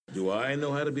Do I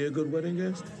know how to be a good wedding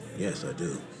guest? Yes, I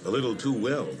do. A little too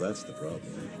well, that's the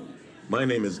problem. My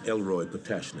name is Elroy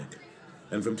Potashnik,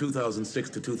 and from 2006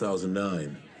 to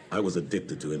 2009, I was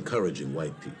addicted to encouraging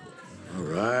white people. All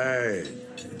right.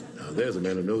 Now there's a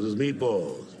man who knows his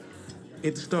meatballs.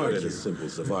 It started as simple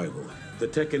survival. The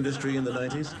tech industry in the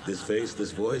 90s, this face,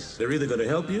 this voice, they're either going to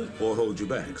help you or hold you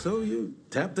back. So you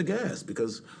tap the gas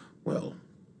because, well,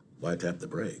 why tap the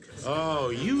brake? Oh,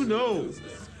 you know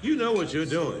what you're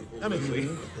doing. I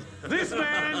mean, this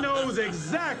man knows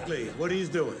exactly what he's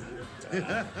doing.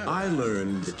 I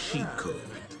learned the cheat code.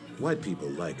 White people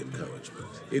like encouragement.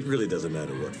 It really doesn't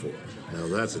matter what for. Now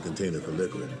that's a container for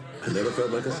liquid. I never felt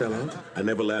like a sellout. I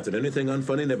never laughed at anything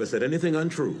unfunny, never said anything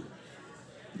untrue.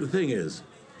 The thing is,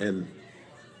 and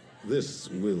this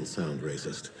will sound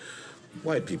racist,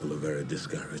 white people are very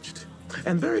discouraged.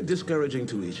 And very discouraging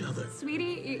to each other.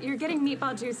 Sweetie, you're getting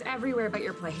meatball juice everywhere but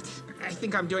your plate. I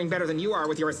think I'm doing better than you are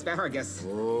with your asparagus.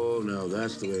 Oh, now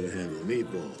that's the way to handle a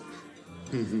meatball.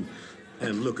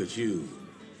 And look at you,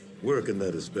 working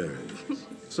that asparagus.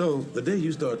 So, the day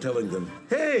you start telling them,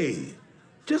 hey,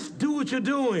 just do what you're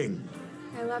doing.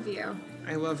 I love you.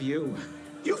 I love you.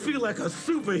 You feel like a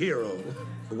superhero.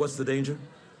 But what's the danger?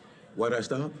 Why'd I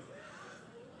stop?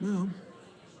 Well,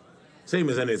 same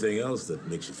as anything else that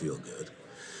makes you feel good.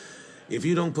 If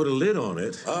you don't put a lid on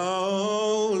it...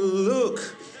 Oh, look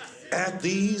at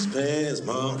these pants,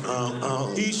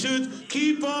 Mom. He should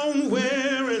keep on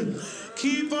wearing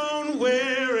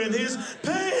his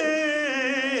pants.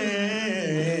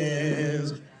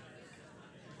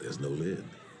 There's no lid.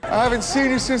 I haven't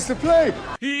seen you since the play.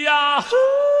 Yahoo!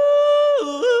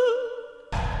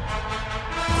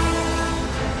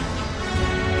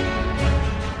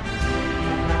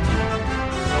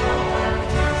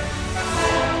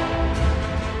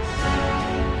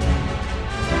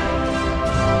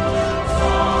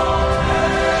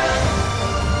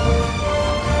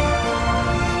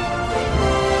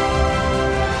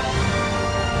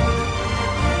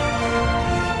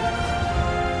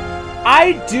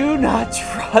 I do not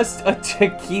trust a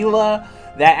tequila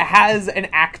that has an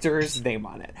actor's name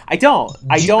on it. I don't.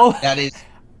 That is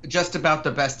just about the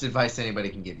best advice anybody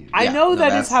can give you. I know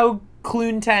that is how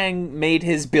Cluntang made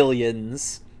his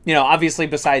billions. You know, obviously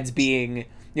besides being,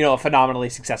 you know, a phenomenally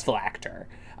successful actor.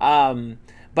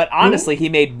 But honestly, he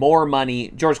made more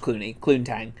money. George Clooney,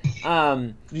 Cluntang.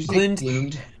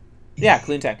 Yeah,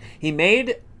 Cluntang. He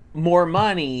made more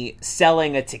money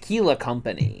selling a tequila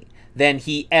company than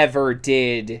he ever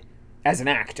did as an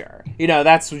actor. You know,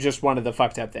 that's just one of the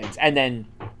fucked up things. And then,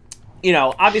 you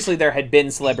know, obviously there had been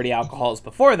celebrity alcohols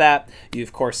before that. You,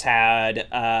 of course, had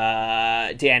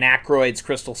Dan Aykroyd's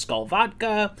Crystal Skull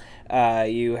Vodka.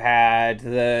 You had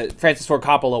the Francis Ford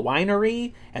Coppola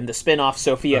Winery and the spin-off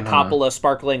Sofia Coppola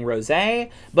Sparkling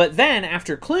Rosé. But then,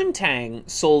 after Cluntang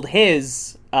sold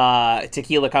his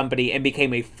tequila company and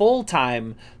became a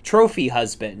full-time trophy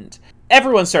husband,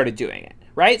 everyone started doing it.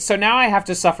 Right? So now I have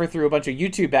to suffer through a bunch of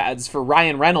YouTube ads for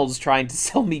Ryan Reynolds trying to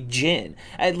sell me gin.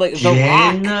 And like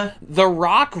The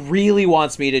Rock really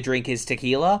wants me to drink his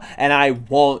tequila, and I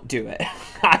won't do it.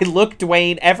 I look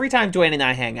Dwayne every time Dwayne and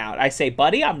I hang out. I say,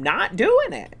 buddy, I'm not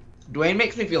doing it. Dwayne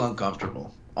makes me feel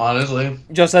uncomfortable, honestly.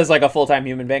 Just as like a full-time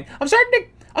human being. I'm starting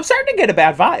to get a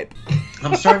bad vibe.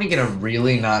 I'm starting to get a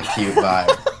really not cute vibe.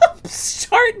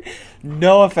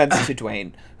 No offense to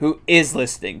Dwayne, who is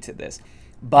listening to this,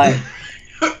 but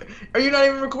are you not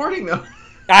even recording though?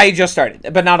 I just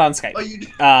started, but not on Skype.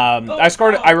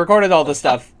 I recorded all the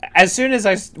stuff as soon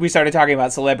as we started talking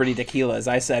about celebrity tequilas.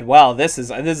 I said, "Well, this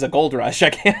is a gold rush.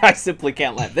 I simply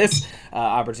can't let this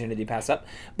opportunity pass up."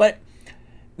 But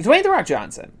Dwayne "The Rock"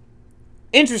 Johnson,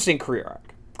 interesting career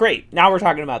arc. Great. Now we're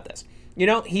talking about this. You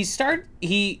know, he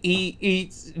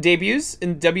debuts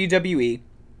in WWE,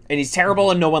 and he's terrible,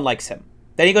 and no one likes him.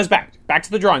 Then he goes back to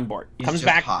the drawing board. Comes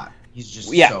back. Hot. He's just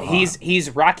so hot. He's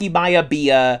Rocky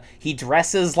Maivia. He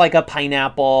dresses like a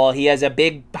pineapple. He has a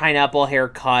big pineapple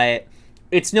haircut.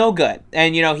 It's no good.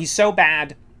 And, you know, he's so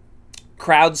bad,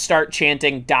 crowds start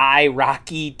chanting, "Die,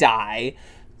 Rocky, die."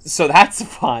 So that's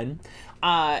fun.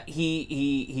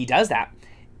 He does that.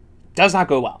 Does not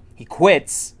go well. He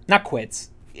quits. Not quits.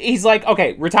 He's like,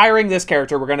 okay, retiring this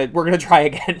character. We're gonna try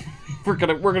again. we're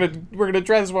gonna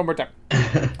try this one more time.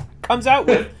 Comes out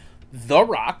with The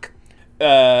Rock.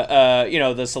 You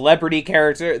know, the celebrity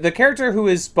character, the character who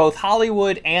is both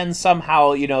Hollywood and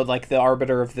somehow, you know, like the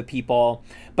arbiter of the people.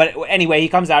 But anyway, he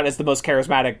comes out as the most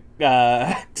charismatic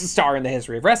star in the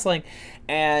history of wrestling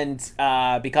and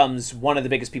becomes one of the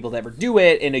biggest people to ever do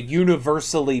it in a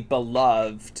universally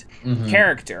beloved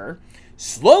character.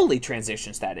 Slowly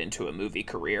transitions that into a movie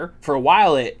career. For a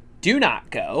while, it do not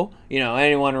go. You know,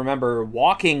 anyone remember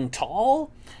Walking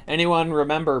Tall? Anyone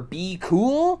remember Be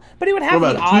Cool? But he would have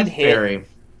What the about odd Tooth hit. Fairy?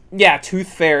 Yeah,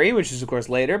 Tooth Fairy, which is of course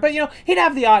later. But you know, he'd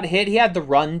have the odd hit. He had The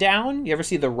Rundown. You ever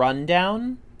see The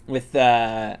Rundown with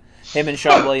him and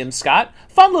Sean William Scott?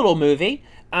 Fun little movie.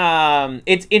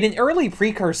 It's in an early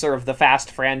precursor of the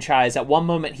Fast franchise. At one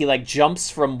moment, he like jumps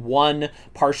from one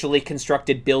partially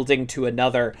constructed building to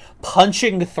another,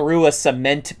 punching through a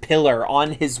cement pillar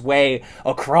on his way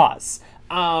across.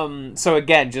 So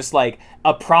again, just like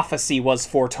a prophecy was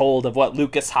foretold of what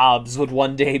Lucas Hobbs would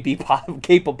one day be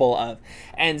capable of.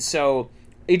 And so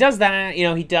he does that, you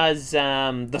know, he does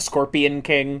The Scorpion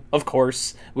King, of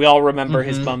course. We all remember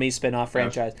his Mummy spin-off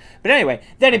franchise. But anyway,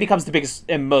 then he becomes the biggest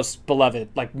and most beloved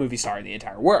like movie star in the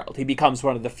entire world. He becomes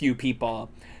one of the few people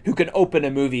who can open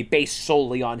a movie based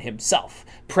solely on himself.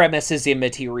 Premise is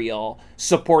immaterial,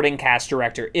 supporting cast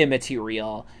director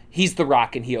immaterial. He's The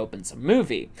Rock and he opens a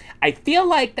movie. I feel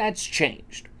like that's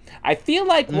changed. I feel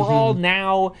like we're all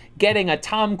now getting a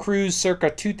Tom Cruise circa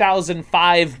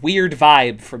 2005 weird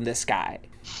vibe from this guy.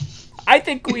 I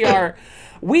think we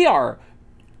are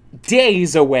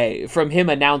days away from him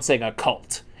announcing a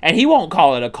cult. And he won't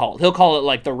call it a cult. He'll call it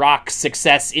like the Rock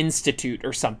Success Institute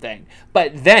or something.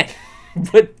 But then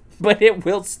but it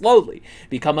will slowly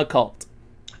become a cult.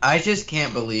 I just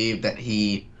can't believe that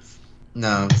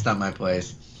No, it's not my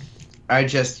place.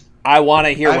 I want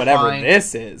to hear whatever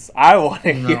this is. I want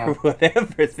to hear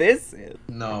whatever this is.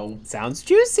 No. Sounds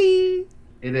juicy.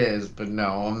 It is, but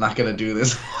no, I'm not gonna do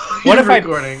this. What if I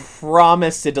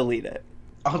promise to delete it?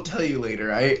 I'll tell you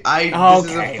later. This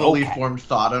is a fully formed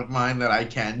thought of mine that I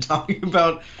can talk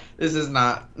about. This is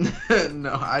not.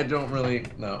 No, I don't really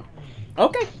know.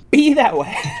 Okay, be that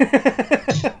way.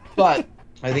 But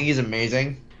I think he's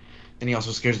amazing, and he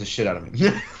also scares the shit out of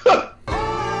me.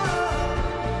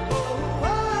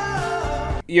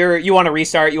 You want to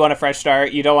restart? You want a fresh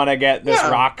start? You don't want to get this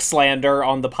Rock slander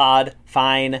on the pod?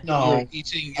 Fine. No.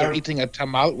 You're eating a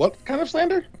tomato. What kind of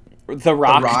slander? The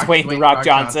Rock, Dwayne The Rock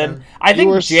Johnson. I think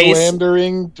you were Jace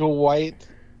slandering Dwight.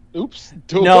 Oops.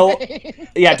 No.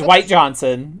 Yeah, Dwight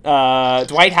Johnson.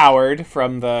 Dwight Howard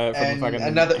from the fucking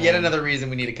another reason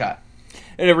we need a cut.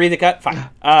 Read the cut?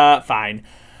 Fine.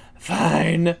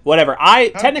 Fine. Whatever.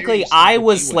 I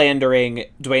was slandering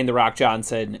Dwayne The Rock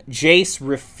Johnson. Jace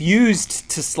refused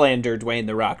to slander Dwayne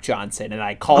The Rock Johnson, and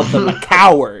I called him a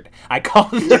coward. I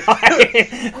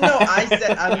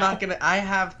said I'm not gonna. I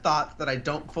have thoughts that I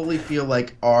don't fully feel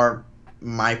like are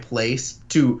my place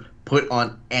to put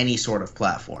on any sort of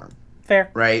platform. Fair.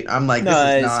 Right? I'm like, this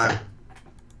is not...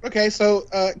 Okay, so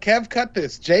Kev, cut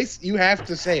this. Jace, you have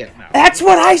to say it now. That's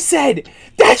what I said.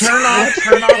 Turn off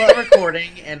the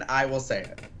recording, and I will say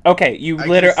it. Okay,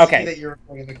 okay. That you're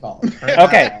recording the call.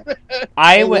 Okay,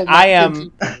 I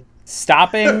am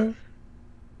stopping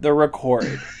the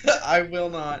record. I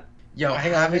will not. Yo,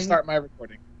 hang on. Let me start my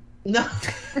recording. No.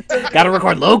 Gotta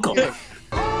record local.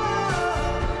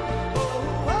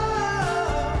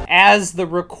 As the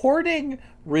recording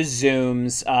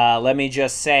resumes, let me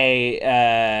just say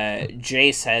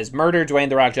Jace has murdered Dwayne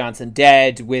The Rock Johnson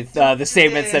dead with the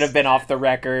statements that have been off the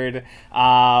record.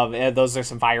 Those are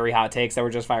some fiery hot takes that were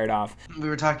just fired off. We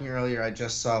were talking earlier, I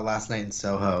just saw Last Night in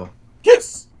Soho.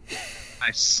 Yes!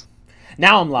 Nice.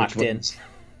 Now I'm locked in.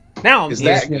 Now I'm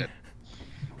here. That good?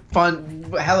 Fun,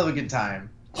 hell of a good time.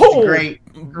 Oh, great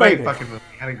fucking movie.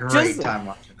 Had a great time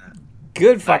watching that.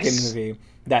 Good fucking movie.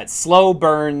 That slow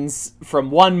burns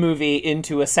from one movie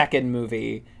into a second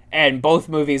movie, and both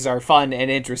movies are fun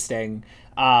and interesting.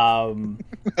 Okay.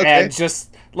 And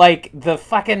just like the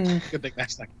fucking. Good thing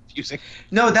that's not confusing.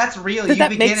 No, that's real. Does you that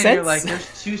begin make and sense? you're like,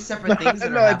 there's two separate things that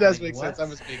are No, it does happening. make sense. I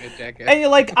was being a jackass. And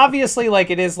like obviously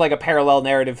like it is like a parallel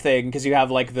narrative thing because you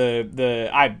have like the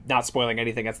I'm not spoiling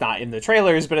anything that's not in the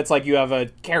trailers, but it's like you have a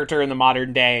character in the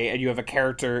modern day and you have a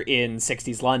character in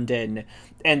 60s London,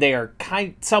 and they are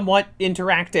somewhat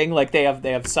interacting. Like they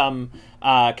have some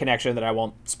connection that I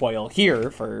won't spoil here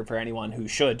for anyone who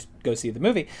should go see the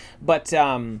movie, but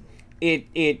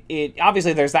it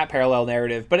obviously there's that parallel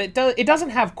narrative, but it doesn't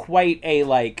have quite a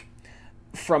like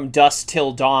from dusk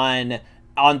till dawn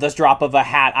on the drop of a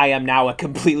hat I am now a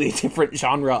completely different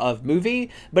genre of movie,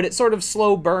 but it sort of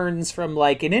slow burns from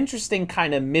like an interesting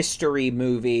kind of mystery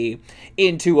movie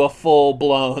into a full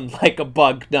blown like a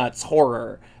bug nuts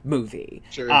horror movie.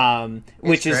 Sure.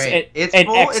 Which is an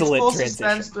excellent it's full transition.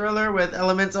 Suspense thriller with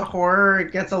elements of horror.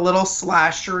 It gets a little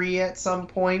slashery at some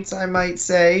points, I might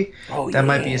say. Oh, that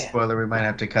might be a spoiler. We might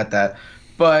have to cut that.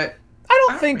 But I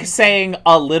don't think saying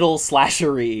a little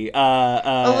slashery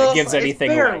gives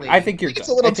anything away. I think you're good. It's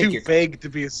a little I think too you're good. vague to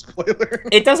be a spoiler.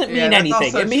 It doesn't mean that's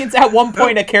anything. also It means at one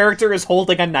point a character is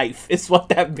holding a knife, is what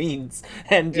that means.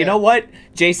 And you know what?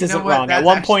 Jace isn't what? wrong. At That's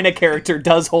one actually- point a character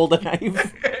does hold a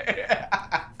knife.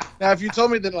 Now, if you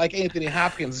told me that like Anthony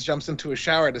Hopkins jumps into a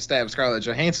shower to stab Scarlett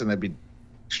Johansson, that'd be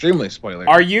extremely spoiler.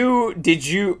 Did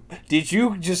you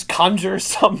just conjure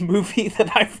some movie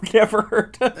that I've never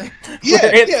heard of? Yeah,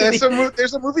 Where Anthony-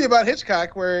 there's a movie about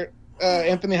Hitchcock where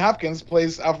Anthony Hopkins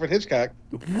plays Alfred Hitchcock,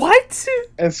 What?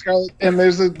 and Scarlett, and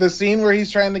there's the scene where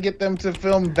he's trying to get them to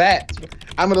film that.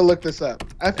 I'm gonna look this up.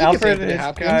 I think Alfred it's Anthony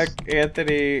Hitchcock, Hopkins.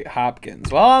 Anthony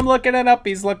Hopkins. Well, I'm looking it up.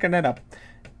 He's looking it up.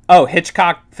 Oh,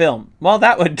 Hitchcock film. Well,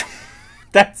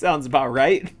 that sounds about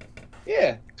right.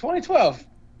 Yeah, 2012.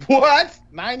 What?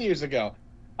 9 years ago.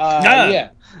 Nah. Yeah,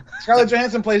 Scarlett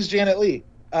Johansson plays Janet Leigh.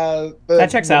 That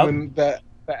checks out. The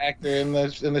actor in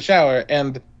the shower,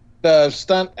 and the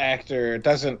stunt actor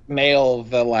doesn't nail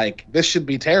the like. This should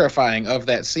be terrifying of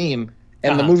that scene,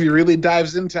 and the movie really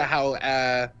dives into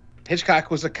how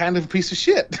Hitchcock was a kind of piece of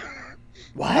shit.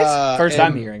 What? First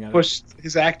time and hearing of it. pushed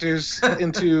his actors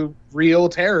into real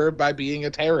terror by being a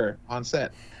terror on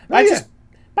set. By Yeah.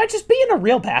 just being a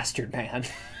real bastard, man.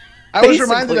 I was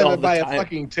basically reminded of all it the by time. a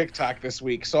fucking TikTok this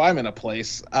week, so I'm in a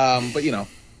place. But you know,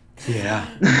 Yeah.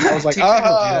 I was like, TikTok will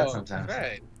do that oh, sometimes.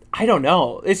 right. I don't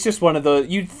know. It's just one of the.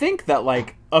 You'd think that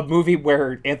like a movie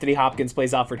where Anthony Hopkins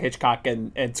plays Alfred Hitchcock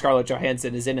and Scarlett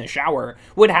Johansson is in a shower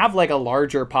would have like a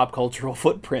larger pop cultural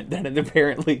footprint than it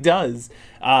apparently does.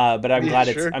 But I'm glad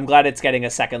sure. I'm glad it's getting a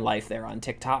second life there on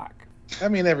TikTok. I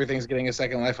mean, everything's getting a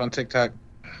second life on TikTok.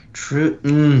 True.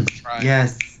 Right.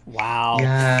 Yes. Wow.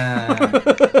 Yeah.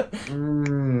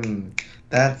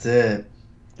 That's it.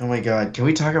 Oh my god. Can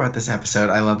we talk about this episode?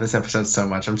 I love this episode so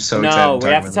much. I'm so excited. No, we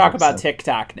have to talk this about episode.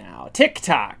 TikTok now.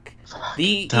 TikTok,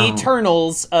 the Don't.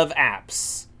 Eternals of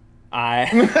apps. I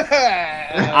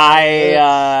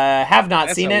have not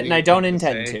That's seen a it, and I weird don't thing to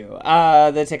intend say.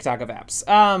 to. The TikTok of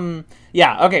apps.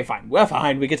 Yeah. Okay. Fine. Well,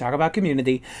 fine. We could talk about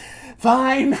Community.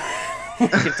 Fine. We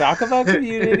could talk about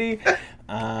Community.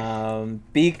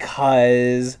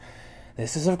 Because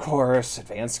this is, of course,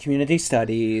 Advanced Community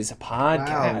Studies, a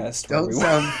podcast. Wow. where we Don't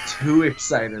sound too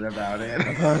excited about it.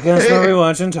 podcast where we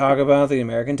watch and talk about the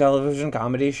American television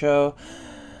comedy show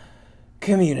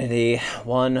Community,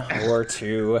 1 or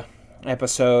 2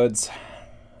 episodes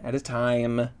at a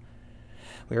time.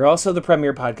 We are also the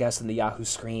premier podcast in the Yahoo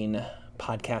Screen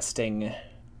podcasting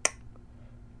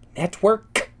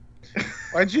network.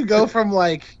 Why'd you go from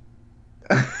like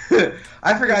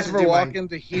I forgot to Christopher do my... Walken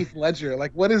to Heath Ledger?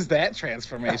 Like, what is that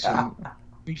transformation?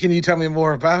 Can you tell me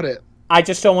more about it? I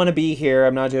just don't want to be here.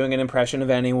 I'm not doing an impression of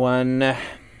anyone.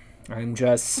 I'm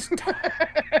just...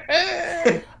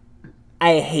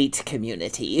 I hate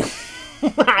Community.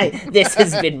 This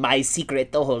has been my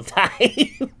secret the whole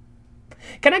time.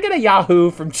 Can I get a Yahoo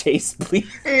from Chase,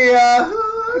 please?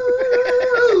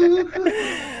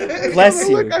 Bless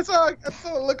you. Look, I saw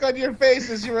a look on your face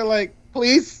as you were like,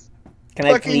 please? Can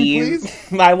I Fucking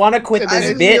please? I want to quit I this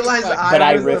didn't bit, realize but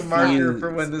I was the marker refuse.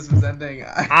 for when this was ending.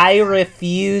 I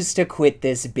refuse to quit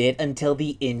this bit until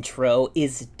the intro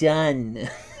is done.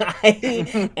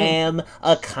 I am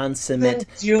a consummate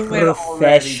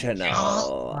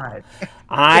professional.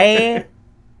 I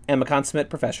am a consummate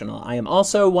professional. I am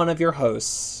also one of your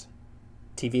hosts,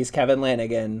 TV's Kevin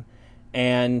Lanigan,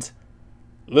 and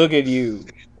look at you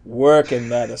working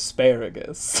that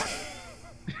asparagus.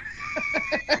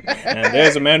 And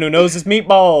there's a man who knows his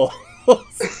meatball.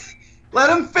 Let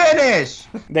him finish!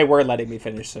 They were letting me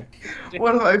finish, sir.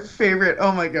 One of my favorite.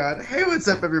 Oh my god. Hey, what's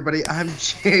up, everybody? I'm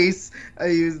Chase.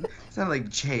 Sound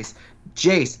like Chase.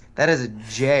 Jace. That is a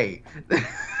J.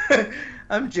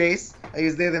 I'm Jace. I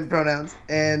use they, them pronouns.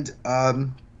 And,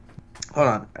 hold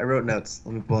on. I wrote notes.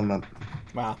 Let me pull them up.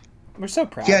 Wow. We're so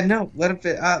proud. Yeah, no, let him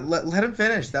let him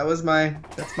finish. That's my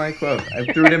quote. I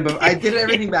threw it in, but I did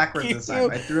everything backwards this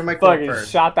time. I threw in my quote Fucking first.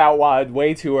 shot that wad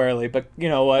way too early, but you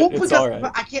know what? Well, It's because alright.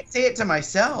 I can't say it to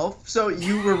myself, so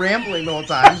you were rambling the whole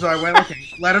time, so I went, okay,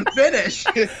 let him finish.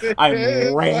 I'm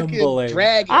Fucking rambling.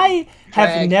 drag him. I have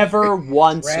Drag never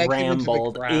once drag him into the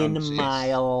rambled ground, in Chase.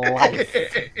 my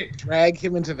life. Drag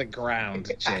him into the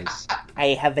ground, Chase. I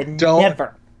have Don't-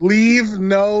 never, Leave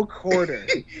no quarter.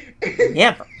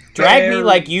 never. Drag me Very,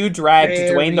 like you dragged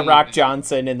Dwayne The very- Rock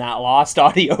Johnson in that lost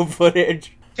audio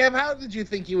footage. Kev, how did you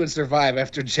think you would survive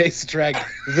after Chase dragged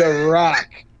The Rock?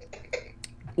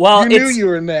 Well, You knew it's you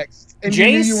were next. and you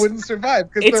knew Jace, you wouldn't survive.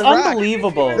 it's The Rock,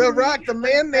 unbelievable. The Rock, the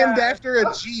man named after a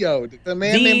geode. The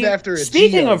man named after a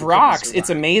Speaking geode of couldn't rocks, survive. it's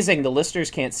amazing. The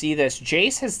listeners can't see this.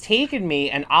 Jace has taken me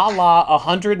and a la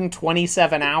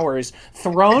 127 hours,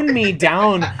 thrown me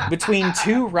down between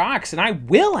two rocks, and I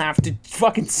will have to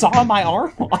fucking saw my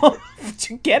arm off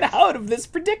to get out of this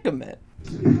predicament.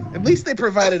 At least they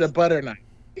provided a butter knife.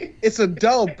 It's a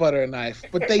dull butter knife,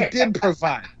 but they did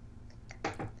provide.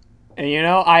 And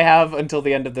I have until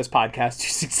the end of this podcast to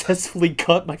successfully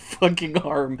cut my fucking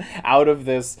arm out of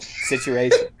this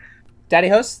situation. Daddy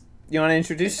host, you want to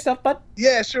introduce yourself, bud?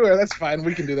 Yeah, sure, that's fine.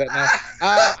 We can do that now.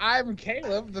 I'm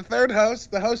Caleb, the third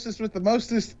host, the hostess with the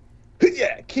mostest,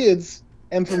 kids.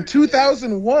 And from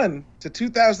 2001 to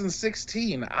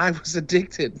 2016, I was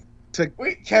addicted to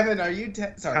Wait, Kevin, are you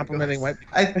sorry? complimenting go white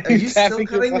ahead. Are you still tapping your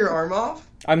cutting your butt. arm off?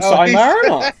 I'm sawing my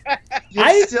arm off.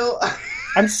 You're still.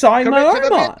 I'm sawing my Come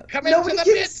into arm the off. pit. Come Nobody into the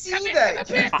can pit. see Come into that.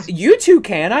 the pit. You two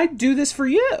can. I do this for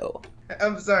you.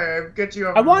 I'm sorry, I've got you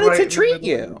off. I wanted right to in the treat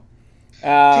middle. you.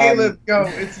 Caleb, go.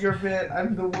 It's your bit.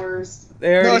 I'm the worst.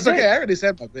 They already No, it's did. okay. I already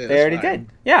said my bit. They It's already fine.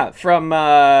 did. Yeah, from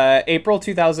April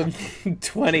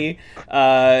 2020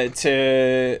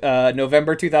 to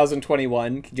November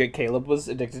 2021, Caleb was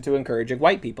addicted to encouraging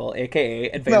white people, aka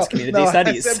Advanced Community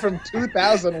Studies. I said from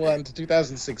 2001 to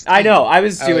 2016. I know. I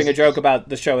was doing was- a joke about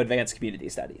the show Advanced Community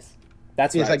Studies.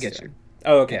 That's what Yes, I I was get doing. you.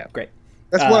 Oh, okay, Yeah. great.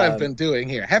 That's what Um, I've been doing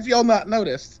here. Have y'all not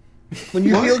noticed? When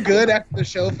you feel good after the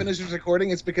show finishes recording,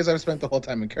 it's because I've spent the whole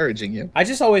time encouraging you. I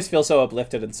just always feel so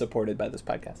uplifted and supported by this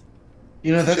podcast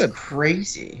You know, that's Should.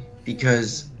 crazy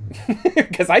because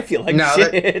because I feel like No,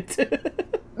 shit.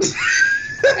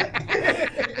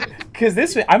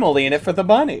 Because I'm only in it for the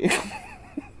money.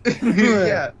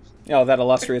 yeah. Oh, that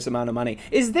illustrious amount of money.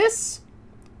 Is this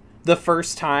the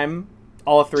first time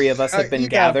all three of us have been You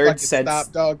gotta gathered fucking since?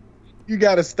 Stop, dog. You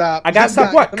gotta stop. I gotta It's stop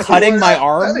not what? gonna Cutting work. my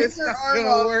arm? It's not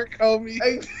gonna work, homie.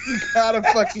 You gotta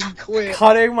fucking quit.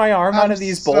 Cutting my arm out I'm of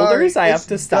these sorry. boulders? I have It's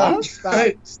to stop? done. Stop.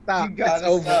 Stop. You gotta It's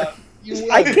over. stop. You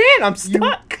I won. can't. I'm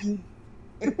stuck.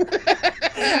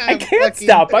 I can't Fucking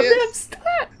stop. I'm pissed.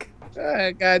 stuck.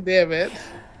 God damn it.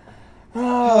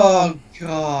 Oh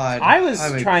God. I was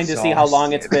I'm trying to see how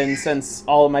long it's exhausted. been since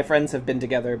all of my friends have been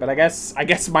together, but I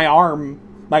guess my arm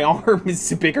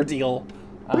is a bigger deal.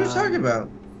 What are you talking about?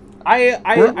 I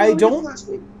Weren't we don't on last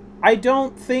week? I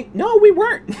don't think. No, we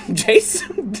weren't,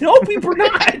 Jason. No, we were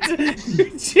not.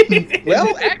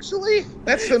 Well, actually,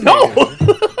 that's the no,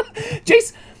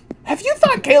 Jace. Have you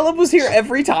thought Caleb was here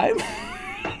every time?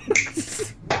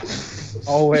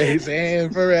 Always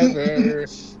and forever.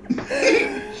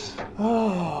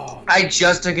 Oh. I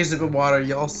just took a sip of water.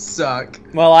 Y'all suck.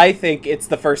 Well, I think it's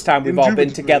the first time we've all been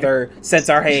Indubitably. together since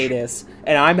our hiatus,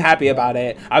 and I'm happy about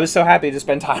it. I was so happy to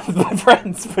spend time with my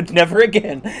friends, but never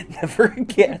again. Never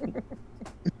again.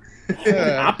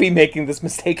 Not be making this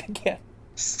mistake again.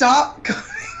 Stop.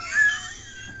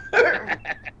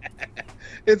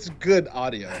 It's good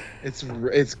audio. It's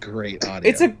great audio.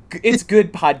 It's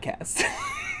good podcast.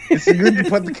 It's a good to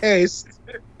put the case.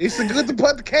 It's a good to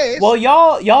put the case. Well,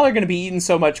 y'all are gonna be eating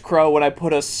so much crow when I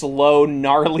put a slow,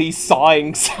 gnarly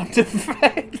sawing sound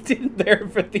effect in there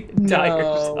for the entire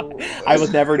No. time. I will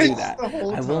never do It's that. the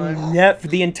whole I will time. never for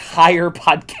the entire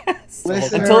podcast.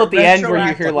 Listener, Until at the end where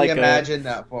you hear retroactively like a imagine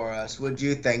that for us, would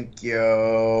you? Thank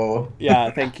you. yeah,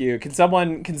 thank you. Can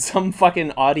some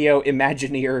fucking audio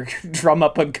Imagineer drum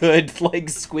up a good like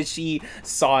squishy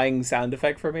sawing sound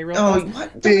effect for me real Oh, quick?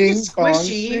 what? ding It's dong,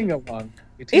 squishy. ding along.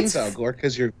 Your team's It's- out, Gore,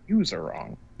 because your views are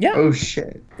wrong. Yeah. Oh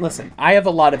shit. Listen, I have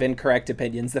a lot of incorrect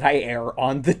opinions that I air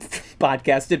on the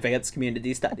podcast Advanced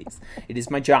Community Studies. It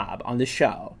is my job on the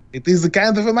show. It is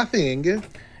kind of my thing.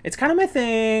 It's kind of my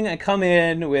thing. I come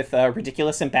in with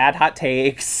ridiculous and bad hot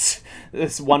takes.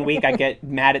 This one week I get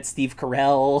mad at Steve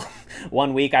Carell.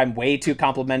 One week I'm way too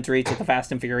complimentary to the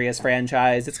Fast and Furious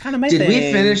franchise. It's kind of my Did thing.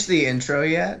 we finish the intro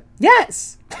yet?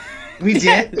 Yes. We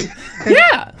did.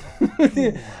 Yeah.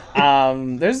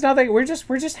 There's nothing. We're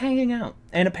just hanging out,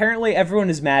 and apparently everyone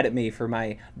is mad at me for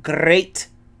my great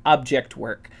object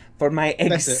work, for my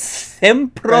That's it.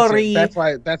 exemplary That's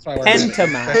why we're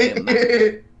pantomime,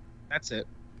 That's it.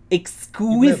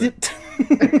 exquisite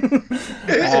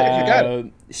got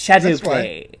it. shadow That's why.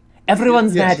 play.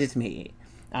 Everyone's Yes. mad at me.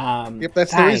 Yep,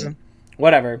 that's the fine. reason.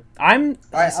 Whatever. All right,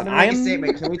 Listen, I'm gonna make a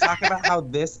statement. Can we talk about how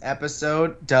this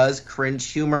episode does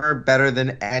cringe humor better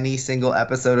than any single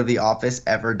episode of The Office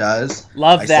ever does?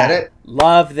 Love I that. said it.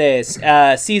 Love this.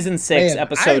 Season 6, Man,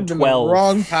 episode I'm in 12. the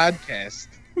wrong podcast.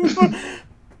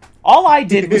 All I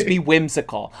did was be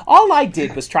whimsical. All I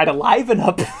did was try to liven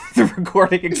up the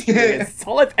recording experience. That's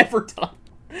all I've ever done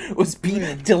was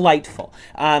be delightful.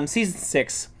 Season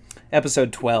 6,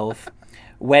 Episode 12,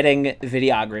 Wedding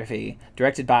Videography,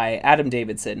 directed by Adam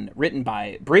Davidson, written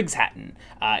by Briggs Hatton.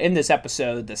 In this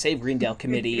episode, the Save Greendale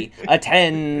Committee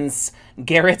attends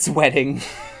Garrett's wedding,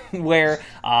 where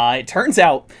it turns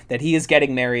out that he is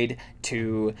getting married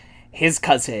to his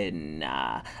cousin.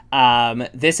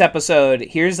 This episode,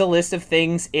 here's a list of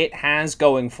things it has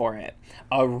going for it.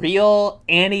 A real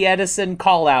Annie Edison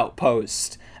call-out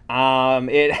post.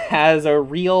 It has a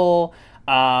real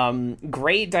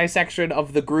great dissection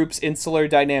of the group's insular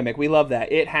dynamic. We love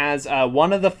that. It has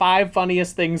one of the 5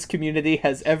 funniest things Community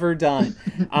has ever done.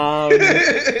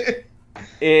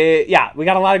 Yeah, we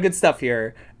got a lot of good stuff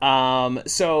here. But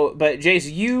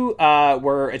Jace, you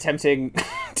were attempting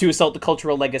to assault the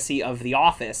cultural legacy of The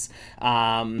Office,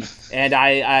 and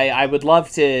I would love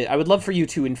for you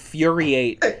to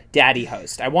infuriate Daddy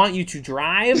Host. I want you to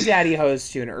drive Daddy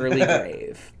Host to an early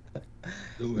grave.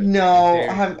 No,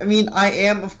 I mean, I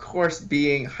am, of course,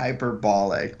 being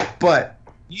hyperbolic, but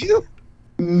You?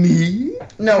 me?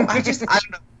 No, I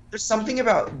don't know. There's something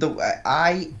about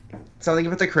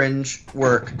the cringe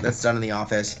work that's done in The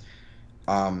Office.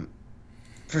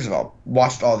 First of all,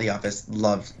 watched all The Office,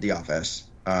 loved The Office.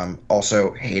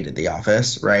 Also hated The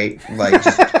Office, right? Like,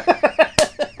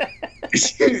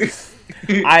 just...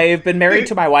 I've been married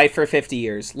to my wife for 50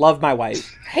 years. Love my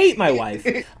wife. Hate my wife.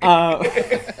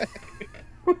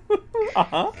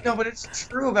 No, but it's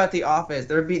true about The Office.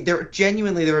 There would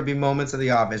be moments of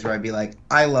The Office where I'd be like,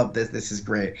 I love this. This is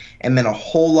great. And then a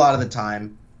whole lot of the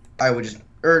time, I would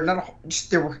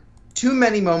there were too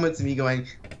many moments of me going,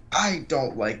 I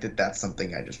don't like that. That's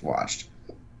something I just watched.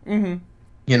 Mm-hmm.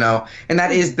 You know, and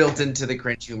that is built into the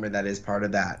cringe humor. That is part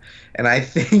of that. And I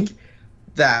think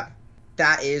that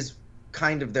is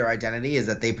kind of their identity, is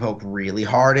that they poke really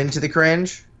hard into the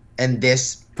cringe, and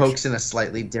this pokes in a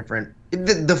slightly different.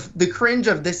 The cringe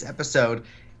of this episode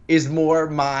is more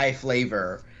my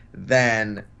flavor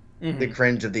than the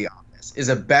cringe of The Office. Is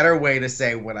a better way to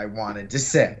say what I wanted to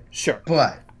say. Sure,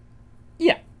 but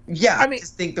yeah, I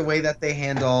just think the way that they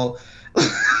handle,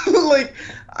 like,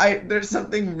 there's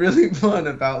something really fun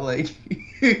about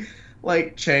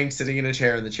like Chang sitting in a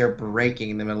chair and the chair breaking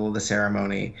in the middle of the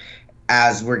ceremony,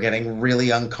 as we're getting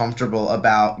really uncomfortable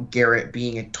about Garrett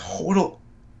being a total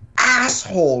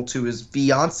asshole to his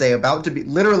fiance, about to be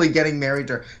literally getting married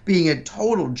to her, being a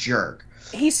total jerk.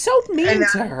 He's so mean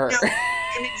to her.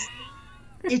 And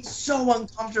it's so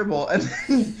uncomfortable. And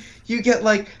then you get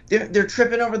like they're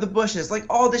tripping over the bushes, like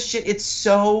all this shit. It's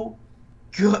so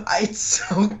good. It's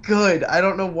so good. I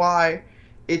don't know why.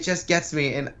 It just gets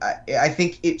me, and I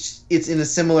think it's in a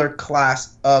similar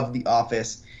class of The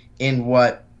Office in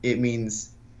what it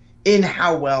means, in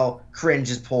how well cringe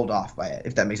is pulled off by it,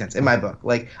 if that makes sense. In my book,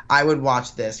 like, I would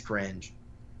watch this cringe.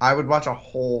 I would watch a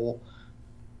whole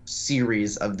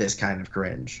series of this kind of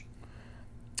cringe.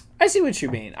 I see what you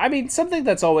mean. I mean, something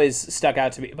that's always stuck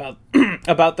out to me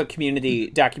about the Community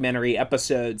documentary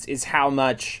episodes is how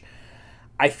much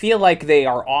I feel like they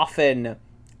are often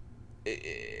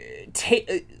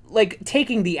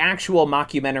taking the actual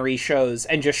mockumentary shows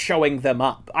and just showing them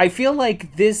up. I feel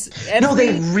like No,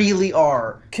 they really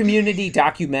are. Community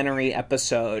documentary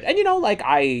episode. And,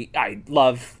 I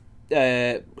love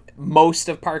most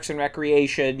of Parks and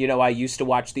Recreation. I used to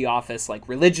watch The Office,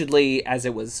 religiously as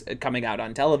it was coming out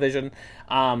on television.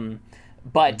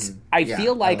 But I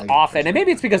feel like often, and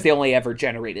maybe it's because they only ever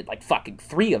generated fucking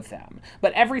 3 of them,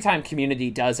 but every time Community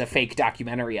does a fake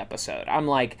documentary episode, I'm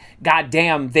like, God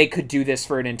damn, they could do this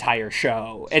for an entire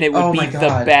show, and it would be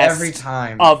the best every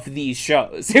time of these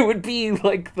shows. It would be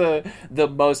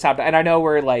the most top. And I know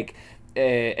we're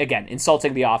again,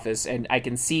 insulting The Office, and I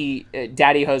can see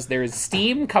Daddy Host, there is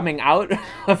steam coming out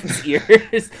of his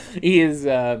ears.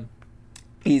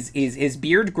 His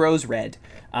beard grows red.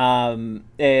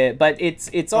 But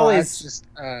it's always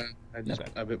I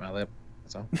bit my lip.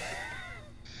 That's all.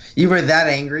 You were that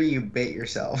angry, you bit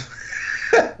yourself.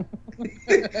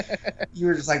 You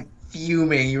were just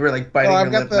fuming. You were biting your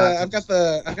lip. I've got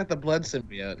the blood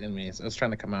symbiote in me, so it's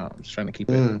trying to come out. I'm just trying to keep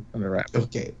it under wraps.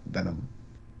 Okay, Venom.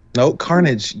 No,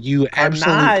 Carnage. You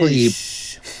absolute plebe.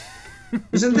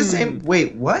 Isn't the same?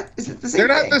 Wait, what? Isn't the same? They're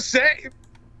not the same.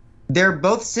 They're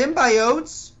both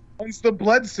symbiotes. One's the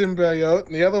blood symbiote,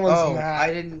 and the other one's not.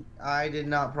 I did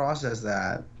not process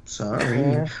that.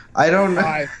 Sorry. I don't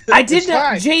know. I did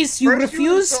not. Jace, you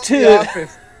refused to.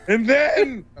 And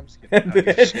then I'm just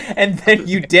kidding. And then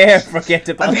you dare forget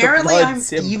about Apparently, the blood I'm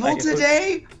symbiote. evil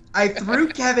today. I threw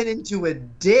Kevin into a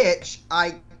ditch.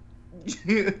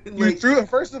 You threw it.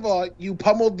 First of all, you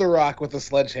pummeled the rock with a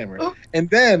sledgehammer, and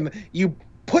then you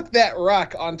put that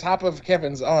rock on top of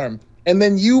Kevin's arm and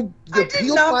then you I did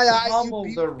peeled not my eyes, pummel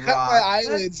you The cut Rock. my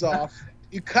eyelids off.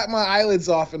 You cut my eyelids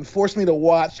off and forced me to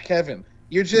watch Kevin.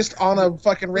 You're just on a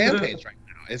fucking rampage right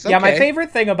now. It's okay. Yeah, my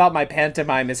favorite thing about my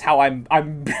pantomime is how I'm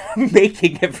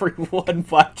making everyone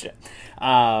watch it.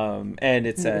 And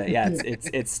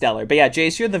it's stellar. But yeah,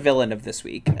 Jace, you're the villain of this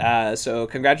week. So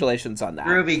congratulations on that.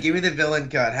 Ruby, give me the villain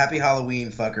cut. Happy Halloween,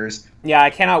 fuckers. Yeah, I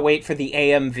cannot wait for the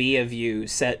AMV of you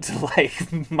set to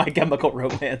like My Chemical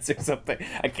Romance or something.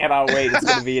 I cannot wait. It's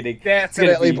gonna be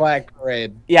Definitely Black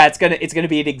Parade. Yeah, it's gonna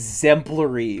be an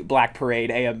exemplary Black Parade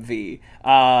AMV.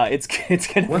 It's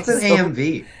gonna. What's be an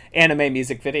AMV? Anime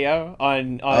music video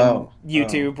on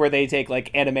YouTube where they take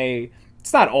like anime.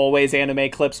 It's not always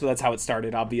anime clips, but that's how it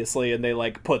started, obviously, and they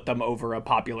like put them over a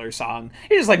popular song.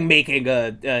 You're just like making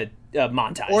a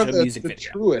montage Or of a music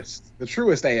video. The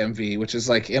truest AMV, which is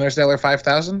like Interstellar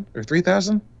 5000 or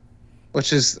 3000,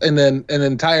 which is an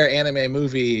entire anime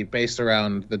movie based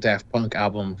around the Daft Punk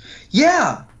album.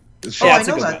 Yeah. It's Oh, Yeah, I it's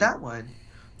a know good about one. that one.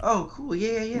 Oh, cool.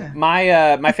 Yeah.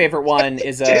 My favorite one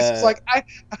is Jason's like,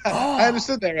 I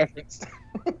understood that reference.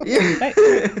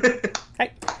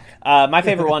 Hey. My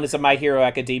favorite one is a My Hero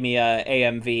Academia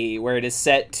AMV where it is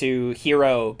set to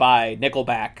Hero by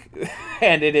Nickelback,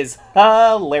 and it is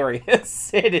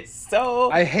hilarious. It is so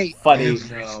I hate funny.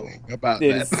 everything about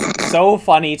It that. is so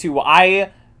funny to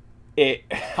I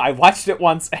watched it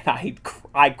once and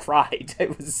I cried.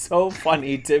 It was so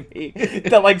funny to me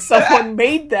that like someone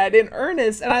made that in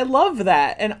earnest, and I love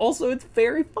that. And also it's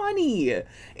very funny.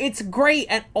 It's great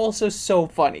and also so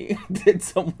funny that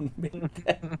someone made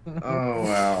that. Oh,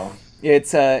 wow.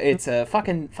 It's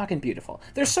fucking beautiful.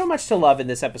 There's so much to love in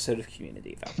this episode of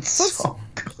Community, though. So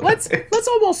let's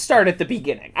almost start at the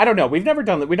beginning. I don't know. We've never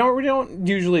done that. We don't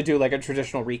usually do like a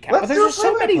traditional recap. Let's But there's do a just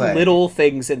so many play-by-play. little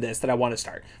things in this that I want to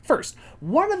start. First,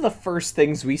 one of the first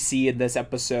things we see in this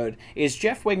episode is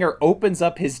Jeff Winger opens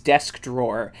up his desk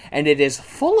drawer and it is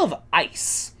full of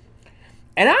ice.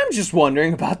 And I'm just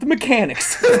wondering about the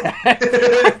mechanics of that.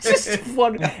 I'm just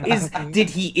wondering,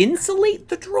 did he insulate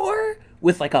the drawer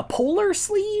with like a polar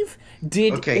sleeve?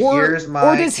 Here's my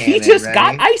or does he cannon, just ready?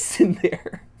 got ice in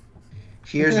there?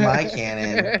 Here's my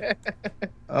cannon.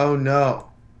 Oh, no.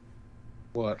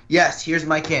 What? Yes, here's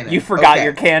my cannon. You forgot Okay.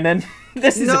 your cannon.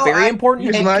 This is No, a very I- important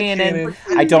Here's head my cannon.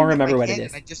 cannon. I don't remember My what it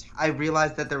cannon. is. I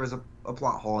realized that there was a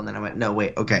plot hole, and then I went, no,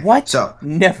 wait, okay. What? So,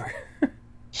 Never.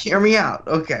 hear me out.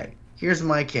 Okay, here's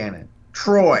my canon.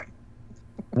 Troy,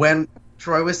 when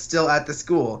Troy was still at the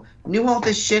school, knew all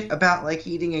this shit about like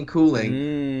heating and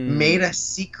cooling, made a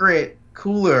secret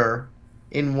cooler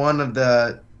in one of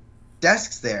the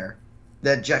desks there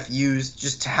that Jeff used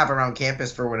just to have around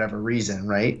campus for whatever reason,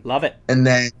 right? Love it. And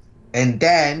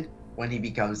then when he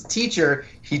becomes teacher,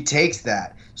 he takes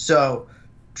that. So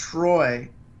Troy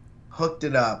hooked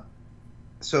it up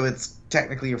so it's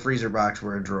technically a freezer box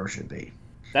where a drawer should be.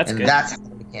 That's And good. that's how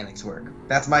the mechanics work.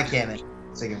 That's my canon.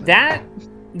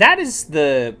 That is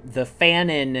the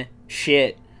fanon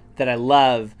shit that I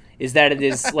love, is that it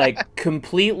is like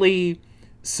completely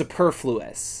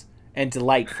superfluous and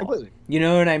delightful. Completely. You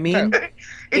know what I mean?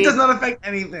 It does not affect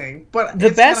anything, but The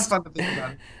it's best- kind of fun to think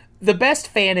about. The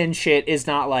best fanon shit is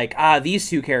not like, these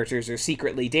two characters are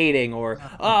secretly dating, or,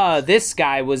 this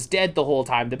guy was dead the whole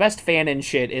time. The best fanon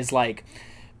shit is like,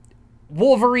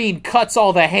 Wolverine cuts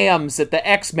all the hams at the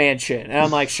X-Mansion. And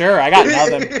I'm like, sure, I got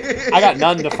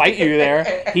nothing to fight you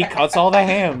there. He cuts all the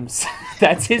hams.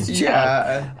 That's his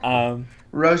job. Yeah.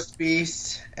 Roast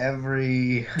beast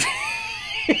every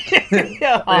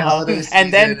Yeah. holiday And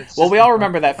season, then, it's well, just we all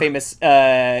remember that famous,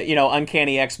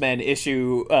 Uncanny X-Men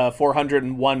issue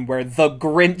 401 where the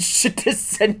Grinch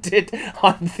descended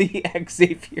on the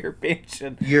Xavier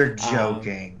Mansion. You're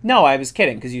joking. No, I was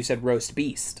kidding because you said roast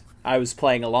beast. I was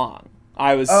playing along.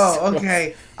 I was. Oh,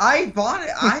 okay. I bought it.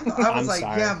 I was I'm like,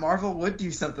 sorry. yeah, Marvel would do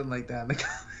something like that. In the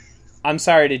comics. I'm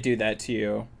sorry to do that to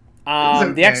you. It's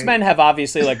okay. The X-Men have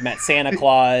obviously like met Santa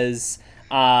Claus.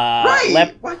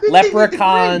 Right. Why couldn't they be the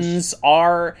Leprechauns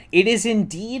are. It is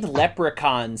indeed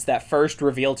leprechauns that first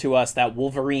reveal to us that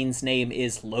Wolverine's name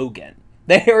is Logan.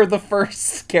 They are the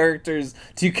first characters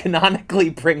to canonically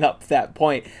bring up that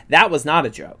point. That was not a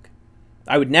joke.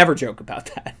 I would never joke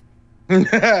about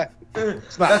that.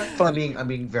 It's not funny. I'm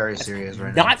being very serious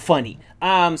right now. Not funny.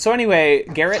 So anyway,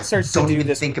 Garrett starts Don't to do even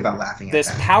this think about laughing at this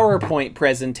that. PowerPoint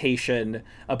presentation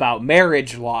about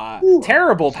marriage law.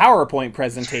 Terrible PowerPoint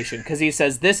presentation because he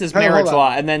says this is Hey, marriage hold on.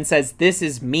 law and then says this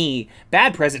is me.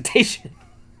 Bad presentation.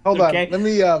 Hold Okay.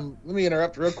 on. Let me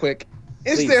interrupt real quick.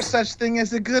 Is Please. there such thing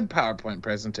as a good PowerPoint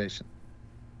presentation?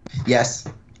 Yes,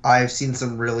 I've seen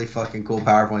some really fucking cool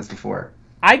PowerPoints before.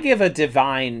 I give a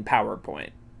divine PowerPoint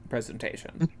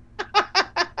presentation.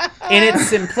 in its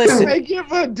simplicity. I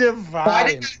give a divine. Why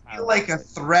did it feel like a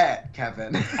threat,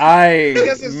 Kevin?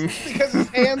 Because his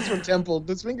hands were templed,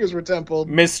 his fingers were templed.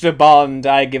 Mr. Bond,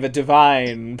 I give a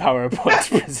divine PowerPoint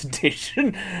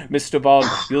presentation. Mr. Bond,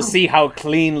 you'll see how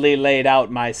cleanly laid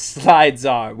out my slides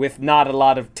are, with not a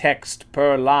lot of text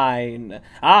per line.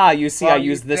 You see I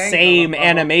use the same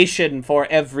animation for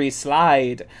every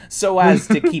slide, so as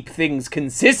to keep things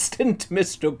consistent,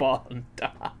 Mr. Bond.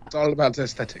 It's all about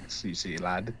aesthetics, you see,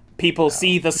 lad. People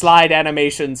see the slide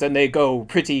animations and they go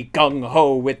pretty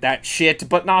gung-ho with that shit,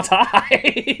 but not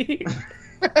I.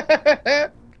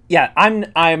 Yeah,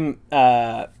 I'm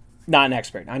not an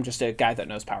expert. I'm just a guy that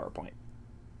knows PowerPoint.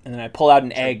 And then I pull out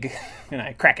an egg and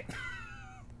I crack it.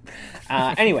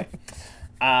 Anyway.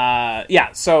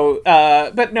 Yeah, so,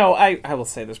 but no, I will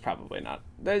say there's probably not.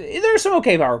 There are some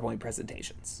okay PowerPoint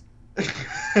presentations.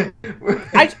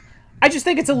 I just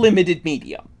think it's a limited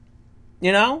medium.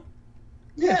 You know?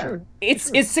 Yeah.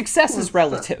 Its success is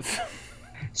relative.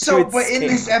 So, but in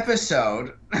this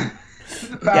episode,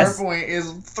 the PowerPoint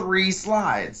is 3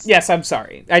 slides. Yes, I'm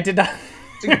sorry. I did not.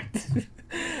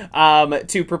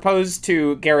 To propose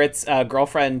to Garrett's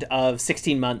girlfriend of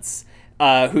 16 months,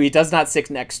 who he does not sit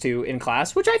next to in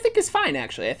class, which I think is fine,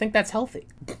 actually. I think that's healthy.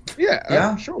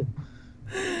 Yeah, sure.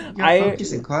 You gotta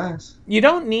focus in class. You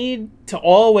don't need to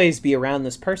always be around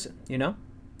this person, you know?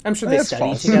 I'm sure they That's study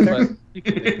false, together. but you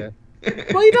can do that.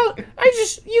 Well, you don't.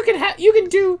 You can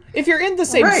do, if you're in the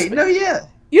same Right, no, yeah.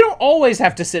 You don't always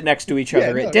have to sit next to each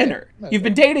other no, at dinner. no. You've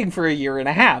been dating for a year and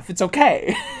a half. It's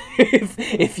okay.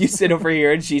 if you sit over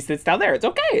here and she sits down there, it's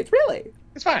okay. It's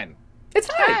fine. It's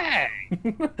fine.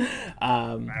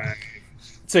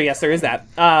 So yes, there is that.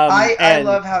 I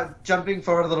love how, jumping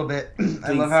forward a little bit,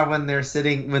 I love how when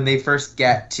they first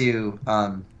get to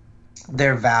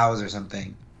their vows or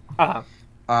something,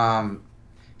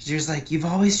 she was like, "You've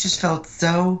always just felt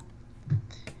so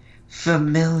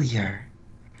familiar,"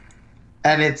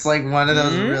 and it's like one of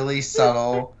those really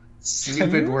subtle,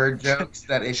 stupid word jokes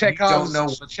that if you don't know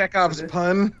what Chekhov's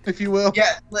pun, if you will.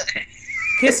 Yeah,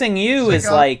 kissing you is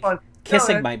like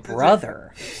kissing my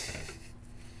brother.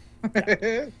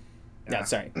 Yeah,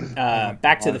 sorry.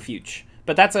 Back to the future.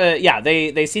 But that's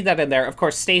they see that in there. Of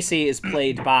course, Stacy is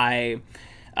played by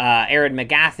Erin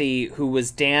McGathy, who was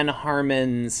Dan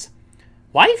Harmon's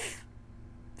wife?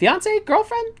 Fiance?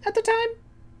 Girlfriend at the time?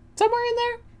 Somewhere in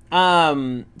there?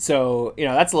 So,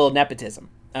 that's a little nepotism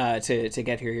to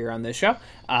get her here on this show.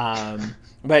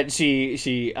 But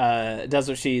she does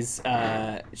what she's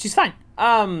fine.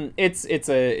 It's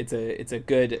a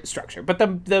good structure.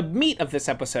 But the meat of this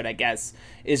episode, I guess,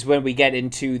 is when we get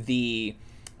into the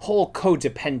whole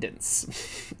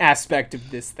codependence aspect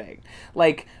of this thing.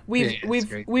 Like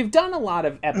we've done a lot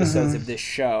of episodes of this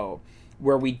show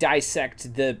where we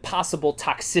dissect the possible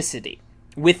toxicity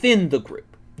within the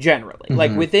group generally,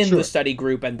 like within the study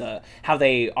group and how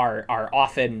they are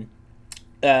often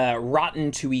rotten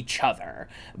to each other.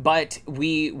 But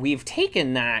we've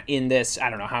taken that in this, I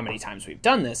don't know how many times we've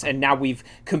done this, and now we've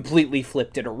completely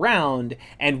flipped it around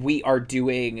and we are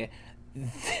doing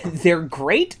they're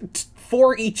great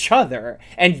for each other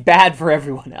and bad for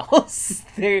everyone else.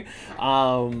 They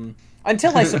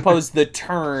until I suppose the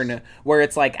turn where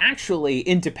it's like actually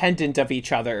independent of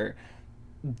each other,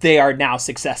 they are now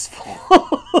successful.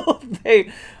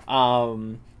 They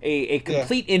a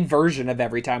complete inversion of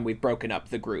every time we've broken up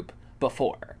the group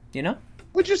before, you know?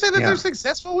 Would you say that they're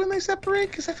successful when they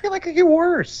separate? Because I feel like it get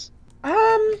worse.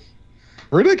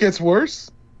 Britta gets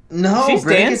worse. No, she's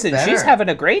Britta dancing. gets better. She's having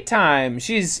a great time.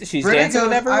 She's Britta dancing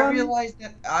with everyone. I realized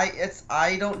that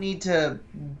I don't need to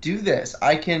do this.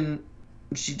 I can.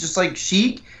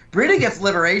 Britta gets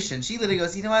liberation. She literally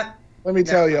goes, you know what? Let me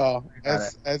tell y'all.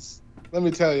 Let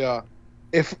me tell y'all.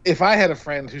 If I had a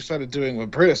friend who started doing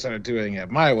what Britta started doing at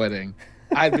my wedding,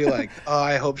 I'd be like, oh,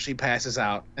 I hope she passes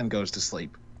out and goes to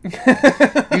sleep.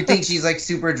 You think she's like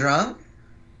super drunk?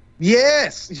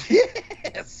 Yes.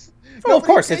 Well, of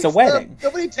course, it's a wedding.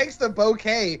 Nobody takes the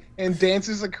bouquet and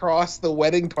dances across the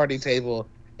wedding party table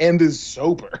and is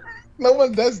sober. No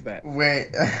one does that. Wait,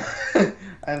 I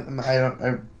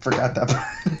forgot that part.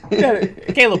 Yeah,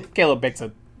 Caleb makes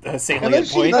a salient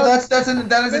point. No,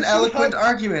 that is an eloquent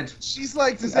argument. She's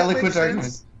like, does An that make eloquent sense?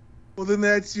 argument. Well, then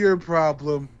that's your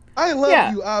problem. I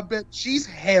love you. I bet she's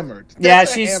hammered.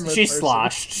 She's person.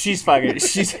 sloshed. She's fucking.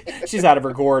 She's out of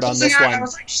her gourd on this one. I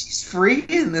was like, she's free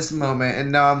in this moment,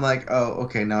 and now I'm like, oh,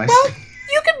 okay, now I Well, see.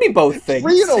 you can be both things.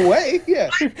 Free in a way, yeah.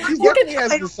 She definitely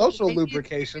has the social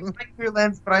lubrication.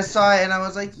 But I saw it and I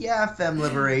was like, yeah, femme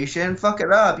liberation. Fuck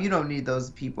it up. You don't need those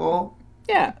people.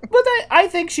 Yeah, but I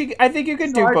think you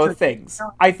can do both things.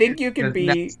 I think you can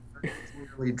be.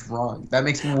 dramatically drunk. That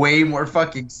makes way more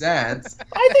fucking sense.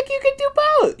 I think you could do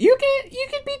both. You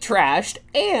could be trashed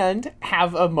and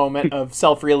have a moment of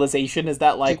self-realization. Is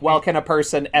that like, well, can a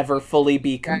person ever fully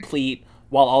be complete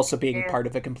while also being part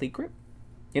of a complete group?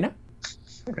 You know?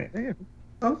 Right.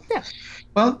 Oh, yeah.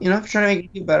 Well, if you're trying to make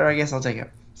it feel better, I guess I'll take it.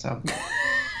 So.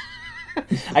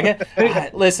 I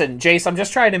get. Listen, Jace, I'm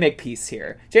just trying to make peace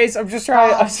here. Jace, I'm just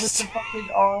trying.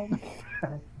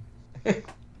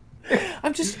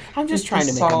 I'm just trying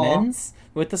to make amends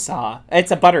with the saw.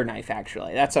 It's a butter knife,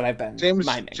 actually. That's what I've been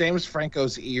miming. James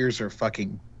Franco's ears are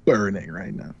fucking burning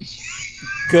right now.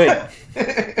 Good.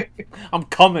 I'm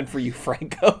coming for you,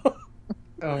 Franco.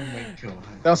 Oh my god.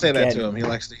 Don't say that to him. He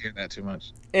likes to hear that too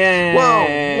much. It's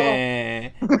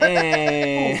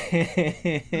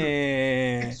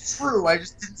true. I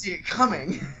just didn't see it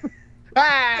coming. You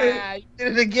did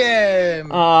it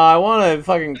again. I want to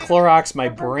fucking Clorox my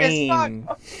brain.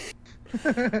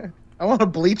 I want to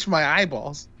bleach my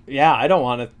eyeballs. Yeah, I don't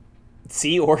want to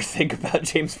see or think about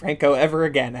James Franco ever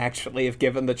again, actually, if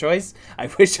given the choice. I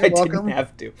wish I didn't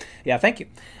have to. Yeah, thank you.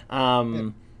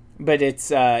 But it's,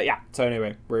 so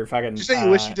anyway, we're fucking... Did you say you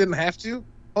wish you didn't have to?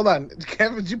 Hold on.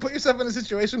 Kevin, did you put yourself in a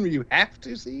situation where you have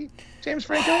to see James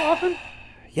Franco often?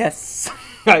 Yes.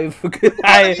 What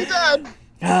have you done?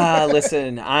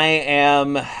 Listen, I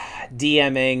am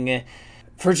DMing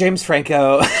for James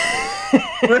Franco.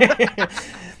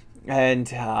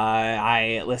 And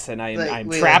I'm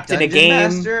trapped in a game.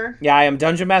 Master? Yeah, I am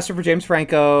Dungeon Master for James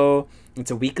Franco.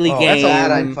 It's a weekly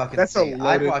game. That's a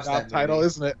loaded title,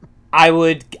 isn't it? I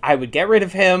would get rid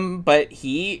of him, but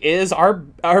he is our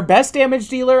best damage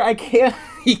dealer. I can't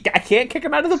kick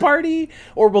him out of the party,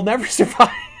 or we'll never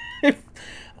survive.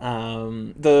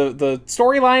 The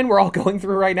storyline we're all going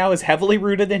through right now is heavily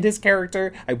rooted in his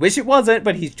character. I wish it wasn't,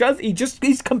 but he's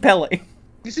compelling.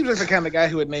 He seems like the kind of guy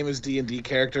who would name his D&D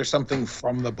character something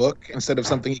from the book instead of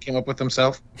something he came up with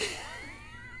himself.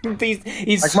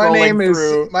 He's like, my name is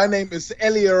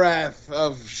Eliarath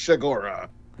of Shagora.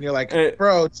 And you're like,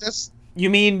 bro, just... You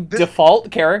mean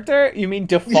default character? You mean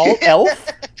default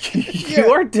elf?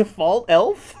 You are default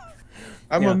elf?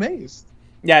 I'm amazed.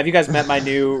 Yeah, have you guys met my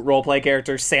new roleplay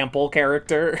character, Sample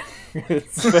character?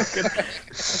 It's fucking...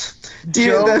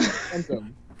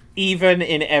 Even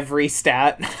in every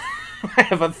stat. I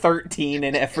have a 13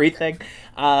 in everything.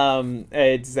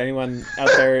 Does anyone out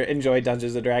there enjoy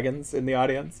Dungeons and Dragons in the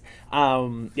audience?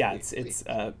 It's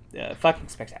fucking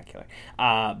spectacular.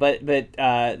 But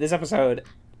this episode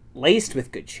laced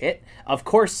with good shit. Of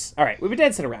course. All right, we've been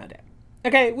dancing around it.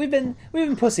 Okay, we've been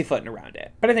pussyfooting around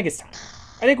it. But I think it's time.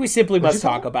 I think we simply must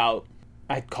talk about.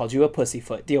 I called you a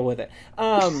pussyfoot. Deal with it.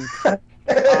 I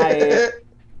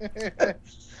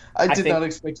did not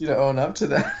expect you to own up to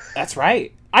that. That's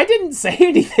right. I didn't say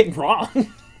anything wrong.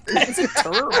 That's a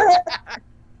term.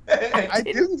 I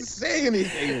didn't say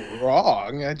anything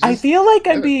wrong. I feel like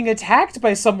I'm being attacked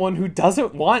by someone who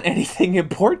doesn't want anything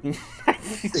important. I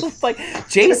feel like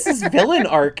Jace's villain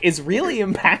arc is really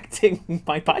impacting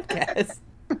my podcast.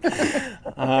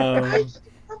 I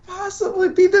can't possibly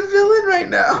be the villain right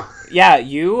now. Yeah,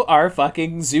 you are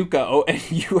fucking Zuko,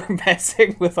 and you are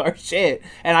messing with our shit.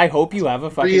 And I hope you have a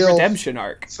fucking redemption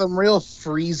arc. Some real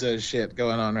Frieza shit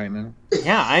going on right now.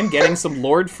 Yeah, I'm getting some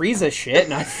Lord Frieza shit,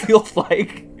 and I feel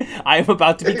like I'm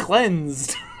about to be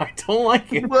cleansed. I don't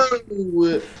like it.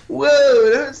 Whoa,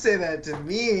 don't say that to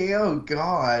me. Oh,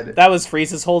 God. That was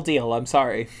Frieza's whole deal, I'm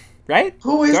sorry. Right?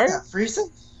 Who is that, Frieza?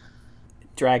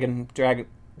 Dragon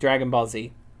Ball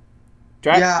Z.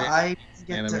 I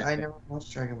never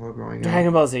watched Dragon Ball growing up.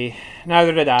 Dragon Ball Z.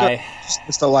 Neither did I.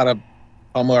 Just a lot of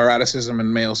homoeroticism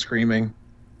and male screaming.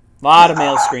 A lot of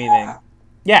male screaming.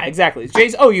 Yeah, exactly.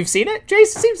 Jace, you've seen it? Jace,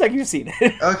 seems like you've seen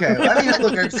it. Okay, I mean,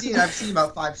 look, I've seen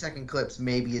about 5-second clips,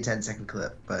 maybe a 10-second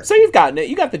clip, but... So you've gotten it.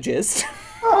 You got the gist.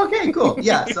 Oh, okay, cool.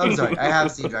 Yeah, so I'm sorry. I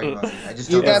have seen Dragon Ball Z. I just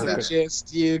don't know better.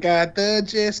 You got the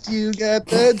gist. You got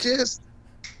the gist.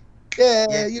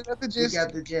 Yeah, you got the gist. You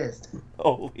got the gist.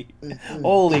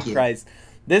 Holy Christ.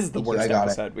 This is the worst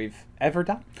episode we've ever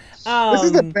done. This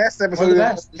is the best episode.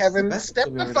 Kevin, step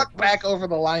the fuck back over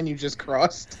the line you just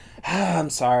crossed. I'm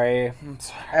sorry.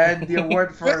 And the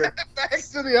award for... back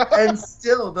to the and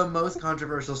still the most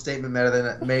controversial statement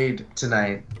made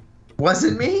tonight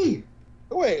wasn't me.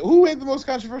 Wait, who made the most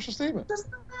controversial statement? Just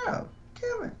no.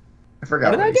 Damn it. I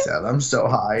forgot what he said. I'm so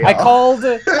high. I called...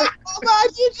 Hold on,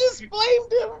 you just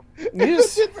blamed him.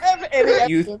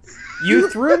 You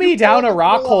threw me down a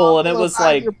rock hole, and it was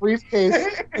like your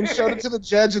briefcase, and showed it to the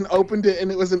judge, and opened it,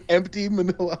 and it was an empty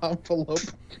manila envelope.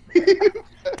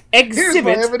 Exhibit Here's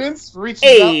my evidence. Reaches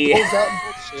out, pulls out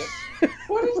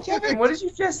bullshit. Kevin? What did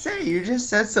you just say? You just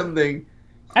said something.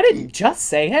 I didn't just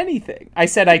say anything. I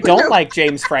said I don't like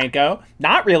James Franco.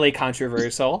 Not really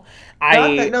controversial.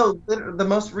 The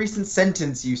most recent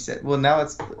sentence you said. Well, now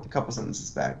it's a couple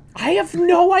sentences back. I have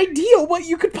no idea what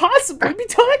you can possibly be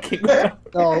talking about.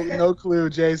 No clue,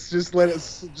 Jace. Just let it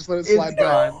slide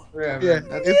by.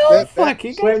 Forever. No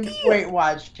fucking idea. Wait,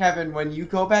 watch, Kevin. When you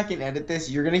go back and edit this,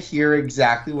 you're gonna hear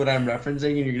exactly what I'm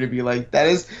referencing, and you're gonna be like, "That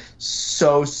is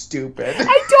so stupid."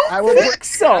 I don't think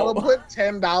so. I will put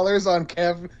 $10 on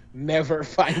Kev never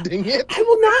finding it. I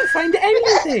will not find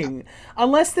anything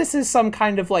unless this is some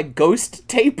kind of like ghost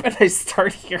tape, and I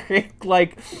start hearing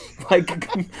like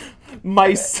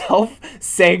myself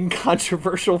saying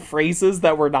controversial phrases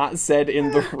that were not said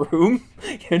in the room.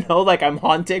 You know, like I'm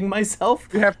haunting myself.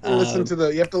 You have to listen to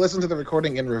the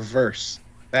recording in reverse.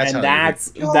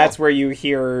 That's where you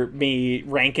hear me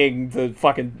ranking the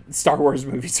fucking Star Wars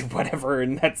movies or whatever,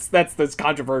 and that's as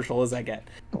controversial as I get.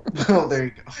 Oh, there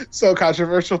you go. So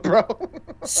controversial, bro.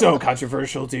 So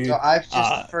controversial, dude. So I've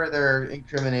just further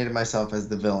incriminated myself as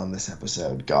the villain this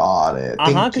episode. Got it.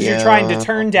 Because you're trying to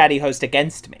turn Daddy Host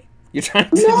against me. You're trying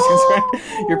to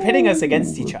you're pitting us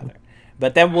against each other.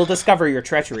 But then we'll discover your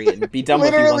treachery and be done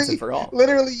with you once and for all.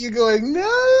 Literally, you going, no!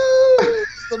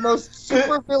 It's the most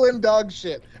super villain dog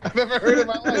shit I've ever heard in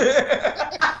my life.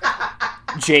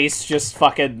 Jace just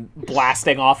fucking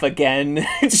blasting off again.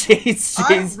 Jace.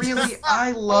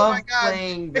 I love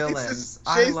playing villains.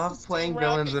 I love playing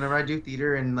villains whenever I do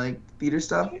theater and like theater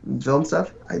stuff, and film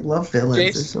stuff. I love villains.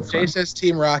 They're so fun. Jace as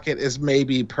Team Rocket is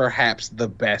maybe perhaps the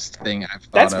best thing I've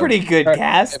thought That's of. pretty good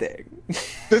casting.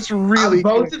 That's really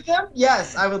both good. of them?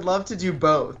 Yes, I would love to do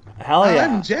both. Hell yeah.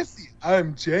 I'm Jesse.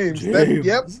 I'm James.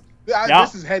 James.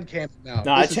 This is headcanon now.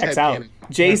 No, it checks out.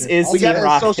 Jace is We Team got a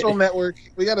Rocket. social network.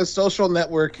 We got a social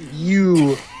network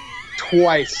you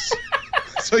twice.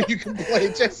 So you can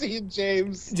play Jesse and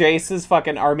James. Jace is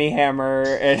fucking Army Hammer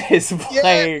and is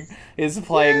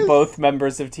playing both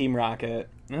members of Team Rocket.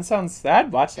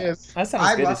 I'd watch that. Yes. That sounds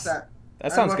I'd good. love that.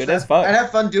 That sounds good as fuck. I'd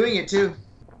have fun doing it too.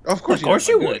 Of course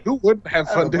you would. Who wouldn't have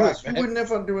fun doing Who wouldn't have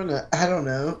fun doing that? I don't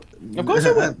know. Of course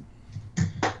you would.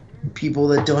 People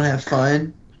that don't have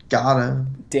fun, gotta.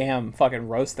 Damn, fucking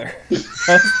roast their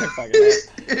fucking ass.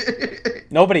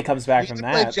 Nobody comes back from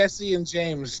Play that. Jesse and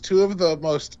James, two of the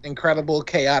most incredible,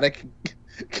 chaotic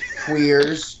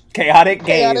Queers. Chaotic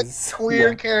gays.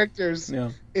 queer characters.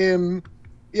 Yeah.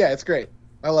 It's great.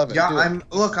 I love it. Yeah, I'm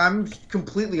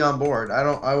completely on board. I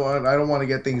don't want to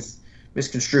get things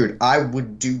misconstrued. I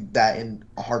would do that in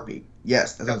a heartbeat.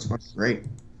 Yes, that sounds great.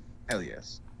 Hell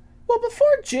yes. Well, before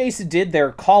Jace did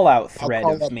their call-out thread I'll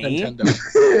call of up me,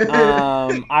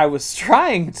 Nintendo. I was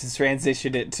trying to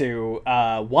transition it to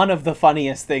one of the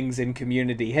funniest things in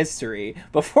Community history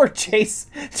before Jace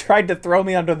tried to throw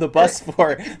me under the bus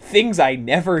for things I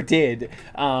never did.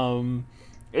 I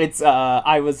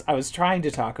was trying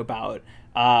to talk about,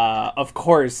 of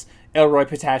course, Elroy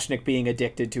Patashnik being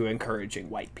addicted to encouraging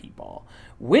white people,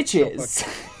 which is,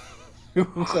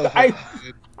 I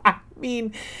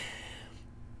mean.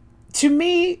 To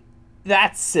me,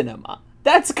 that's cinema.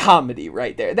 That's comedy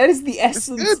right there. That is the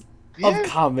essence of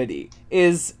comedy.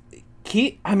 Keith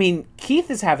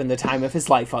is having the time of his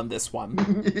life on this one.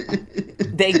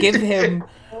 They give him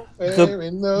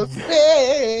Now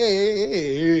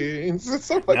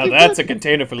that's a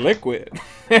container for liquid.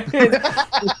 I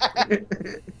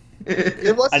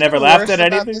never laughed at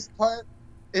anything. This part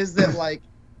is that like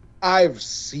I've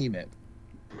seen it,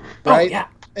 right? Oh, yeah.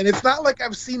 And it's not like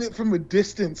I've seen it from a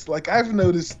distance. Like I've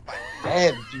noticed my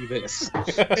dad do this, and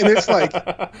it's like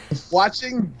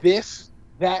watching this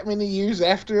that many years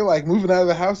after, like moving out of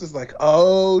the house, is like,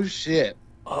 oh shit.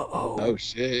 Oh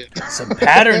shit. Some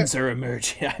patterns are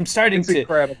emerging. I'm starting to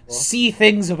incredible. see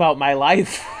things about my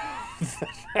life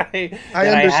that I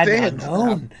understand. hadn't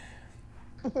known.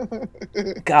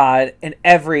 God, and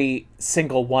every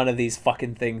single one of these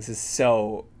fucking things is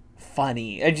so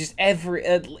funny. And just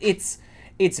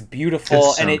it's beautiful,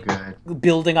 It's so and it good.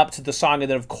 building up to the song, and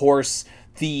then of course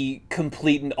the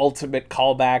complete and ultimate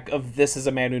callback of "This is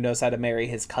a man who knows how to marry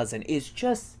his cousin" is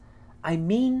just, Chef's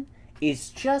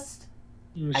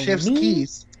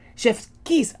keys. Chef's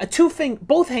keys,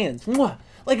 both hands, mwah.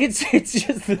 Like it's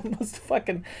just the most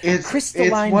fucking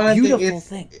crystalline, beautiful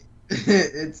thing.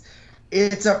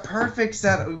 It's a perfect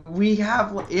set.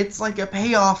 It's like a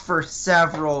payoff for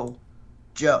several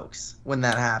jokes when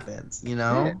that happens, you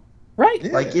know? Yeah. Right.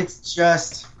 Yeah. Like, it's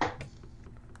just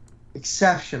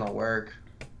exceptional work.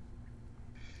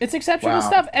 It's exceptional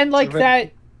stuff. And, like,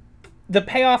 the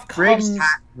payoff comes... Briggs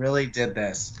Hatton really did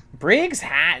this. Briggs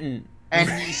Hatton. And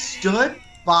he stood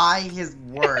by his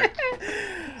word.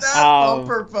 That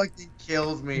bumper fucking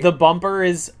kills me. The bumper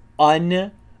is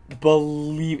unbelievable.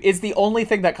 believe it's the only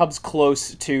thing that comes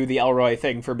close to the Elroy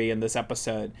thing for me in this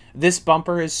episode. This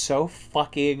bumper is so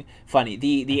fucking funny.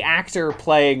 The actor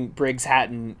playing Briggs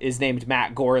Hatton is named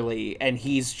Matt Gorley, and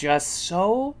he's just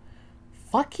so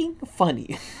fucking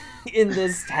funny in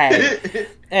this tag.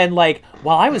 And like,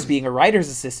 while I was being a writer's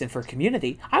assistant for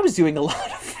Community, I was doing a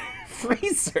lot of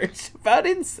research about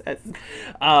incest.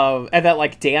 And that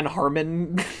like Dan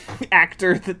Harmon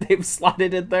actor that they've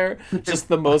slotted in there, just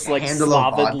the most like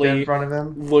slovenly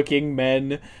looking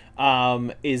men,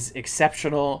 is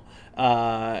exceptional.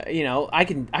 I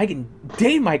can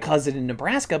date my cousin in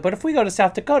Nebraska, but if we go to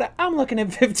South Dakota, I'm looking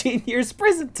at 15 years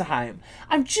prison time.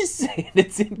 I'm just saying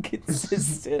it's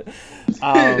inconsistent.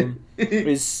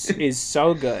 Is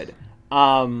so good.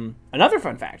 Another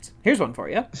fun fact. Here's one for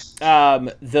you.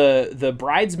 The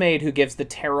bridesmaid who gives the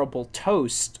terrible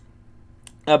toast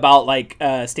about like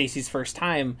Stacy's first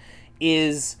time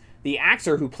is the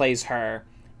actor who plays her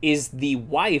is the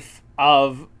wife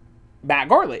of Matt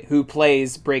Gorley, who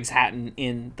plays Briggs Hatton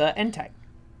in the end tag.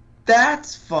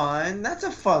 That's fun. That's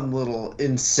a fun little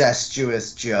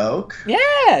incestuous joke. Yeah,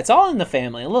 it's all in the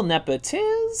family. A little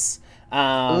nepotiz.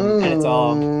 And it's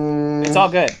all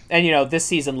good. And you know, this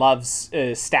season loves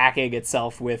stacking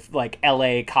itself with like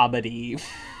LA comedy,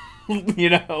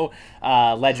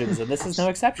 legends, and this is no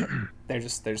exception. They're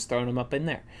just throwing them up in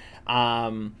there.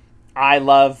 I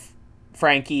love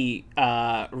Frankie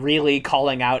really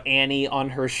calling out Annie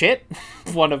on her shit.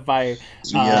 One of my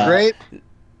great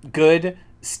good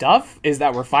stuff is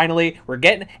that we're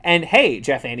getting, and hey,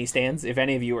 Jeff Annie stands, if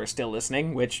any of you are still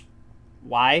listening, which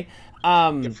why?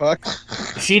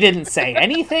 She didn't say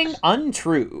anything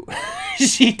untrue.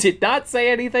 She did not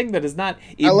say anything that is not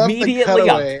immediately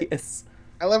obvious.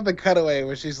 I love the cutaway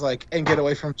where she's like, and get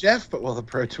away from Jeff, but we'll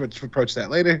approach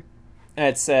that later.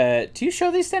 It's do you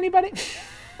show these to anybody?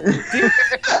 You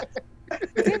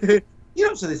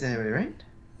don't show this to anybody, right?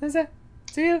 Is that?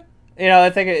 Do you? I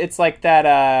think it's like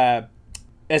that,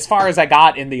 as far as I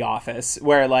got in The Office,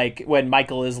 where like when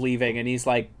Michael is leaving and he's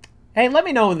like, hey, let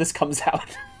me know when this comes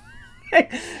out. Let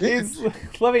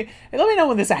me know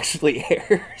when this actually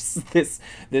airs.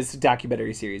 This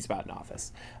documentary series about an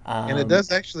office, and it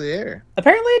does actually air.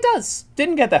 Apparently, it does.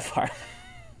 Didn't get that far.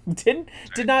 Did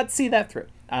not see that through.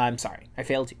 I'm sorry, I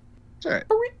failed you. Sorry,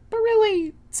 but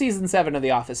really, season 7 of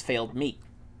The Office failed me,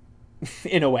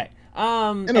 in a way.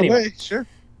 A way, sure.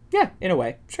 Yeah, in a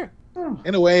way, sure.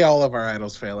 In a way, all of our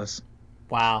idols fail us.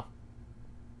 Wow.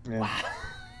 Yeah. Wow.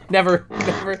 Never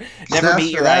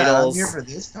meet your idols. I'm here for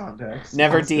this context.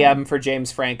 Never DM for James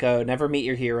Franco. Never meet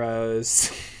your heroes.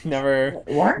 Never.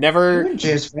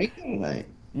 James Franco tonight.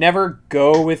 Never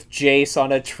go with Jace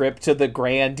on a trip to the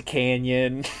Grand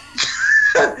Canyon.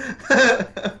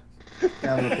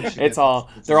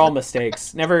 They're all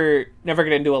mistakes. Never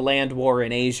get into a land war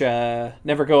in Asia.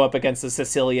 Never go up against a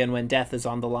Sicilian when death is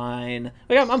on the line.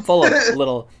 Like, I'm full of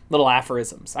little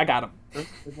aphorisms. I got them.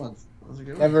 Good ones.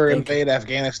 Never invade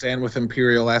Afghanistan with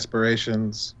imperial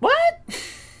aspirations. What?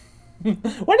 When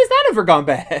has that ever gone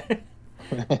bad?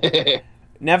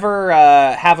 Never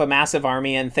have a massive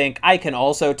army and think, I can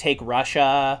also take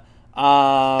Russia.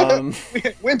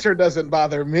 Winter doesn't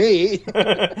bother me.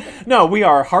 No, we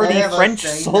are hardy French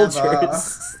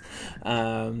soldiers.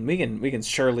 We can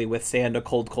surely withstand a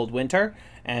cold winter.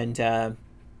 And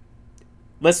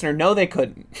listener, no, they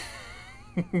couldn't.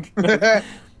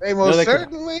 They most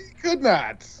certainly could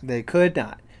not. They could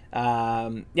not.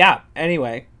 Yeah,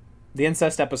 anyway, the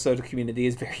incest episode of Community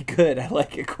is very good. I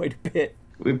like it quite a bit.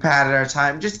 We padded our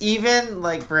time. Just even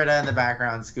like Britta in the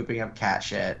background scooping up cat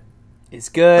shit. It's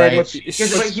good. Right? But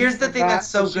here's the thing that's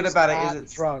so good about it is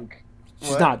it's drunk.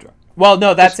 She's not drunk. Well,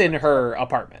 no, that's in her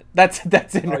apartment. That's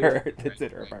in her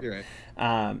apartment. You're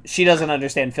right. She doesn't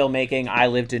understand filmmaking. I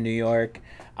lived in New York.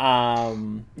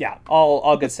 Yeah,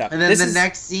 all good stuff. And then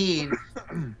next scene,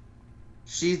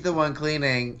 she's the one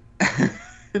cleaning,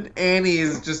 and Annie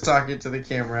is just talking to the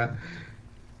camera.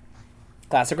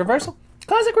 Classic reversal.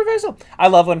 I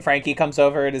love when Frankie comes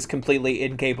over and is completely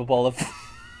incapable of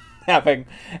having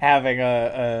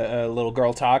a little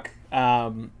girl talk. I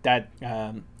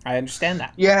understand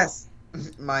that. Yes,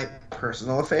 my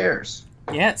personal affairs.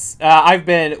 Yes,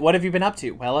 what have you been up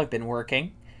to? Well, I've been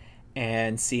working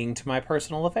and seeing to my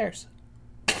personal affairs.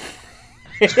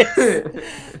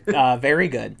 Very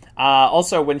good.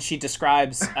 Also, when she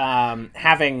describes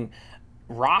having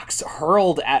rocks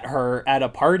hurled at her at a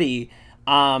party,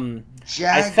 I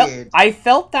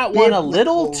felt that one a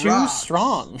little too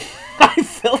strong. I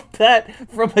felt that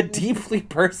from a deeply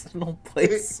personal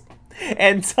place.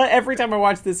 And so every time I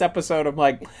watch this episode, I'm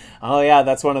like, oh yeah,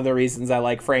 that's one of the reasons I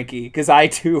like Frankie, because I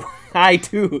too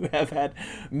have had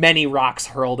many rocks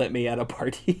hurled at me at a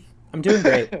party. I'm doing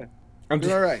great. I'm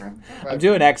You're all right. I'm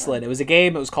doing excellent. It was a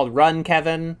game. It was called Run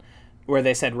Kevin, where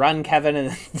they said "Run Kevin"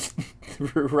 and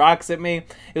threw rocks at me.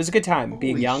 It was a good time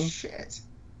being Holy young. Shit.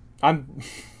 I'm.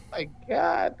 My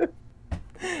God.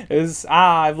 It was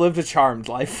I've lived a charmed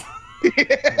life.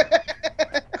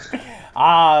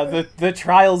 The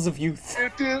trials of youth.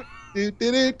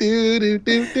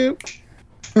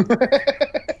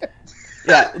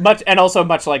 Yeah,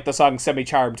 much like the song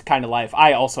 "Semi-Charmed Kind of Life,"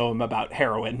 I also am about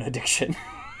heroin addiction.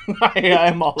 I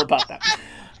am all about that.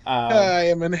 I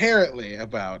am inherently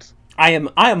about. I am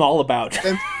all about.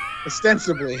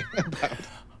 Ostensibly about.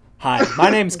 Hi, my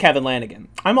name's Kevin Lanigan.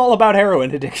 I'm all about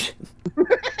heroin addiction.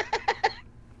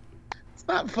 It's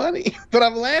not funny, but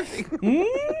I'm laughing.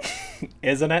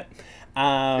 Isn't it?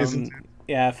 Isn't it?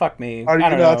 Yeah, fuck me. Are you I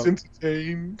don't not know.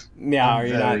 entertained? Yeah, I'm are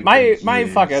you very not? My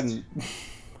confused.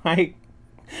 fucking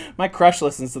my crush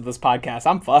listens to this podcast.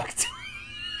 I'm fucked.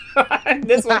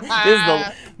 This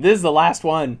is the last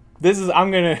one.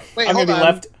 I'm gonna be hold on.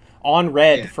 left on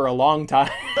red for a long time.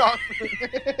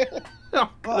 Well,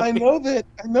 I know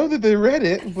that they read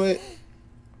it, but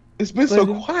it's been so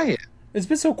quiet. It's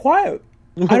been so quiet.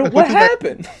 What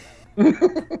happened?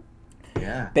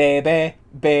 Yeah.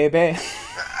 Baby.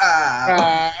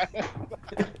 Ah.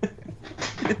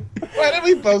 Why did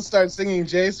we both start singing,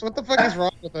 Jace? What the fuck is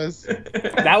wrong with us?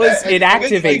 That was it.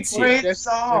 Activates you. Great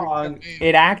song.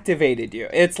 It activated you.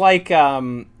 It's like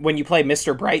when you play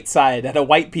Mr. Brightside at a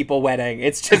white people wedding.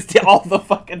 It's just all the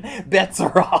fucking bets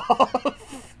are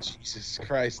off. Jesus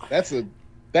Christ, that's Am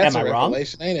a I wrong?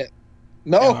 revelation, ain't it?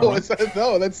 Am I No,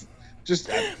 wrong? that's just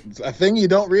a thing you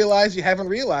don't realize you haven't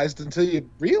realized until you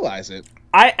realize it.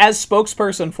 I, as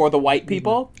spokesperson for the white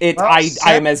people, I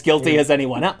am as guilty as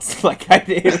anyone else. Like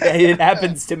it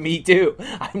happens to me too.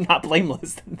 I'm not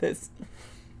blameless in this.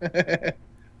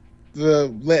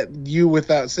 Let you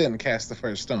without sin cast the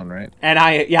first stone, right? And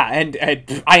I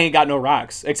ain't got no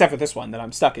rocks except for this one that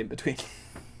I'm stuck in between.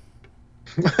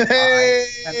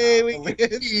 Hey, we believe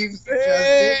get you just did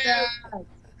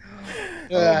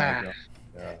that. Ah.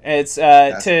 It's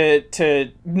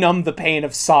to numb the pain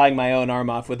of sawing my own arm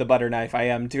off with a butter knife. I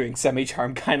am doing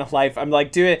Semi-Charmed Kind of Life. I'm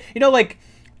like doing, like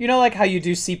how you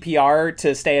do CPR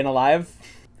to staying alive.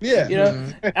 Yeah. You know,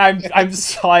 I'm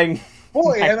sawing.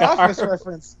 Boy, my an office arm.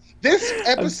 reference. This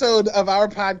episode of our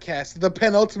podcast, the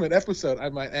penultimate episode, I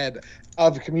might add,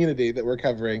 of Community that we're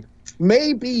covering,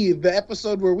 may be the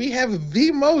episode where we have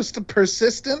the most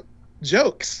persistent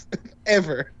jokes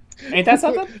ever. Ain't that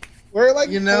something? We're like,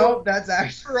 That's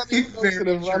actually jokes that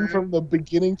very have run true. from the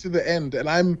beginning to the end, and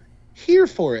I'm here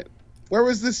for it. Where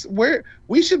was this? Where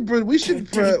we should create. We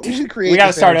gotta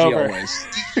this start energy over. always.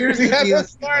 Here's We the deal. gotta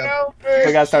start over.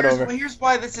 We gotta start over. Here's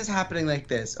why this is happening like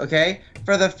this, okay?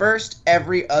 For the first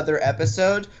every other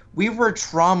episode, we were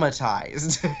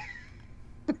traumatized.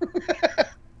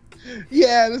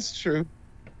 Yeah, that's true.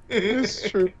 It's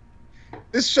true.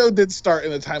 This show did start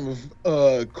in a time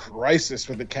of crisis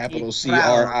with a capital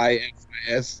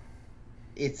CRISIS.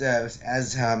 It's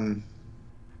as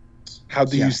How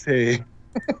do Yeah. you say?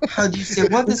 how do you say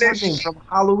what is her name from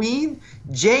Halloween?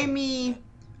 Jamie.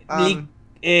 How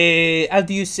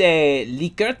do you say Lee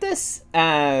Curtis?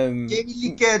 Jamie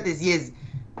Lee Curtis, yes.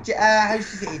 How do you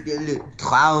say it? Look,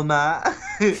 trauma.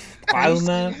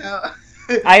 Trauma.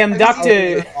 I am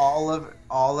Dr.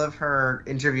 All of her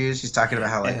interviews. She's talking about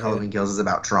how Halloween Kills is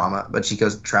about trauma, but she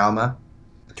goes trauma.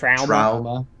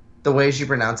 Trauma. The way she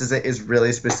pronounces it is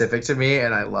really specific to me,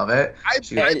 and I love it. I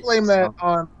blame that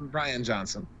on Ryan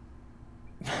Johnson.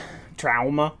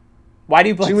 Trauma. Why do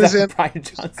you blame She was that on in- Brian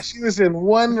Johnson? She was in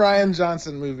one Ryan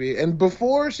Johnson movie, and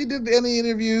before she did any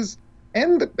interviews,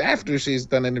 and after she's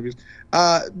done interviews,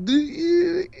 Ryan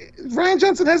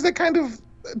Johnson has that kind of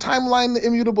timeline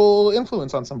immutable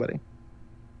influence on somebody.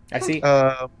 I see.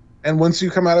 And once you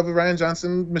come out of a Ryan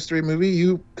Johnson mystery movie,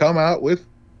 you come out with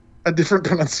a different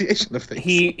pronunciation of things.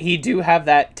 He do have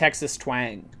that Texas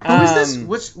twang. Who is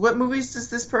this? What movies does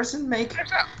this person make?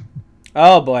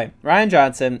 Oh boy, Ryan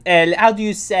Johnson. How do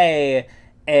you say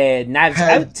Knives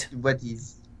Out? What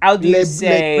is? How do you Le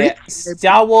say Brick?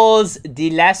 Star Wars: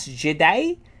 The Last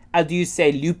Jedi? How do you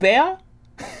say Lupin?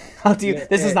 How do you?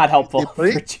 This is not helpful. Le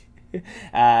Brick?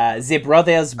 The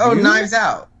Brothers. Oh, Blue? Knives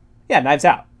Out. Yeah, Knives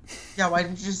Out. Yeah, why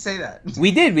didn't you just say that?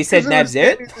 We did. We said Knives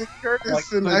Out.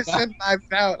 Curtis, and I said Knives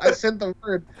Out. I said the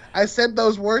word. I said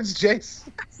those words, Jace.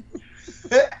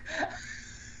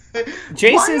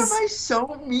 Jace Why is- am I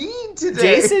so mean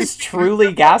today? Jace is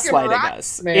truly gaslighting rock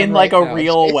us man in like right a now,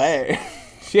 real Jace. way.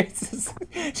 Jesus.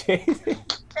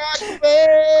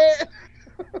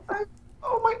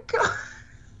 Oh my god.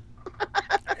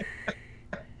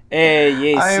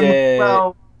 Yes. I am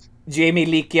well. Jamie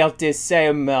Lee Curtis. I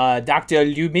am Dr.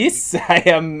 Loomis. I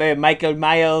am Michael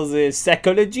Myers'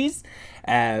 psychologist.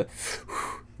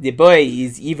 The boy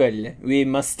is evil. We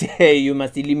must. You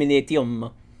must eliminate him.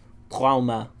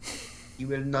 Trauma. He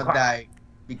will not die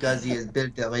because he has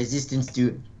built a resistance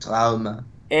to trauma.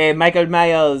 Michael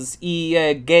Myers,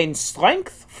 he gains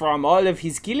strength from all of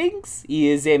his killings. He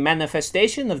is a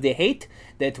manifestation of the hate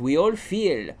that we all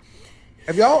feel.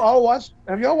 Have y'all watched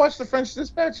The French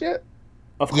Dispatch yet?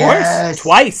 Of course, Yes.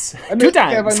 Twice, two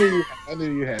times. Kev, I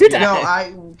knew you had. Two Yeah.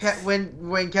 times. No,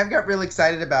 when Kev got real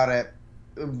excited about it,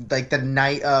 like the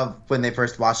night of when they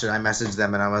first watched it, I messaged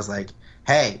them and I was like,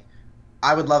 "Hey,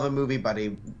 I would love a movie,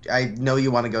 buddy. I know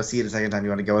you want to go see it a second time. You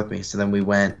want to go with me?" So then we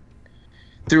went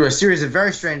through a series of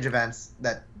very strange events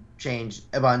that changed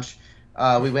a bunch.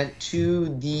 We went to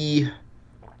the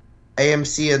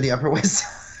AMC on the Upper West Side.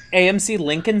 AMC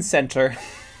Lincoln Center,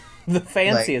 the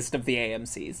fanciest of the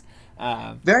AMCs.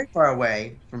 Very far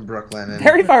away from Brooklyn. And,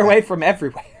 Very far away from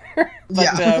everywhere.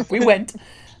 But Yeah. we went.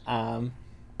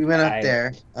 We went up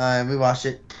there and we watched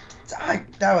it.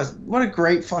 That was what a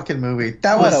great fucking movie.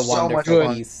 That What a was so much wonderful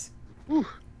fun. piece.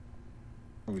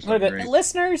 Movies Look are at great.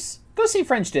 listeners, go see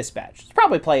French Dispatch. It's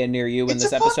probably playing near you when It's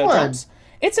this a fun episode one. drops.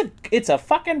 It's a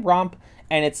fucking romp,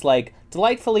 and it's like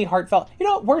delightfully heartfelt. You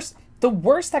know, the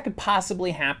worst that could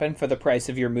possibly happen for the price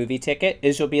of your movie ticket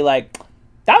is you'll be like,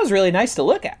 that was really nice to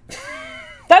look at.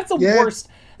 That's the Yeah, worst.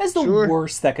 That's the sure.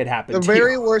 worst that could happen. The to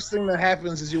very you. worst thing that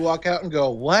happens is you walk out and go,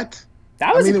 "What?"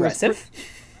 That was I mean, it was impressive.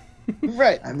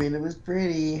 Right. I mean, it was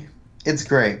pretty. It's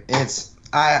great.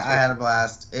 I had a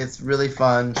blast. It's really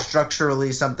fun.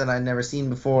 Structurally, something I'd never seen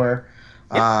before,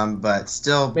 but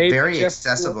still Maybe very Jeff-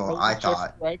 accessible. maybe I Jeffrey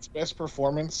thought. Wright's best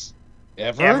performance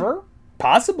ever. Ever?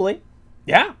 Possibly.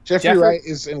 Yeah. Jeffrey Wright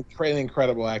is an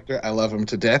incredible actor. I love him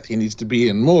to death. He needs to be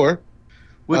in more.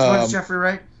 Which Um, one's Jeffrey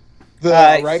Wright?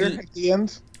 The writer he- at the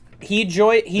end.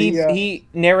 He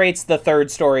narrates the third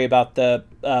story about the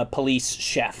police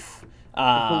chef.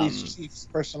 Police chief's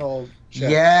personal chef.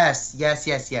 Yes. Yes,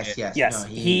 No,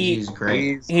 he- he's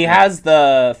great. He has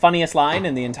the funniest line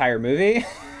in the entire movie.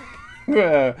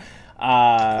 The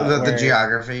Where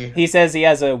geography. He says he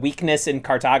has a weakness in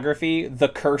cartography, the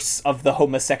curse of the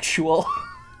homosexual.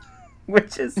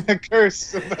 Which is The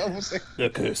curse of the homosexual. the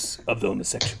curse of the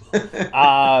homosexual.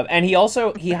 And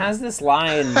he has this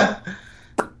line.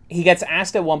 He gets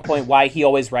asked at one point why he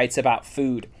always writes about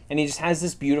food, and he just has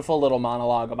this beautiful little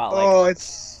monologue about like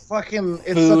It's fucking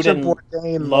food such a and Bourdain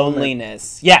moment.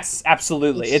 loneliness. Yes,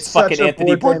 absolutely. It's such fucking a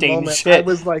Anthony Bourdain moment. shit. I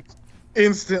was like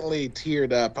instantly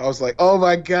teared up. I was like, "Oh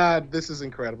my god, this is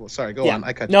incredible." Sorry, go on.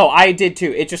 I cut you. No, I did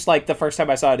too. It just like the first time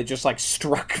I saw it, it just like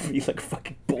struck me like a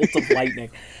fucking bolt of lightning.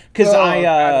 Because Oh,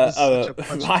 God, this is such a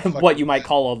bunch of I'm fucking- what you might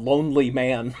call a lonely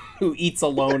man who eats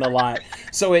alone a lot.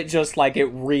 So it just like it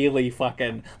really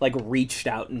fucking like reached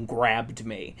out and grabbed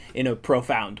me in a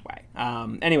profound way.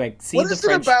 Anyway, see What the is it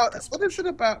French. about? What is it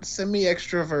about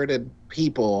semi-extroverted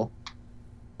people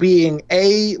being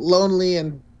A, lonely,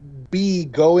 and B,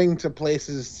 going to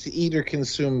places to eat or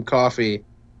consume coffee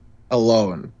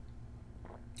alone?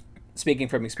 Speaking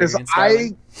from Because experience,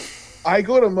 darling. I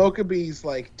go to Mokabee's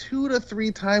like 2 to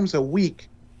 3 times a week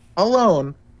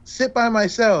alone, sit by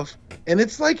myself, and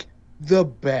it's like the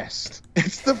best.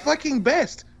 It's the fucking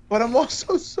best. But I'm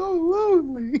also so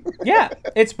lonely. Yeah,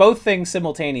 it's both things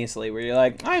simultaneously. Where you're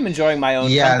like, I'm enjoying my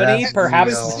own Yeah, company. that's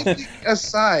Perhaps real.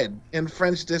 Aside in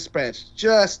French Dispatch,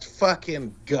 just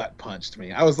fucking gut punched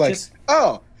me. I was like, Just-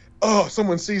 oh,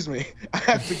 someone sees me. I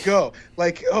have to go.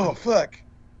 Like, oh fuck.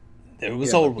 there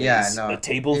was Yeah. always no, a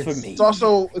table for it's- me.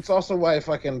 It's also why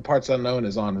fucking Parts Unknown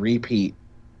is on repeat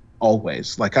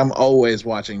always. Like I'm always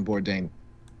watching Bourdain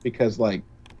because like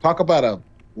talk about a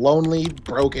lonely,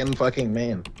 broken fucking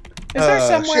man. Is there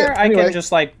somewhere shit. I Anyway. can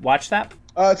just like watch that?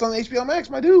 It's on HBO Max,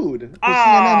 my dude. The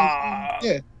Ah. CNN.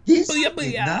 Yeah. This Booyah,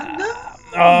 did booyah. not know.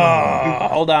 Oh,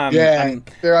 hold on. Yeah, I'm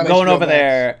they're on going HBO over Max.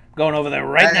 there. Going over there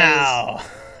right That now.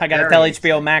 I gotta very tell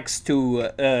HBO Max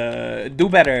to do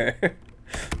better.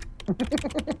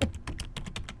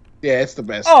 Yeah, it's the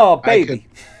best. Oh, I could- baby.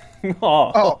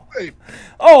 Oh, Oh, hey,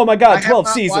 oh my I God, have 12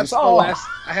 not seasons. watched the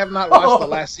Oh, I have not watched the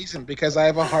last season because I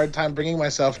have a hard time bringing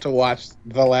myself to watch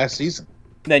the last season.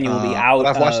 then you will be out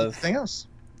But I've watched of. everything else.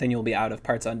 Then you'll be out of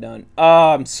Parts Unknown. Oh,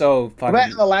 I'm so That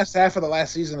fucking. in the last half of the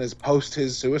last season is post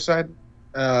his suicide,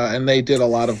 and they did a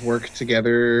lot of work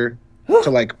together to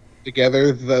like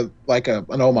together the like an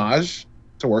homage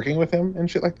to working with him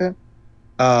and shit like that.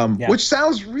 Yeah. Which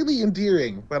sounds really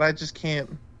endearing, but I just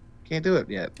can't Can't do it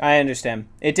yet. I understand.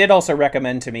 It did also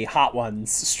recommend to me Hot Ones,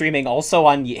 streaming also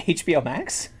on HBO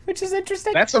Max, which is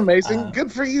interesting. That's amazing. Good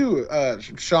for you,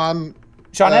 Sean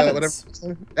Evans.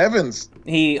 Evans.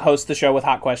 He hosts the show with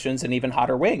Hot Questions and even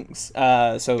Hotter Wings.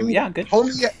 So yeah, good.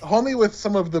 Homie with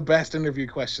some of the best interview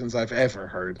questions I've ever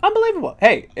heard. Unbelievable.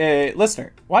 Hey,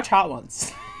 listener, watch Hot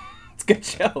Ones. It's a good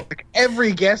show. Like,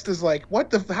 every guest is like,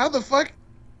 how the fuck?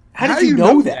 How did you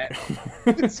know that?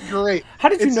 It's great. How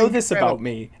did you It's know this incredible. about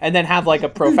me? And then have like a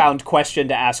profound question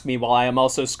to ask me while I am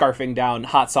also scarfing down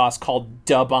hot sauce called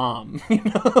Da Bomb, you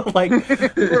know, like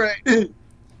Right.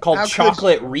 called How could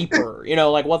Chocolate Reaper, you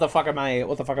know, like what the fuck am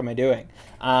I doing?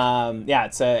 Yeah,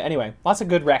 it's anyway, lots of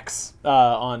good recs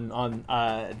on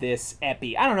this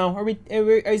epi. I don't know,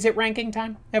 is it ranking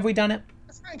time? Have we done it?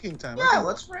 It's ranking time. Yeah,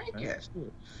 let's rank it.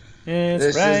 It's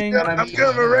This is rank. gonna I'm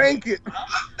gonna rank it.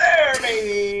 There,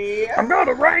 baby. I'm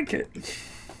gonna rank it.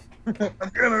 I'm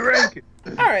gonna rank it.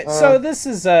 All right, so this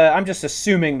is I'm just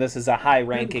assuming this is a high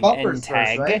ranking Bumpers end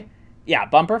tag. first, right? Yeah,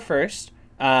 bumper first.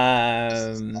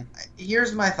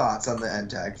 Here's my thoughts on the end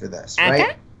tag for this, Okay.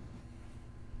 right?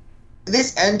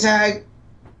 This end tag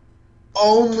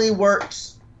only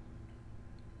works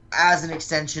as an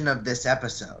extension of this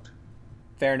episode,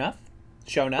 Fair enough.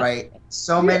 Show enough. right?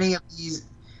 So many of these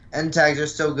end tags are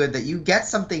so good that you get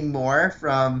something more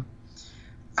from.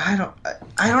 I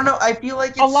don't know. I feel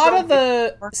like it's A lot so of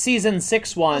the season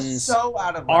 6 ones so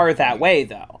out of are left that field. way,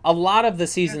 though. A lot of the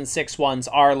season 6 ones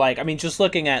are like, I mean, just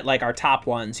looking at like our top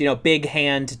ones, you know, Big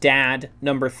Hand Dad,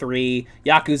 number 3,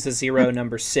 Yakuza 0,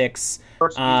 number 6,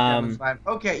 First Beast Gremlins 5.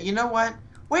 Okay, you know what?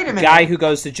 Wait a minute. Guy Who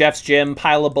Goes to Jeff's Gym,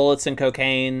 Pile of Bullets and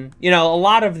Cocaine. You know, a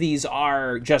lot of these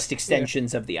are just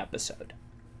extensions of the episode.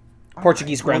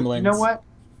 Portuguese Well, Gremlins. you know what?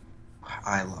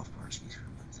 I love Portuguese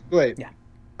Gremlins. Wait. Yeah.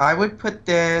 I would put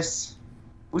this.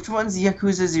 Which one's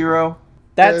Yakuza 0?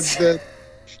 That's the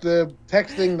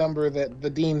texting number that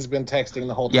the dean's been texting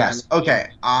the whole time. Yes. Okay.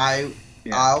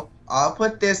 Yeah. I'll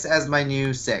put this as my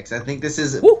new 6. I think this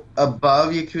is Woo.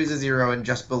 above Yakuza 0 and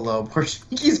just below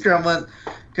Portuguese Gremlins,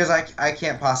 because I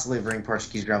can't possibly bring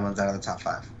Portuguese Gremlins out of the top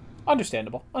 5.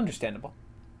 understandable.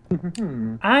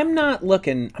 I'm not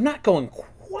going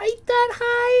quite that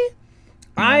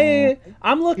high.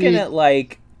 I'm looking at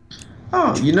like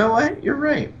Oh, you know what? You're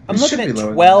right. I'm It looking should at be lower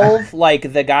than 12,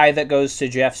 like The Guy That Goes to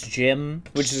Jeff's Gym,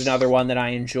 which is another one that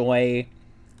I enjoy.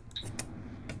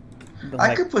 that. I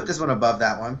Like, could put this one above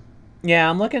that one. yeah,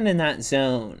 I'm looking in that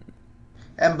zone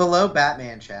And below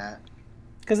Batman Chat.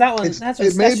 because that one It's- that's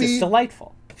it may just be-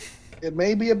 delightful. It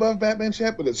may be above Batman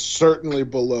Chat, but it's certainly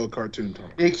below Cartoon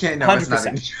Tone. It can't. No, it's not.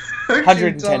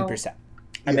 110%.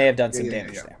 I may Yeah, have done some yeah,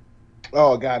 damage yeah. there.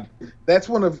 Oh God, it's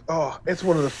one of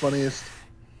the funniest.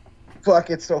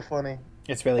 Fuck, it's so funny.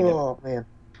 It's really good, Oh man.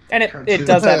 and it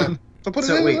does have So put it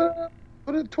So in. wait.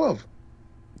 Put it at 12.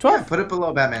 12. Yeah, put it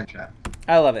below Batman Chat.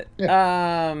 I love it.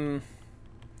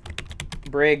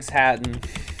 Briggs Hatton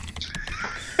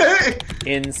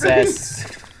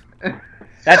incest.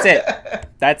 That's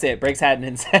it. Briggs Hatton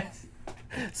incest.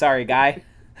 Sorry, guy.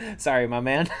 Sorry, my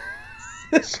man.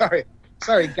 Sorry,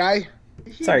 guy.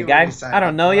 Sorry, guy. I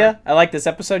don't know ya. I like this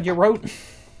episode you wrote.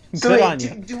 So Good wait, on you.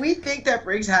 do we think that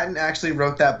Briggs Hatton actually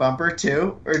wrote that bumper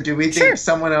too, or do we think Sure.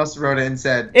 someone else wrote it and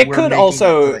said It "We're could making it so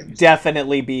also that you-"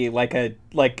 definitely be like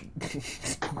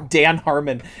Dan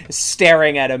Harmon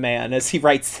staring at a man as he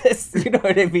writes this. You know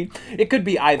what I mean? It could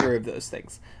be either of those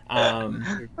things.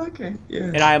 Okay, yeah.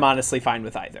 And I am honestly fine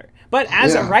with either. But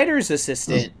as a Yeah. writer's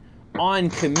assistant on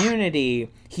Community,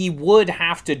 he would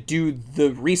have to do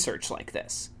the research like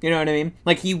this. You know what I mean?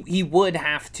 Like he would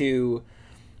have to,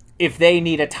 if they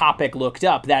need a topic looked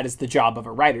up, that is the job of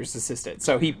a writer's assistant.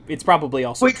 So it's probably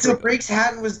also Wait, so true. Briggs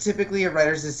Hatton was typically a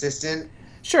writer's assistant,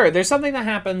 Sure, there's something that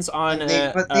happens on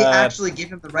but they actually give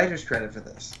him the writer's credit for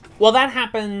this. well, that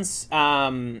happens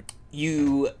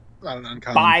you Not an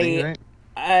uncommon By- thing,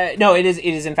 right? no, it is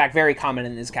in fact very common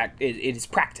in this it is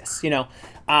practice, you know.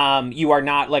 You are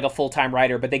not like a full-time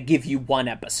writer, but they give you one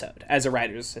episode as a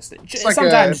writer's assistant. It's like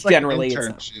Sometimes it's like generally an it's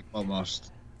not. internship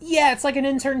almost. Yeah, it's like an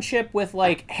internship with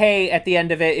like, hey, at the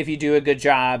end of it, if you do a good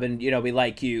job and you know we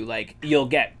like you, like you'll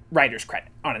get writer's credit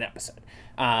on an episode.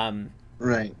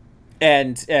 Right.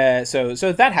 And so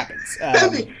that happens.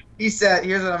 He said,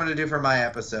 "Here's what I'm going to do for my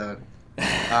episode: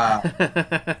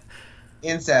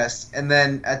 incest." And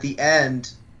then at the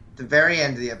end, the very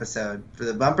end of the episode, for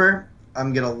the bumper,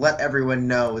 I'm going to let everyone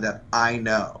know that I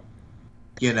know.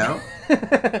 You know?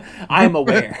 I'm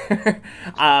aware.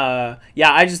 Yeah,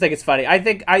 I just think it's funny. I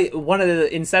think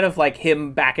instead of like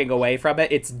him backing away from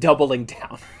it, it's doubling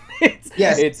down.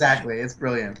 Yes, it's exactly. It's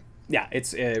brilliant. Yeah,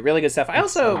 it's really good stuff.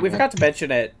 We forgot to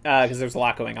mention it because there's a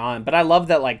lot going on, but I love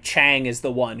that like Chang is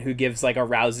the one who gives like a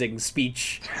rousing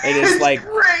speech. It is like,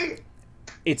 great.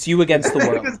 it's you against the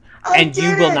world, and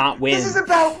you will not win. This is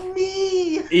about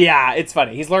me. Yeah, it's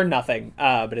funny. He's learned nothing,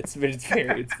 but it's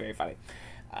very funny.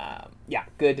 Yeah,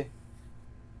 good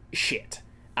shit.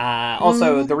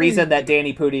 Also, the reason that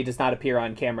Danny Pudi does not appear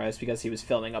on camera is because he was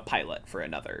filming a pilot for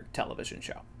another television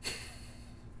show.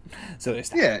 So there's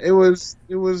that. Yeah, it was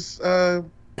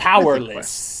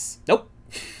Powerless. Nope.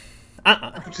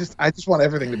 I just want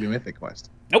everything to be Mythic Quest.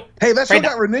 Nope. Hey, that show Right now.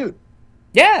 got renewed.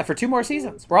 Yeah, for 2 more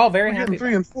seasons. We're all very We're happy. getting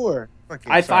 3 and 4.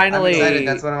 Fucking I sorry. I'm finally. excited.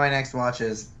 That's one of my next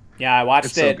watches. Yeah, I watched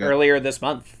It's so it good. earlier this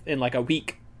month in like a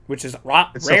week, which is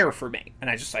It's so rare fun. for me, and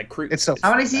I just like cruised. It's so.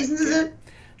 How many seasons is it?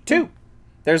 2.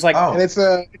 There's like Oh. And it's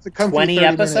a comfy 20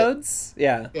 30-minute episodes.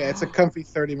 Yeah. Yeah, it's a comfy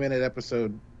 30-minute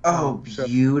episode. Oh, So-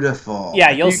 beautiful. Yeah,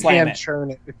 you'll you slam can it.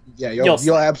 churn it. Yeah, You'll you'll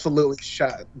slam. absolutely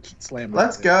slam it.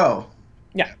 Let's go.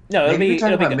 Yeah. No, it'll Maybe we be talk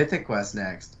it'll be about good. Mythic Quest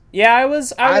next. Yeah,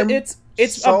 I'm it's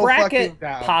so a bracket fucking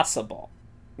down. possible.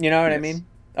 You know what I Yes. mean?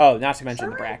 Oh, not to mention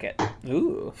the bracket.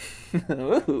 Ooh.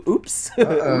 Ooh. Oops.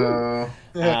 Uh-oh.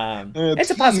 It's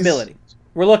a Tease. possibility.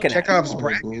 We're looking at it. Chekhov's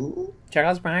bracket. Ooh.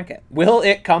 Chekhov's bracket. Will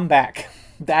it come back?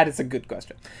 That is a good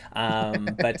question.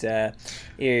 But the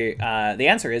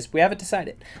answer is we haven't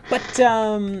decided. But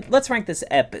let's rank this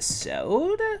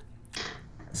episode.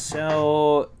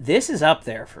 So this is up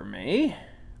there for me,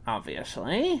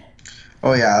 obviously.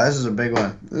 Oh yeah, this is a big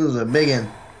one. This is a big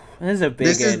one. This is a big.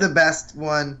 This is the best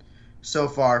one so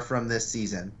far from this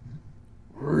season.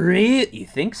 You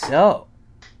think so?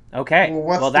 Okay. Well,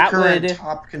 what's well, the that current would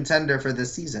top contender for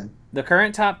this season? the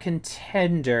current top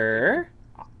contender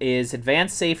is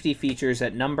advanced safety features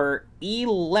at number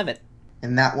 11.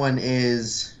 And that one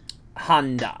is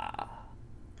Honda.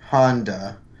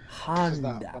 Honda.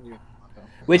 Honda.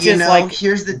 Which You is know, like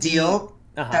here's the deal.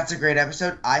 Uh-huh. That's a great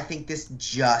episode. I think this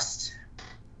just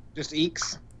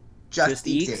Eeks. Just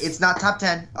eats eeks? it. It's not top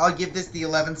 10. I'll give this the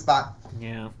 11th spot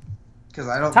yeah. because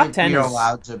I don't Top think 10 we're is-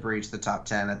 allowed to breach the top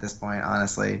 10 at this point,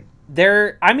 honestly.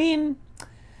 I mean,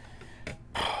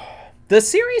 the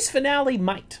series finale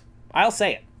might. I'll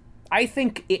say it. I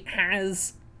think it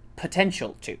has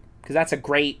potential to, because that's a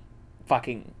great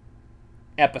fucking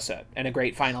episode and a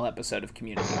great final episode of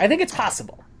Community. I think it's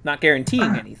possible. Not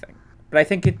guaranteeing anything, but I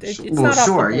think it's Well, not off the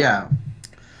sure, board. yeah.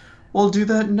 We'll do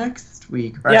that next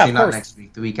week. Or Yeah, actually, of not course. next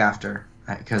week. The week after,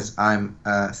 because I'm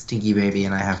a stinky baby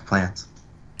and I have plans.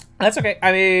 That's okay.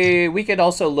 I mean, we could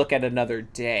also look at another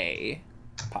day,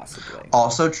 possibly.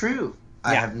 Also true.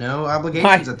 I Yeah. have no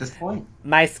obligations My- at this point.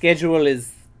 My schedule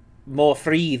is more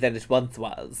free than it once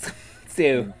was.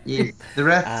 So, Yes, the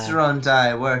restaurant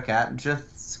I work at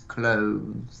just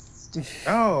closed.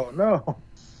 Oh no.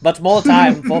 but more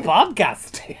time for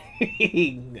podcasting.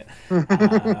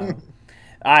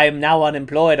 I'm now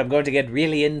unemployed. I'm going to get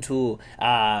really into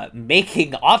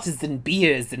making artisan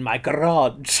beers in my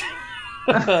garage.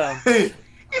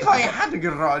 If I had a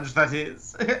garage, that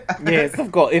is. Yes,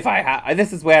 of course. If I had,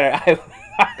 this is where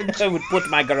I would put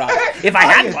my garage. If I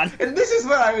had one. And this is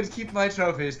where I would keep my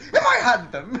trophies. If I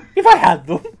had them. If I had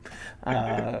them.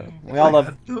 We all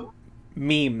love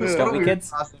memes, don't we,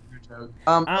 kids?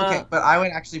 Okay, but I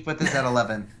would actually put this at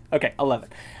 11. Okay, 11.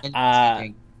 And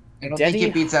I don't Denny- think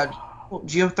it beats out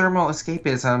Geothermal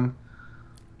Escapism.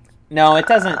 No, it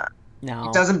doesn't. No.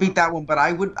 It doesn't beat that one, but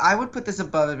I would put this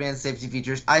above Advanced Safety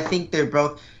Features. I think they're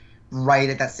both right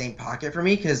at that same pocket for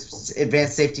me, because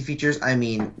Advanced Safety Features, I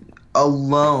mean,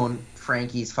 alone,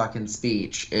 Frankie's fucking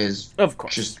speech is Of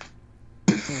course. just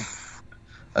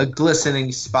a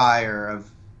glistening spire of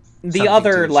the something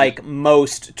other to like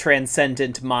most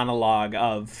transcendent monologue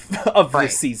of Right.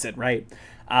 this season, right?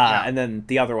 Yeah. And then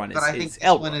the other one is But I think is this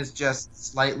Elwood. one is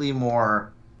just slightly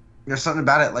more. There's something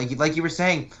about it, like you were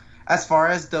saying, as far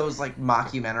as those like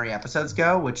mockumentary episodes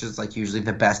go, which is like usually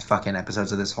the best fucking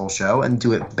episodes of this whole show, and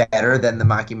do it better than the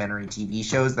mockumentary TV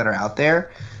shows that are out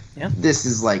there. Yeah. This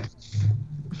is like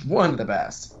one of the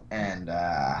best, and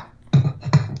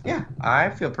yeah, I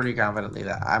feel pretty confidently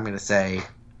that I'm gonna say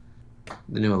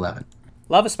the new 11.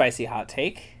 Love a spicy hot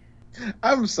take.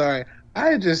 I'm sorry.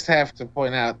 I just have to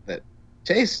point out that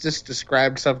Chase just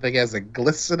described something as a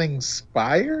glistening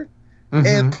spire. Mhm.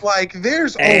 And, like,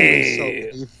 there's only Hey. so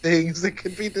many things that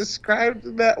could be described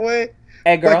in that way.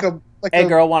 Hey girl, Like hey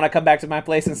girl, want to come back to my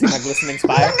place and see my glistening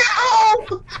spire?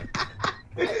 No!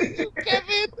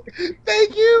 Kevin,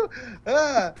 thank you.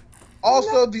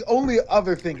 Also, the only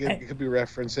other thing it could be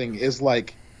referencing is,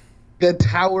 like, the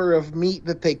tower of meat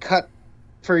that they cut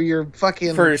for your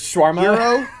fucking For shawarma?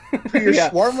 gyro. For your Yeah.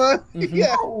 shawarma? Mhm.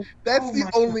 Yeah. Oh, That's oh the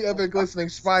my only God. other glistening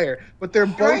spire. But they're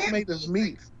both made of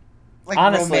meat. Like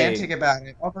Honestly. romantic about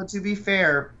it. Although to be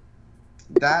fair,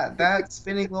 that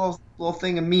spinning little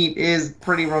thing of meat is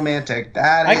pretty romantic.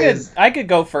 That is. I could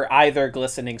go for either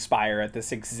glistening spire at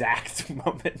this exact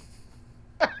moment.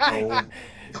 Oh,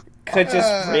 Could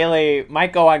just really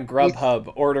might go on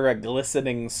Grubhub, order a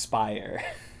glistening spire.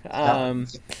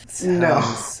 No.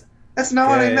 Sounds that's not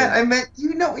what I good. meant. I meant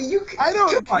you. I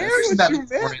don't come on, care this is what not you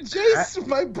important, meant, right? Jace.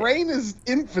 My brain is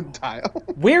infantile.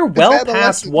 We're well that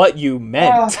past elected- what you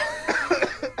meant.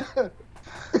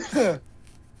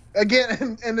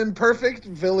 Again, an imperfect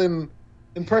villain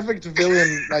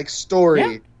like story.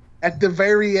 Yeah. At the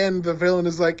very end, the villain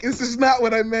is like, "This is not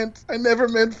what I meant. I never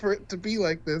meant for it to be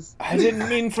like this." I didn't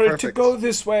mean for it to Perfect. go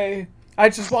this way. I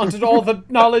just wanted all the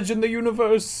knowledge in the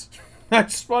universe. I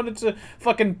just wanted to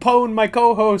fucking pwn my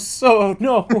co-host. So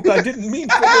no, I didn't mean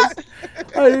for this.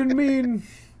 I didn't mean.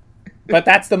 But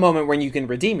that's the moment when you can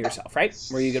redeem yourself, right?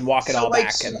 Where you can walk it all back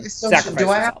and sacrifice do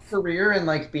I have yourself. a career in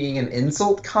like being an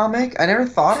insult comic? I never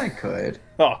thought I could.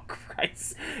 Oh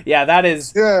Christ! Yeah, that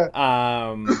is. Yeah.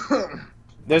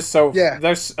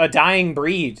 There's a dying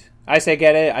breed. I say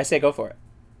get it. I say go for it.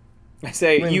 I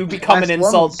say I mean, you become an last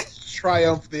insult. one's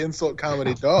Triumph the insult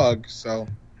comedy dog. So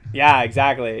Yeah,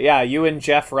 exactly. Yeah, you and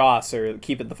Jeff Ross are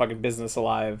keeping the fucking business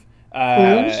alive.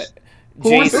 Who's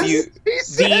Jace, you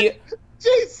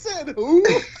Jace said who?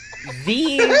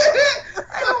 the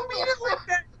I don't mean it like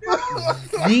that.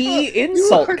 No. the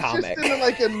insult you were comic. Just in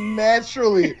like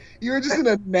a you were just in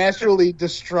a naturally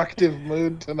destructive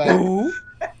mood tonight. Who?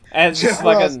 And Jeff just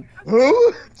fucking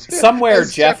Who? somewhere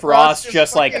As Jeff Ross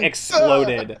just like fucking-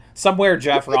 exploded. Somewhere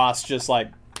Jeff Ross just like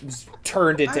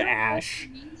turned into ash.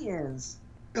 Comedians.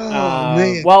 Oh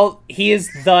man. Well, he is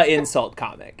the insult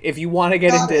comic. If you want to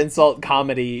get into insult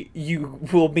comedy, you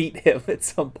will meet him at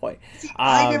some point.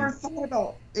 I never thought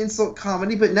about insult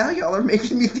comedy, but now y'all are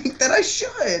making me think that I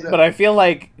should. But I feel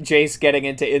like Jace getting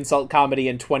into insult comedy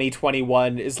in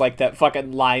 2021 is like that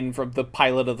fucking line from the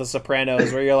pilot of The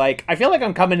Sopranos where you're like, I feel like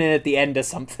I'm coming in at the end of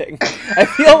something. I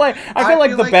feel like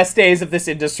the best days of this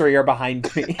industry are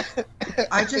behind me.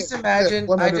 I just imagine.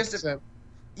 100%.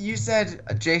 You said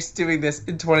Jace doing this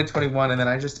in 2021, and then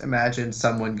I just imagined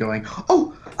someone going,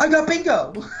 "Oh, I got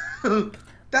bingo."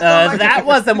 That's all my That game.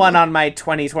 was the one on my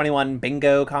 2021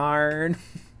 bingo card.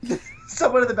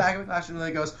 Someone in the back of the classroom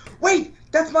really goes, "Wait,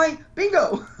 that's my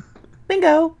bingo."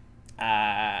 Bingo.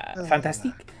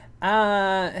 Fantastic. We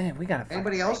gotta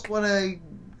Anybody else want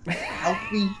to help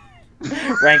me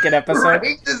rank an episode.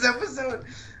 rank this episode?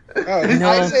 Oh, No.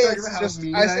 I say Talking it's about how just.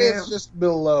 mean I say am. it's just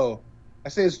below. I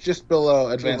say it's just below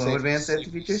advanced. Below Age. advanced safety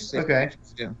features? Safety Okay.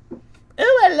 features, yeah.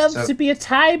 Oh, I love So- to be a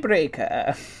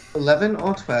tiebreaker. 11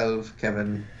 or 12,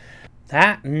 Kevin.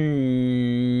 That.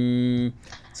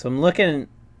 So I'm looking.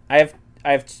 I have.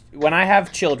 When I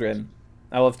have children,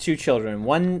 I will have two children.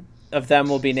 One of them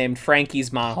will be named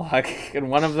Frankie's monologue, and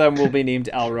one of them will be named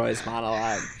Elroy's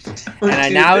monologue. And I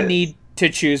now need to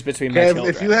choose between my Kev,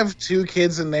 children. if you have two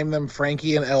kids and name them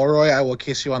Frankie and Elroy, I will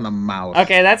kiss you on the mouth.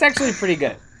 Okay, that's actually pretty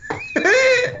good.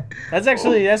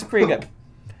 That's pretty good.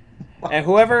 And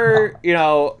whoever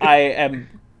I am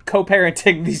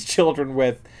co-parenting these children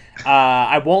with,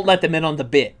 I won't let them in on the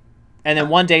bit. And then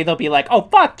one day they'll be like, "Oh,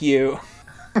 fuck you."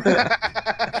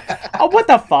 Oh, what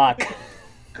the fuck?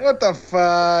 What the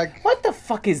fuck? What the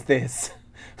fuck is this?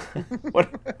 What?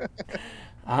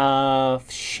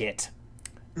 Shit.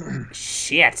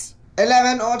 Shit.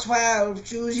 11 or 12,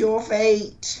 choose your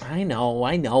fate. I know.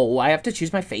 I have to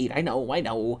choose my fate. I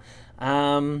know.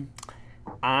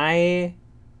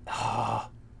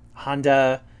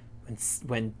 Honda,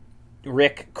 when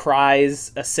Rick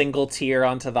cries a single tear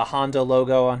onto the Honda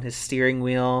logo on his steering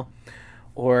wheel,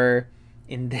 or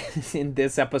in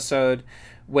this episode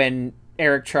when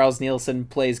Eric Charles Nielsen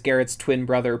plays Garrett's twin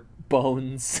brother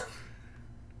Bones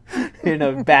in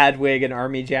a bad wig and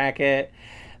army jacket.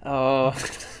 Oh.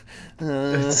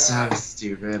 It's so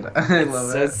stupid. I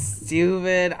love So it.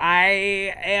 stupid.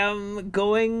 I am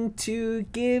going to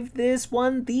give this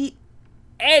one the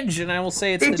edge, and I will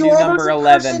say it's They the do new all number those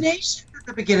 11. impersonations at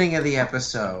the beginning of the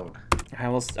episode. I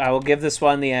will give this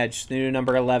one the edge. The new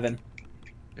number 11.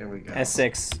 There we go.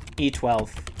 S6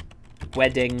 E12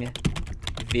 wedding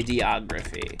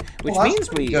videography, which Well, that's means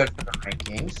pretty we. good for the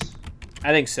rankings. I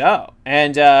think so.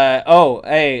 And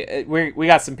we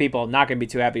got some people not going to be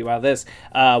too happy about this.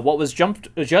 What was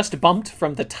just bumped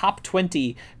from the top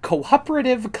 20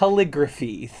 cooperative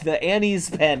calligraphy, the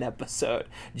Annie's Pen episode,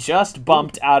 just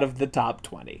bumped out of the top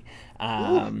 20.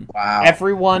 Wow.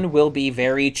 Everyone will be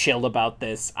very chill about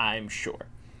this, I'm sure.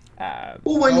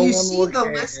 Well, when No you one see will the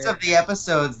care. list of the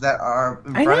episodes that are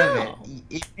in I front know.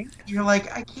 of you're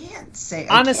like, I can't say.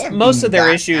 I Honest, can't most be of their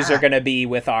that issues are bad. going to be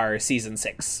with our season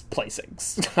 6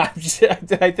 placings.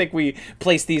 I think we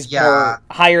place these Yeah. more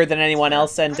higher than anyone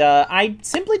else, and I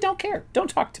simply don't care. Don't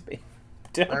talk to me.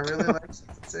 I really like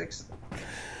season 6.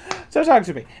 So talk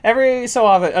to me. Every so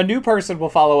often, a new person will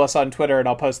follow us on Twitter, and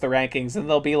I'll post the rankings, and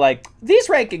they'll be like, "These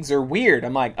rankings are weird."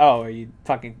 I'm like, "Oh,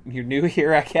 you're new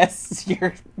here? I guess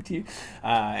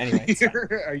anyway." So,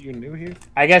 Are you new here?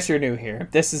 I guess you're new here.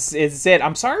 This is it.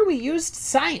 I'm sorry we used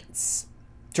science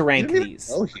to rank You didn't these.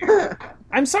 know here.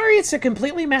 I'm sorry it's a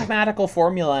completely mathematical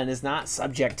formula and is not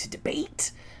subject to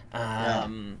debate.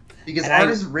 Because And art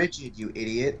I- is rigid, you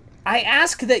idiot. I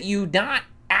ask that you not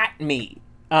at me.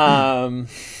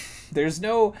 There's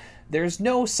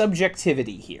no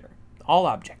subjectivity here. All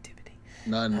objectivity.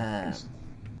 None.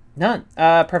 None.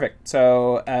 Perfect.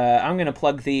 So I'm gonna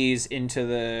plug these into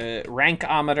the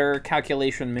rankometer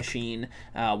calculation machine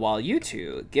while you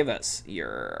two give us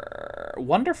your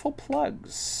wonderful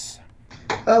plugs.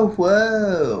 Oh,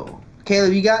 whoa.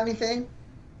 Caleb, you got anything?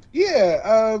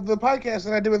 Yeah, the podcast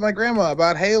that I did with my grandma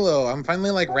about Halo. I'm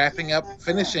finally like wrapping up,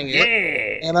 finishing it.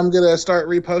 Yeah. And I'm gonna start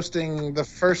reposting the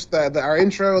first, our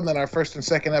intro, and then our first and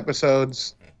second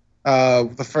episodes.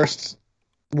 The first,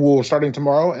 starting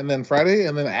tomorrow, and then Friday,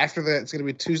 and then after that, it's gonna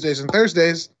be Tuesdays and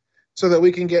Thursdays, so that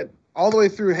we can get all the way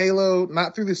through Halo,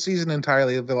 not through the season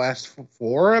entirely. The last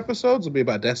 4 episodes will be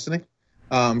about Destiny,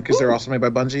 because they're also made by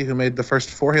Bungie, who made the first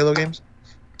 4 Halo games.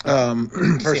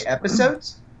 You First say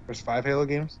episodes? first 5 Halo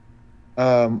games.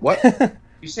 What?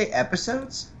 You say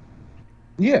episodes?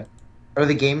 Yeah. Are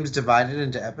the games divided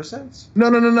into episodes? No.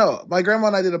 My grandma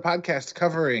and I did a podcast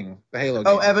covering the Halo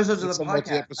Oh, games. episodes of It's the a podcast.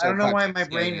 multi-episode I don't know why podcast. my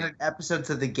brain Yeah. had episodes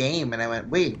of the game, and I went,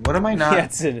 wait, what am I not? Yeah,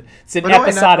 it's an What do I not know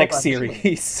episodic about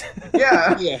series.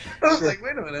 Yeah. Yeah. I was like,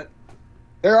 wait a minute.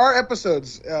 There are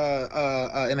episodes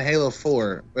in Halo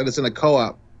 4, but it's in a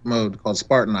co-op mode called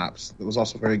Spartan Ops. That was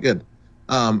also very good.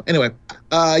 Anyway,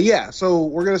 so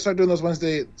we're going to start doing those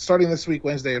starting this week,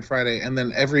 Wednesday and Friday, and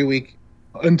then every week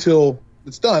until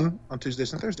it's done on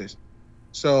Tuesdays and Thursdays.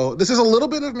 So this is a little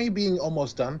bit of me being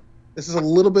almost done. This is a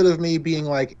little bit of me being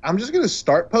like, I'm just going to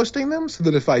start posting them so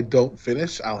that if I don't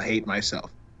finish, I'll hate myself.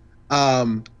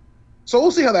 So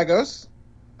we'll see how that goes.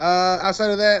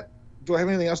 Outside of that, do I have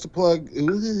anything else to plug?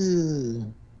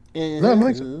 Ooh. No, I don't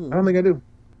think so. I don't think I do.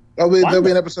 There'll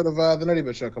be an episode of the Nerdy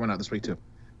Bit Show coming out this week, too.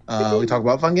 We talk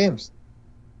about fun games.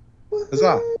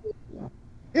 Huzzah.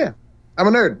 Yeah. I'm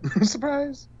a nerd.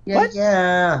 Surprise. Yeah, What?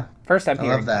 yeah. First time I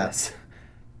hearing love that. this.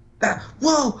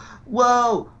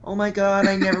 Whoa! Oh my god,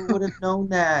 I never would have known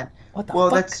that. What the Whoa,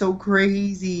 fuck? that's so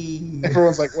crazy.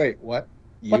 Everyone's like, wait, what?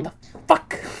 You? What the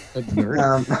fuck? A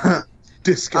nerd?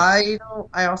 Disgusting.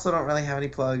 I also don't really have any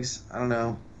plugs. I don't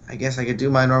know. I guess I could do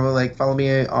my normal, like, follow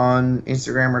me on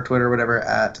Instagram or Twitter or whatever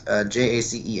at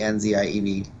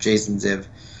JACENZIEV, Jason Ziv.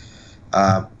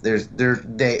 It's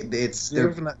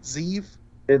Not Zeev?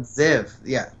 Ziv,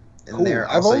 yeah. And Cool. they're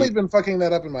I've also- only been fucking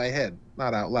that up in my head,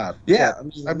 not out loud. Yeah, But I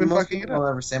mean, I've been most fucking it people up. will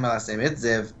never say my last name. It's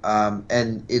Ziv,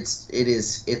 and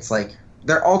it's like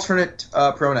they're alternate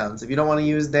pronouns. If you don't want to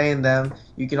use they and them,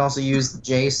 you can also use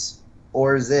Jace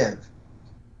or Ziv.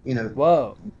 You know,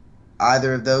 Whoa.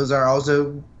 either of those are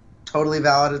also totally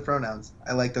valid as pronouns.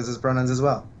 I like those as pronouns as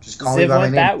well. Just call me Ziv by my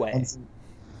went name. that way.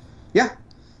 Yeah,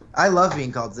 I love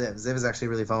being called Ziv. Ziv is actually a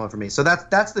really fun one for me. So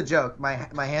that's the joke. My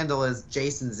handle is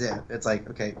Jason Ziv. It's like,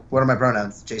 okay, what are my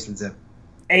pronouns? Jason Ziv.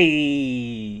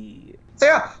 Hey. So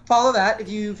yeah, follow that if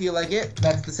you feel like it.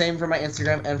 That's the same for my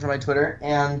Instagram and for my Twitter.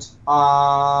 And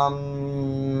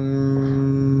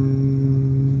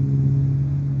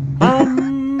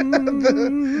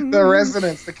The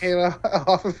resonance that came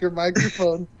off of your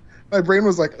microphone. My brain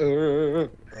was like, Yeah,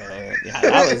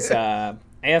 that was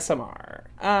ASMR.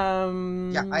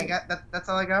 yeah, I got that. That's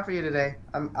all I got for you today.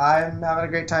 I'm having a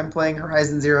great time playing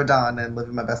Horizon Zero Dawn and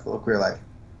living my best little queer life.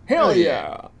 Hell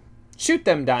yeah. Shoot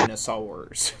them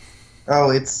dinosaurs.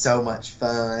 Oh, it's so much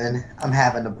fun. I'm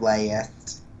having a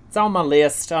blast. It's on my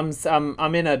list.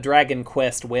 I'm in a Dragon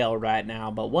Quest whale right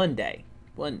now, but one day.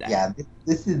 Yeah,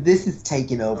 this is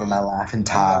taking over my life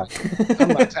entirely. I'm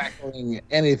not tackling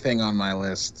anything on my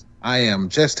list. I am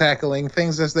just tackling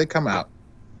things as they come out.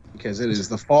 Because it is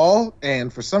the fall,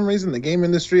 and for some reason the game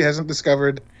industry hasn't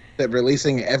discovered that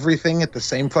releasing everything at the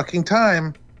same fucking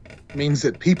time means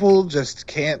that people just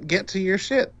can't get to your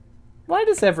shit. Why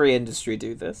does every industry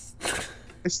do this?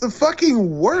 It's the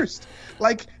fucking worst.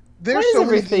 Like, there's Why is so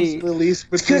many everything- games released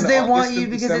It's between because they want August you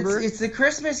and because December. it's the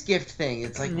Christmas gift thing.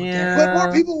 It's like, Yeah. But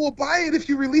more people will buy it if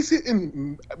you release it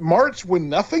in March when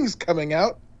nothing's coming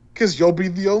out, because you'll be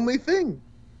the only thing.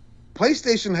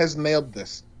 PlayStation has nailed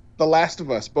this. The Last of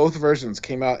Us, both versions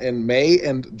came out in May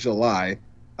and July.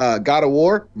 God of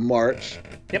War, March.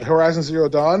 Yep. Horizon Zero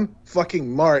Dawn, fucking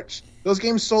March. Those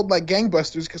games sold like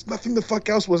gangbusters because nothing the fuck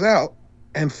else was out.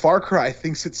 And Far Cry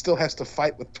thinks it still has to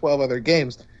fight with 12 other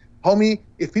games. Homie,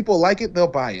 if people like it, they'll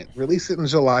buy it. Release it in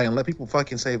July and let people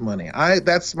fucking save money.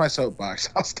 That's my soapbox.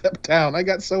 I'll step down. I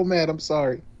got so mad. I'm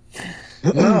sorry.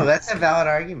 No, that's a valid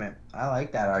argument. I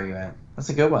like that argument. That's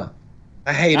a good one.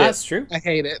 I hate it. That's true. I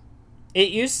hate it. It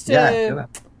used to, Yeah,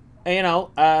 you know,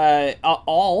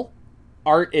 all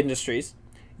art industries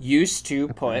used to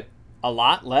put a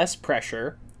lot less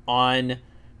pressure on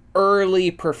early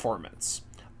performance.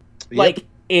 Yep. Like,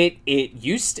 it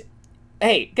used to...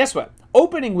 Hey, guess what?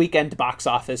 Opening weekend box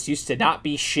office used to not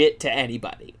be shit to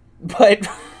anybody. But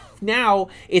now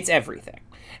it's everything.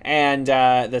 And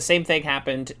the same thing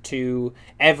happened to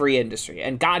every industry.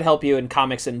 And God help you in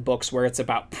comics and books where it's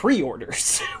about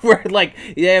pre-orders. Where, like,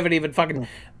 you haven't even fucking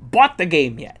bought the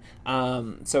game yet.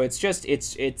 So it's just, I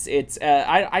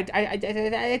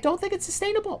don't think it's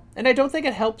sustainable. And I don't think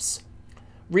it helps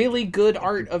really good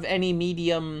art of any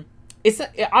medium. It's not,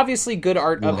 obviously good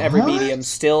art of every medium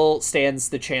still stands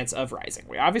the chance of rising.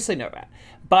 We obviously know that.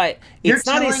 But it's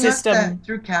not a system. That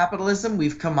through capitalism,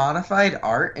 we've commodified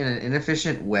art in an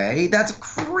inefficient way. That's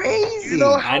crazy. You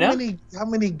know how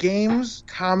many games,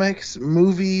 comics,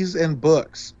 movies, and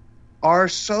books are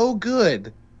so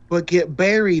good, but get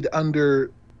buried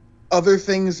under other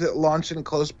things that launch in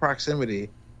close proximity,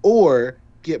 or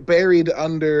get buried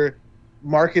under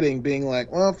marketing being like,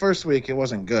 well, first week it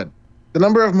wasn't good. The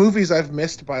number of movies I've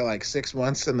missed by like 6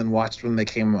 months and then watched when they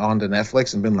came onto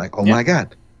Netflix and been like, oh my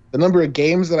God. The number of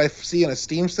games that I see in a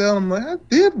Steam sale, I'm like, I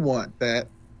did want that.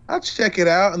 I'll check it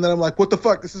out. And then I'm like, what the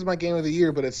fuck? This is my game of the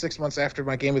year, but it's 6 months after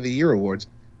my game of the year awards.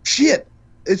 Shit.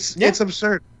 It's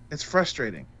absurd. It's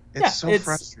frustrating. It's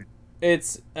frustrating.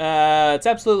 It's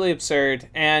absolutely absurd.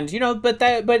 And, you know, but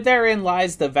therein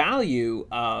lies the value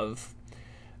of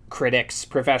critics,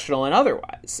 professional and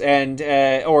otherwise. And,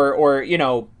 or you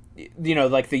know,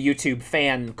 like the YouTube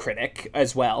fan critic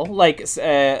as well, like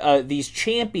these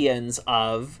champions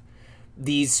of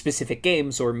these specific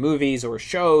games or movies or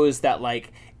shows that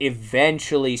like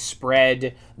eventually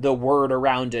spread the word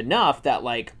around enough that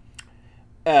like,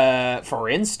 for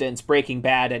instance, Breaking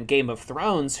Bad and Game of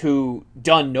Thrones, who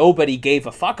nobody gave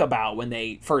a fuck about when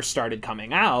they first started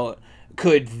coming out,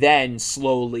 could then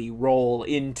slowly roll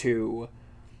into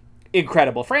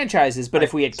incredible franchises. But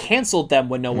if we had canceled them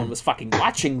when no one was fucking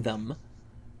watching them,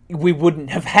 we wouldn't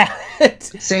have had.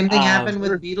 Same thing happened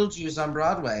with Beetlejuice on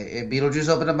Broadway. Beetlejuice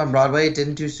opened up on Broadway. It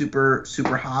didn't do super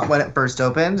hot when it first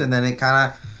opened, and then it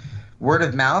kind of word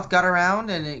of mouth got around,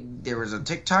 and there was a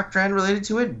TikTok trend related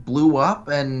to it, blew up,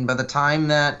 and by the time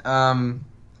that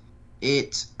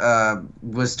it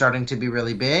was starting to be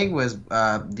really big, was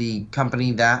the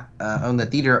company that owned the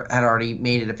theater had already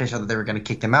made it official that they were going to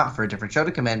kick them out for a different show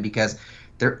to come in because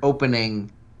their opening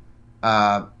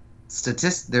stats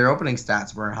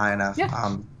weren't high enough.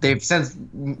 Yeah.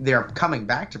 They're coming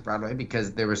back to Broadway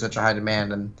because there was such a high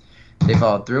demand and they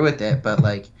followed through with it. But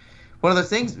like one of the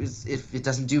things is if it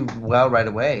doesn't do well right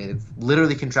away, it's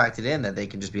literally contracted in that they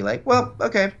can just be like, well,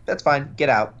 okay, that's fine, get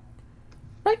out.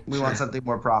 Right. We want something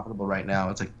more profitable right now.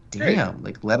 It's like, damn,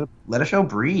 like let a show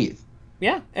breathe.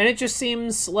 Yeah, and it just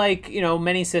seems like, you know,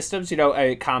 many systems, you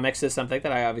know, comics is something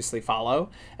that I obviously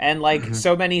follow, and like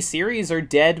so many series are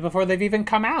dead before they've even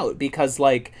come out because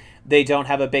like they don't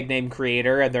have a big name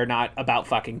creator and they're not about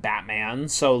fucking Batman,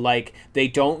 so like they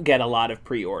don't get a lot of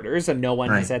pre-orders and no one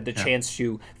has had the chance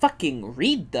to fucking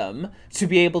read them to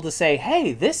be able to say,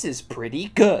 hey, this is pretty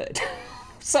good.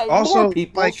 So also, more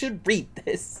people should read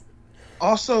this.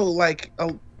 Also, like,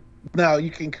 now you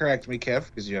can correct me, Kev,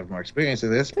 because you have more experience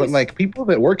with this, but like people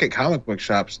that work at comic book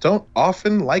shops don't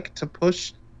often like to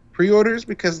push pre-orders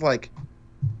because like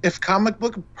if comic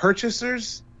book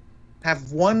purchasers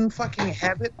have one fucking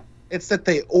habit, it's that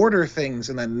they order things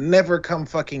and then never come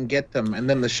fucking get them, and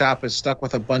then the shop is stuck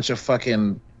with a bunch of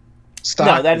fucking stock.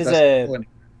 No,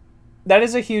 that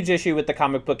is a huge issue with the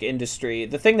comic book industry.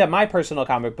 The thing that my personal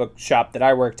comic book shop that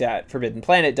I worked at, Forbidden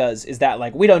Planet, does is that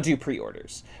like we don't do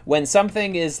pre-orders. When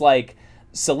something is like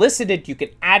solicited, you can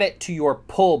add it to your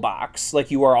pull box,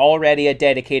 like you are already a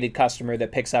dedicated customer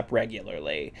that picks up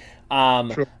regularly.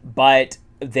 Sure. But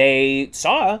they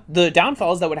saw the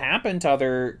downfalls that would happen to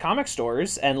other comic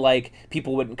stores, and like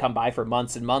people wouldn't come by for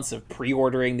months and months of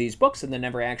pre-ordering these books and then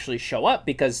never actually show up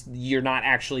because you're not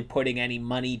actually putting any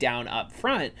money down up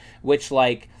front, which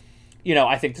like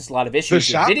I think there's a lot of issues. The with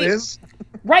shop video. is.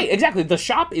 Right, exactly. The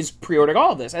shop is pre-ordering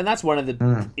all of this, and that's one of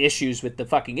the issues with the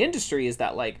fucking industry is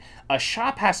that, like, a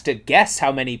shop has to guess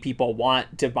how many people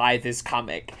want to buy this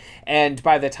comic, and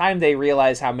by the time they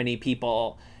realize how many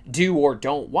people do or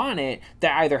don't want it, they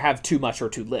either have too much or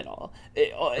too little.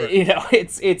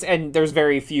 It's and there's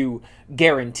very few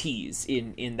guarantees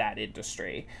in that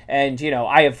industry, and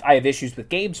I have issues with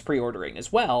games pre-ordering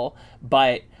as well,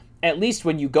 but at least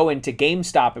when you go into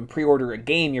GameStop and pre-order a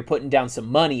game, you're putting down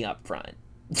some money up front.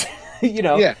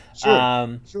 Yeah,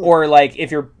 sure. Sure. Or like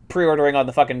if you're pre-ordering on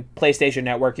the fucking PlayStation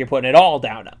Network, you're putting it all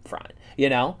down up front,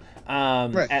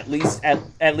 Right. At least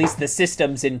the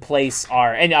systems in place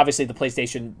are, and obviously the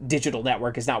PlayStation Digital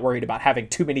Network is not worried about having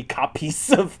too many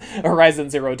copies of Horizon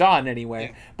Zero Dawn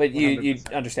anywhere, but you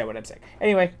understand what I'm saying.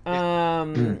 Anyway,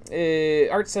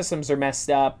 art systems are messed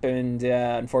up, and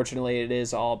unfortunately it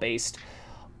is all based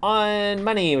on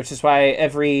money, which is why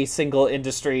every single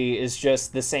industry is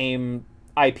just the same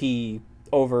IP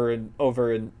over and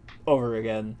over and over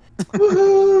again.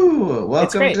 Woohoo!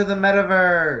 Welcome to the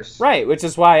metaverse. Right, which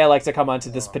is why I like to come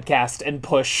onto this podcast and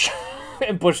push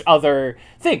other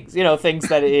things. Things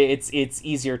that it's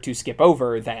easier to skip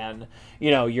over than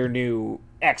your new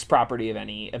X property of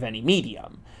any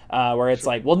medium, where it's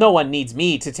like, well, no one needs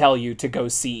me to tell you to go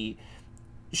see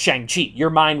Shang-Chi. Your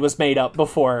mind was made up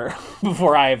before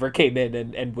I ever came in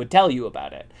and would tell you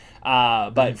about it.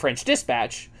 But French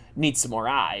Dispatch needs some more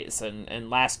eyes, and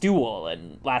Last Duel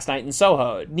and Last Night in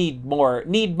Soho need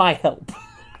my help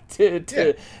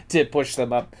to push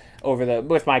them up over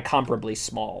with my comparably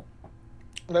small.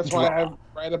 That's why I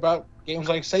write about games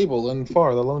like Sable and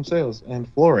Far, The Lone Sails, and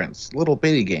Florence, little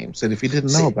bitty games that if you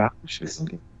didn't know about, you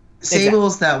should.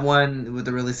 Sable's that one with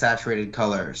the really saturated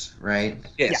colors, right?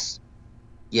 Yes.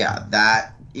 Yeah,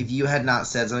 that, if you had not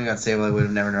said something about Sable, I would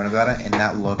have never known about it, and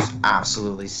that looks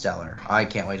absolutely stellar. I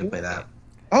can't wait to play that.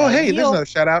 Oh, hey, there's another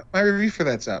shout out. My review for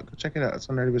that's out. Go check it out. It's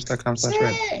on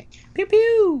nerdiverse.com/red. Pew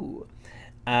pew.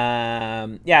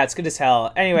 Yeah, it's good as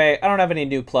hell. Anyway, I don't have any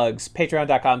new plugs.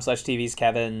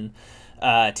 Patreon.com/TVsKevin,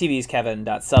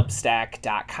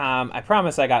 tvskevin.substack.com. I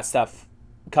promise I got stuff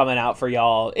coming out for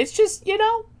y'all. It's just,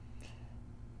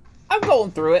 I'm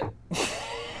going through it.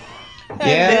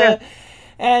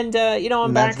 And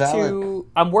I'm back to,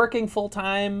 I'm working full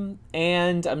time,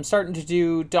 and I'm starting to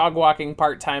do dog walking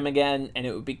part time again, and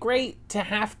it would be great to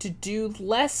have to do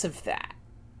less of that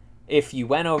if you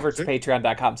went over to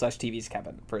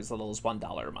patreon.com/tvskevin for as little as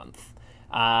 $1 a month.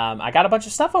 I got a bunch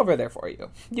of stuff over there for you.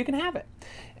 You can have it.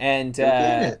 And,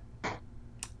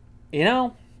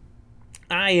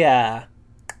 I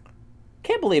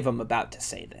can't believe I'm about to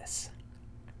say this,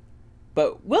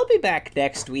 but we'll be back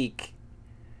next week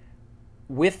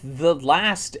with the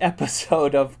last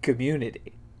episode of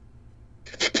Community.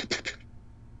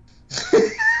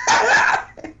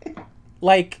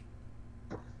 like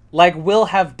we'll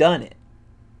have done it.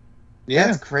 Yeah.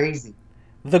 That's crazy.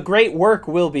 The great work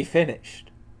will be finished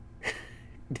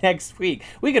next week.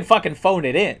 We can fucking phone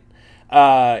it in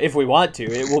if we want to.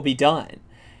 It will be done.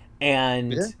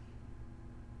 And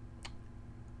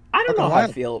I don't know how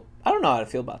to feel. I don't know how to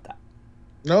feel about that.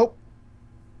 Nope.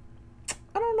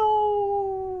 I don't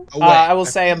know. I will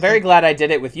say I'm very glad I did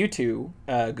it with you two,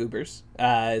 goobers.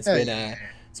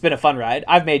 It's been a fun ride.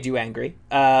 I've made you angry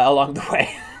along the way,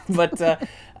 but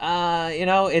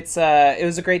it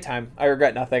was a great time. I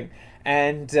regret nothing.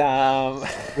 And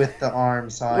with the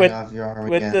arm sawing off your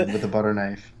arm again with the butter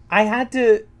knife. I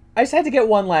just had to get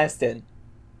one last in.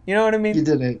 You know what I mean? You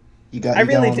did it. You got one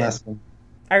did. Last one.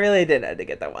 I really did have to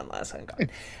get that one last one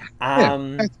going.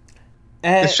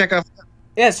 Let's check off.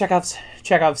 Yeah, it's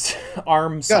Chekhov's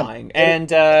arm sawing.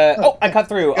 And I cut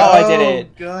through. I did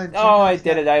it. Good. I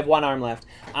did it. I have one arm left.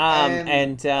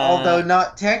 Although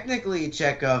not technically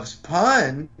Chekhov's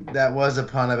pun, that was a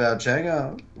pun about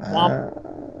Chekhov.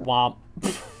 Womp.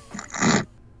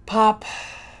 Pop.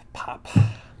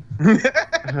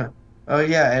 Oh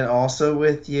yeah, and also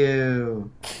with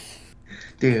you.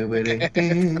 I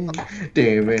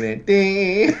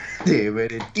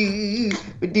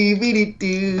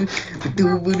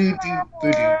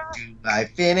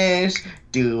finish?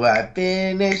 Do I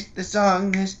finish the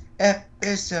song this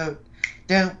episode?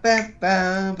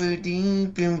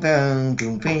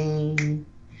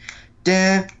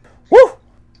 Woo!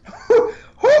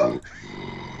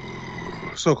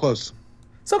 So close.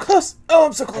 So close. Oh,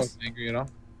 I'm so close. Angry,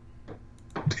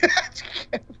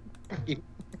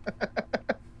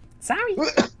 Sorry.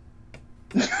 What?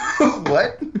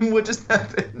 What just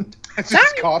happened? I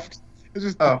just coughed.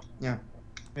 Yeah.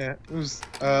 Yeah, it was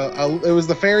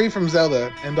the fairy from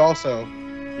Zelda, and also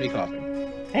me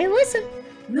coughing. Hey, listen.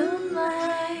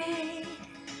 Moonlight.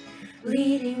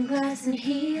 Bleeding glass and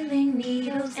healing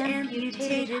needles,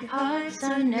 amputated hearts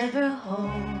are never whole.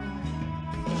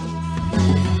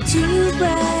 Too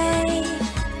bright,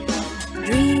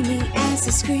 dreaming as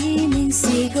the screaming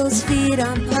seagulls feed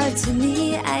on parts of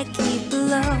me I keep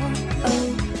below.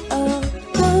 Oh, oh,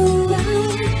 oh,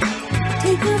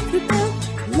 take off your boat,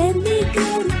 let me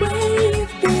go to where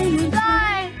you've been.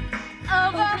 Fly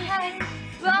overhead,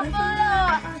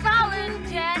 buffalo, fallen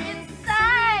dead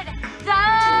inside.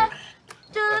 Da,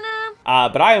 da,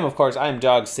 But I am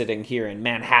Doug, sitting here in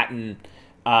Manhattan,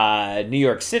 New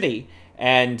York City.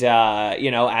 And,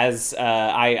 as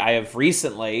I have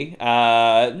recently,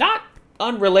 not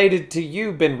unrelated to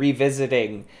you, been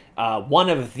revisiting one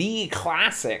of the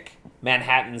classic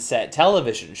Manhattan set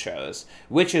television shows,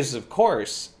 which is, of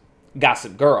course,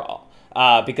 Gossip Girl.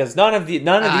 Because none of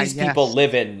these people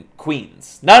live in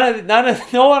Queens. No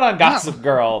one on Gossip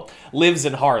Girl lives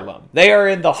in Harlem. They are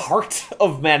in the heart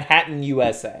of Manhattan,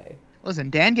 USA.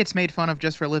 Listen, Dan gets made fun of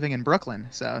just for living in Brooklyn,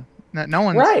 so no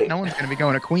one's going to be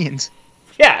going to Queens.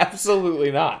 Yeah,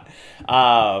 absolutely not.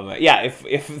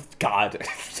 If God,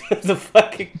 the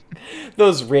fucking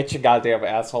those rich goddamn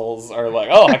assholes are like,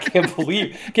 oh, I can't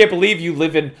believe you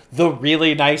live in the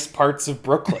really nice parts of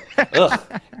Brooklyn.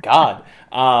 Ugh, God.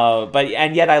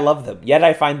 And yet I love them. Yet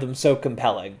I find them so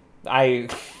compelling. Who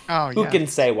can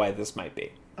say why this might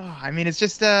be? Oh, I mean, it's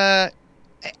just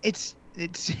it's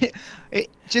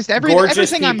just gorgeous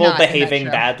everything people I'm not behaving in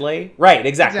that show. badly. Right,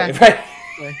 exactly.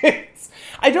 Right.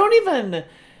 I don't even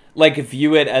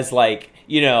view it as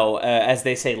as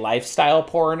they say, lifestyle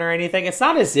porn or anything. It's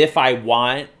not as if I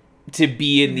want to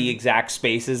be in the exact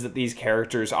spaces that these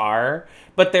characters are,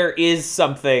 but there is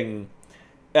something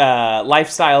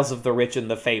lifestyles of the rich and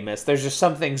the famous. There's just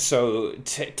something so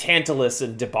tantalous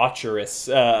and debaucherous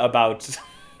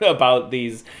about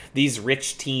these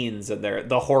rich teens and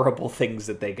the horrible things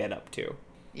that they get up to.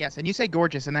 Yes, and you say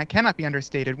gorgeous, and that cannot be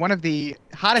understated. One of the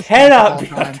hottest things of all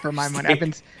time, for my money.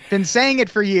 I've been saying it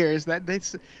for years. That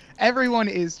everyone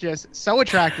is just so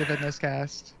attractive in this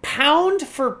cast. Pound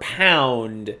for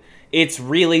pound, it's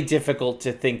really difficult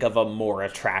to think of a more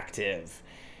attractive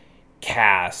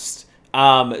cast.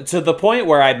 To the point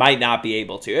where I might not be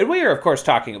able to. And we are, of course,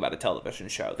 talking about a television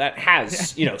show that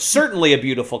has, certainly a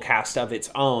beautiful cast of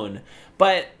its own.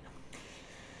 But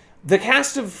the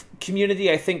cast of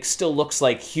Community, I think, still looks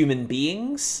like human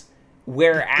beings,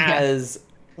 whereas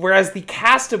the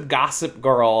cast of Gossip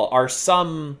Girl are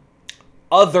some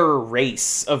other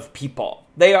race of people.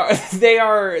 They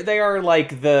are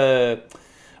like the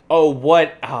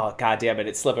god damn it,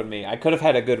 it's slipping me. I could have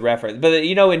had a good reference. But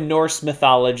in Norse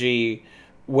mythology,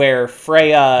 where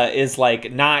Freya is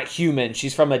not human,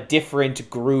 she's from a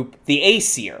different group, the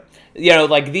Aesir.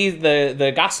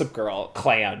 The Gossip Girl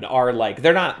clan are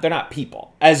they're not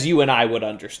people, as you and I would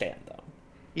understand them.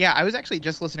 Yeah, I was actually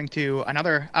just listening to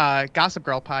another Gossip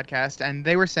Girl podcast, and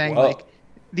they were saying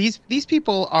these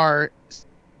people are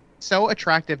so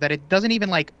attractive that it doesn't even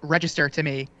register to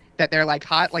me that they're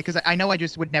hot, because I know I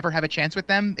just would never have a chance with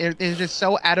them. They're just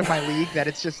so out of my league that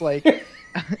it's just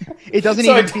it doesn't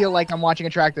even feel like I'm watching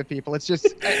attractive people. It's just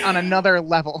on another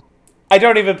level. I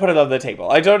don't even put it on the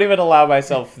table. I don't even allow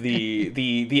myself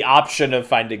the option of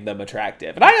finding them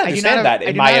attractive. And I understand that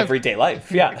in my everyday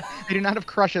life. Yeah. I do not have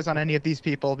crushes on any of these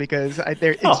people because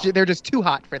they're just too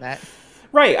hot for that.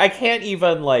 Right. I can't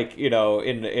even at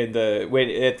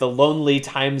the lonely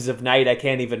times of night, I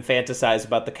can't even fantasize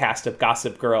about the cast of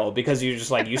Gossip Girl because you just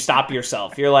you stop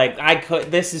yourself. You're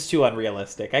this is too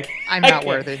unrealistic. I'm not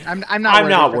worthy. I'm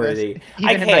not worthy.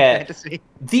 I can't.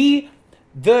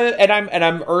 And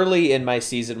I'm early in my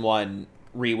season 1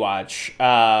 rewatch.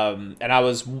 And I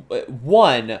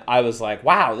was like,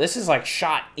 wow, this is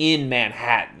shot in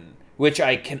Manhattan, which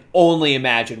I can only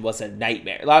imagine was a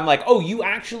nightmare. I'm like, oh, you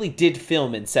actually did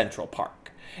film in Central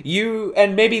Park.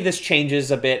 And maybe this changes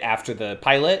a bit after the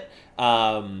pilot.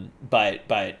 But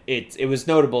it was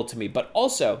notable to me, but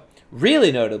also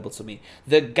really notable to me,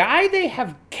 the guy they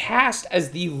have cast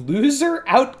as the loser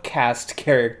outcast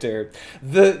character,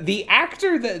 the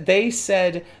actor that they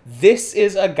said this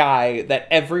is a guy that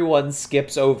everyone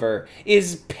skips over,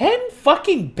 is Penn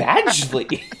fucking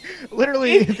Badgley.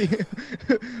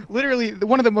 literally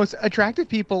one of the most attractive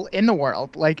people in the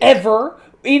world, ever.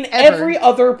 Every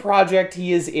other project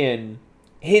he is in,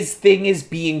 his thing is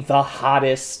being the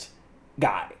hottest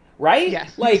guy. Right? Yeah.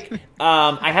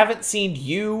 I haven't seen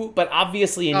You, but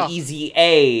obviously in Easy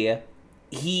A,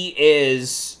 he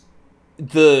is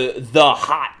the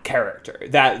hot character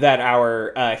that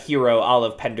our hero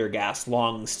Olive Pendergast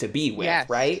longs to be with, yes.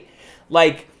 Right?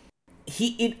 He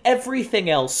in everything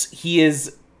else, he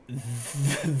is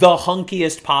the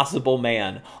hunkiest possible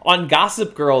man. On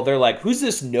Gossip Girl, they're like, who's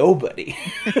this nobody?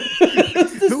 Who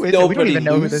is it? We don't even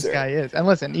know who this guy is. And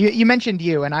listen, you mentioned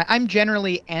you, and I'm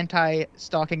generally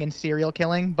anti-stalking and serial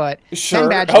killing, but sure.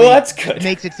 Penn Badgley That's good.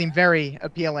 makes it seem very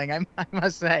appealing, I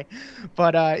must say.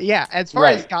 But yeah, as far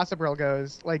as Gossip Girl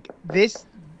goes, like this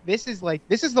is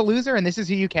the loser, and this is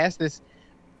who you cast, this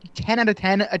 10 out of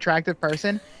 10 attractive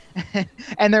person.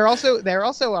 And they're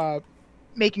also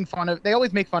making fun of, they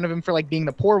always make fun of him for like being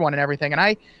the poor one and everything. And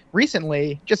I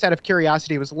recently, just out of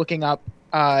curiosity, was looking up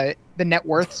the net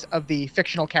worths of the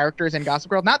fictional characters in Gossip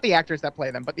Girl, not the actors that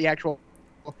play them, but the actual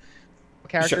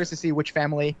characters, to see which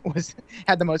family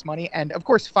had the most money. And of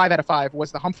course 5 out of 5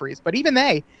 was the Humphreys, but even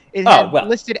had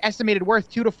listed estimated worth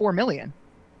 $2 to $4 million.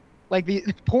 Like the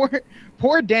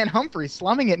poor Dan Humphrey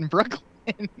slumming it in Brooklyn.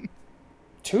 $2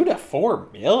 to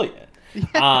 $4 million.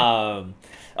 Yeah.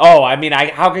 I mean,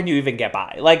 how can you even get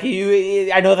by? Like,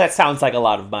 I know that sounds like a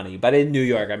lot of money, but in New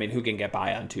York, I mean, who can get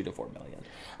by on $2 to $4 million?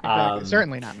 Exactly.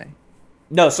 Certainly not me.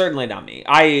 No, certainly not me.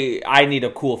 I need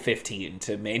a cool 15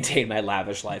 to maintain my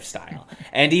lavish lifestyle,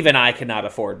 and even I cannot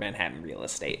afford Manhattan real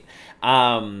estate.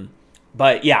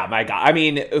 But yeah, my God, I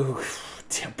mean,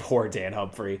 poor Dan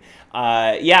Humphrey.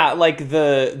 Yeah, like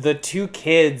the two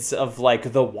kids of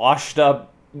like the washed up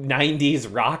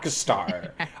 90s rock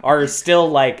star are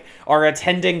still are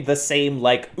attending the same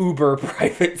like uber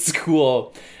private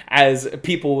school as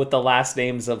people with the last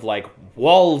names of like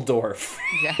Waldorf,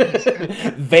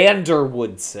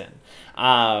 Vanderwoodson.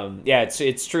 Yeah,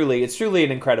 it's truly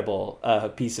an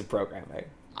incredible piece of programming.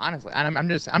 Honestly, and I'm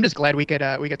just glad we could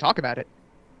talk about it.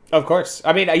 Of course.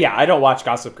 I mean, yeah, I don't watch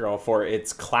Gossip Girl for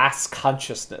its class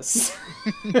consciousness.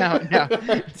 No,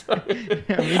 me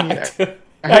neither.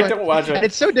 I don't watch it. And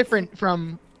it's so different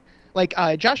from, like,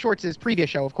 Josh Schwartz's previous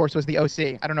show, of course, was The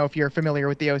OC. I don't know if you're familiar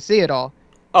with The OC at all.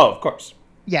 Oh, of course.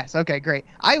 Yes, okay, great.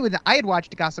 I had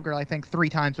watched Gossip Girl, I think, 3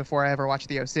 times before I ever watched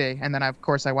The OC. And then, of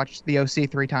course, I watched The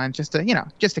OC 3 times just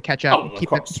to catch up. Oh, of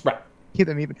course, right. Keep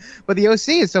them even. But The OC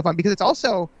is so fun because it's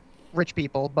also rich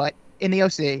people, but in The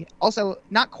OC, also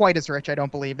not quite as rich, I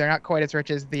don't believe. They're not quite as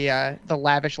rich as the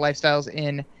lavish lifestyles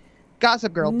in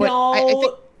Gossip Girl. But no. I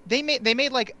think they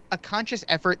made like a conscious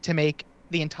effort to make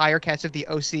the entire cast of The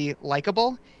OC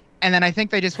likable, and then I think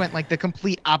they just went like the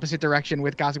complete opposite direction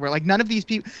with Gossip Girl. Like none of these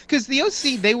people, because The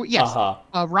OC, they were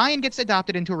Ryan gets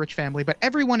adopted into a rich family, but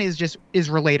everyone is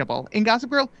relatable. In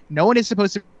Gossip Girl, no one is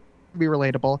supposed to be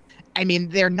relatable. I mean,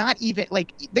 they're not even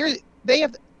like they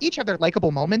have each have their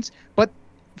likable moments, but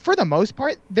for the most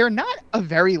part, they're not a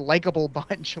very likable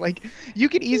bunch. Like you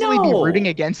could easily be rooting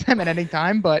against them at any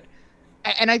time, but.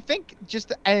 And I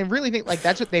really think like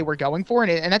that's what they were going for,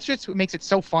 and that's just what makes it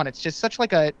so fun. It's just such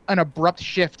like an abrupt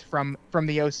shift from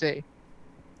The OC.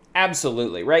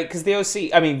 Absolutely, right? Because The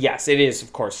OC, I mean, yes, it is,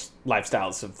 of course,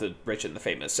 lifestyles of the rich and the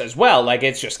famous as well. Like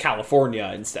it's just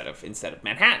California instead of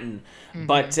Manhattan. Mm-hmm.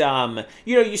 But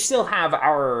you still have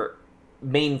our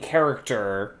main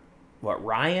character,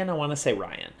 Ryan? I want to say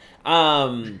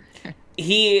Ryan.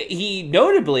 He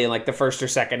notably in like the first or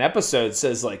second episode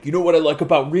says like, you know what I like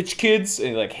about rich kids, and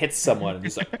he like hits someone and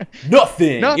he's like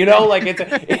nothing. You know, like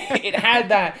it had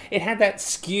that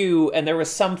skew, and there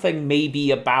was something maybe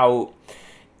about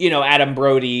Adam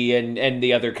Brody and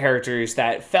the other characters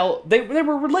that felt they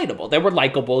were relatable, they were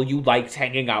likable, you liked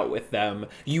hanging out with them,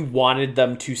 you wanted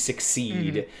them to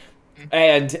succeed. Mm-hmm.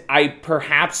 And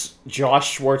perhaps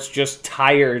Josh Schwartz just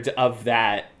tired of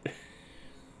that.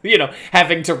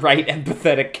 Having to write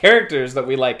empathetic characters that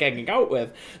we like hanging out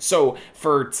with. So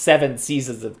for 7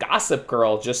 seasons of Gossip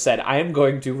Girl, just said, I am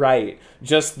going to write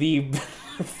just the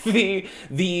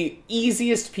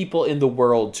easiest people in the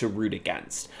world to root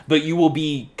against. But you will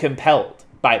be compelled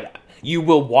by them. You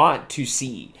will want to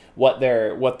see what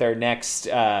their next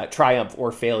triumph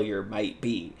or failure might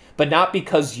be. But not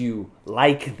because you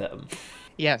like them.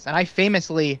 Yes, and I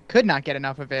famously could not get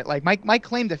enough of it. Like my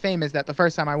claim to fame is that the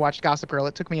first time I watched Gossip Girl,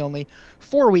 it took me only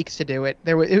 4 weeks to do it.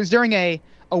 It was during a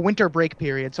winter break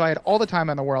period, so I had all the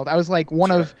time in the world. I was like one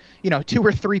of 2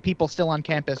 or 3 people still on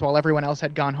campus while everyone else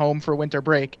had gone home for winter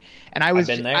break, and I was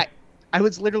I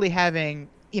was literally having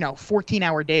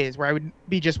 14-hour days where I would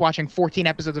be just watching 14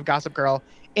 episodes of Gossip Girl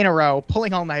in a row,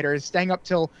 pulling all-nighters, staying up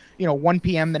till 1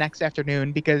 p.m. the next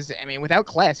afternoon, because I mean, without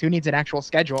class, who needs an actual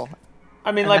schedule?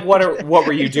 I mean, like, what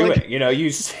were you doing? Like, you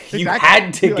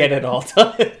had to get it all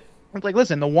done. It's like,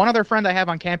 listen, the one other friend I have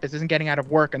on campus isn't getting out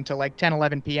of work until like 10,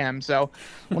 11 p.m. So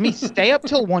let me stay up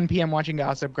till 1 p.m. watching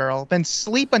Gossip Girl, then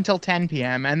sleep until 10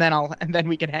 p.m. and then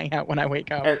we can hang out when I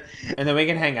wake up. And then we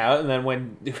can hang out, and then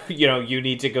when you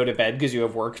need to go to bed because you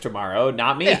have work tomorrow,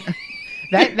 not me. Yeah.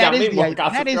 That is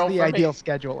the ideal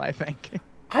schedule, I think.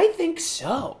 I think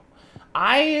so.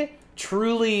 I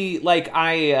truly,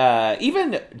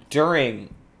 even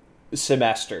during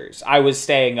semesters, I was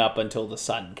staying up until the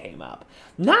sun came up.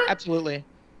 Absolutely.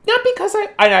 Not because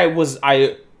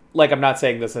I'm not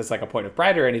saying this as like a point of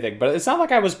pride or anything, but it's not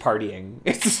like I was partying.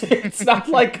 It's not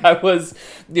like I was,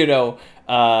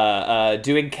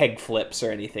 doing keg flips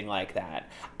or anything like that.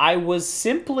 I was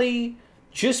simply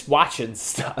just watching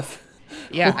stuff.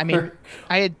 Yeah, I mean,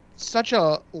 I had such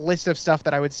a list of stuff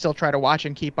that I would still try to watch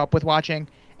and keep up with watching,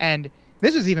 and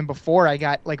this was even before I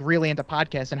got like really into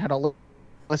podcasts and had a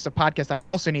list of podcasts I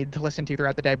also needed to listen to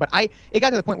throughout the day. But it got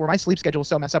to the point where my sleep schedule was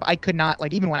so messed up, I could not,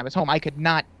 like, even when I was home, I could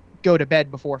not go to bed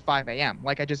before 5 a.m.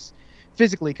 Like, I just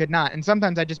physically could not. And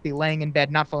sometimes I'd just be laying in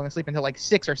bed, not falling asleep until like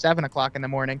 6 or 7 o'clock in the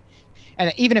morning.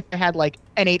 And even if I had like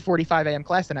an 8:45 a.m.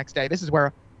 class the next day, this is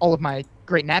where all of my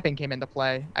great napping came into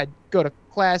play. I'd go to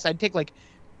class, I'd take like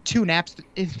 2 naps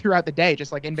throughout the day,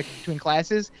 just like in between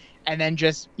classes, and then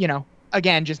just,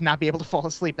 again, just not be able to fall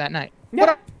asleep that night.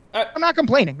 Yeah. But I'm not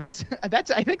complaining.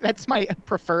 I think that's my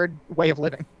preferred way of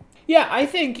living. Yeah, I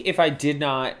think if I did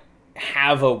not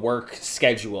have a work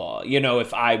schedule,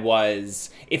 if I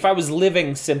was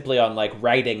living simply on like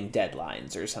writing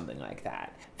deadlines or something like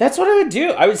that, that's what I would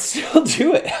do. I would still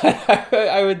do it.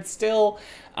 I would still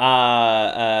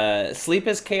sleep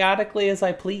as chaotically as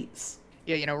I please.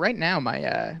 Yeah, right now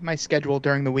my schedule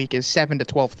during the week is 7 to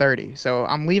 12:30. So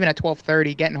I'm leaving at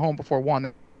 12:30, getting home before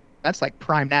 1. That's like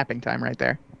prime napping time right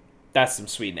there. That's some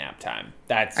sweet nap time.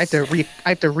 I have to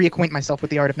reacquaint myself with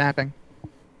the art of napping.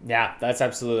 Yeah,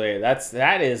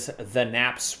 that is the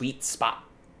nap sweet spot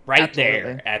right Absolutely.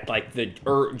 There at like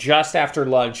just after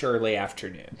lunch, early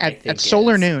afternoon. At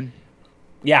solar noon.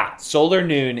 Yeah, solar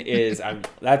noon is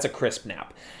that's a crisp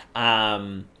nap.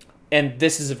 And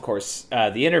this is, of course,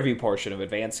 the interview portion of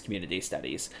Advanced Community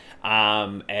Studies.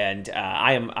 And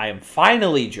I am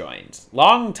finally joined,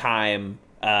 longtime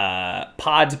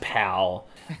pod pal,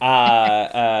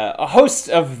 a host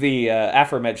of the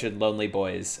aforementioned Lonely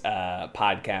Boys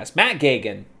podcast, Matt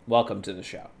Gagan. Welcome to the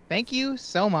show. Thank you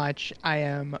so much. I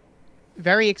am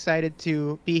very excited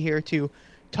to be here to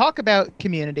talk about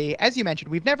Community. As you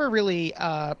mentioned, we've never really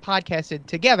podcasted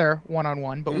together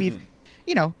one-on-one, but we've,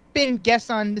 been guests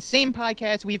on the same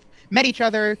podcast. We've met each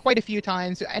other quite a few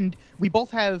times, and we both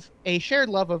have a shared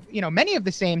love of, many of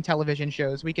the same television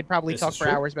shows. We could probably talk for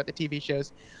hours about the TV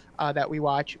shows that we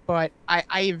watch, but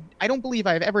I don't believe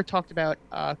I've ever talked about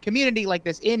Community like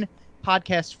this in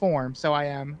podcast form. So I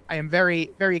am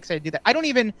very, very excited to do that. I don't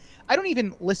even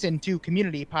listen to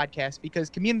Community podcasts because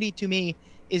Community to me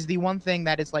is the one thing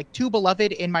that is like too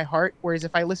beloved in my heart. Whereas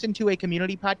if I listen to a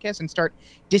Community podcast and start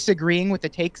disagreeing with the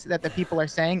takes that the people are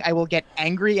saying, I will get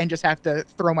angry and just have to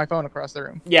throw my phone across the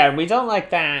room. Yeah, we don't like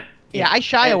that. Yeah, I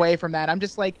shy away from that. I'm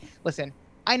just like, listen,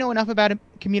 I know enough about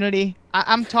Community.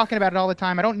 I'm talking about it all the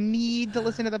time. I don't need to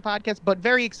listen to the podcast, but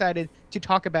very excited to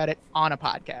talk about it on a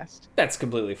podcast. That's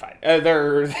completely fine.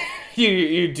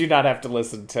 You do not have to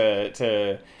listen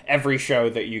to every show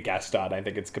that you guest on. I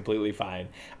think it's completely fine.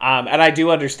 And I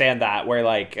do understand that where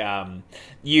like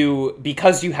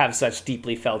because you have such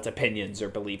deeply felt opinions or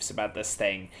beliefs about this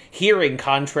thing, hearing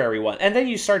contrary one, and then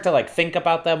you start to like think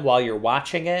about them while you're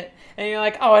watching it, and you're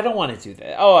like, oh, I don't want to do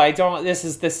that. Oh, I don't. This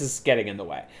is getting in the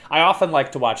way. I often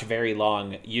like to watch very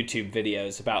long YouTube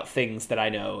videos about things that I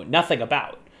know nothing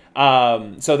about,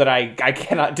 so that I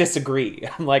cannot disagree.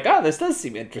 I'm like, oh, this does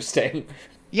seem interesting.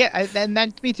 Yeah, and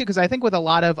that's me too, because I think with a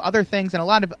lot of other things and a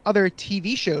lot of other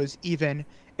TV shows even,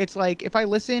 it's like if I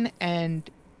listen and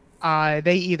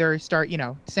they either start,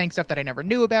 saying stuff that I never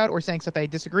knew about or saying stuff that I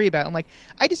disagree about, I'm like,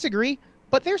 I disagree,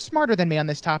 but they're smarter than me on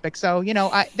this topic, so,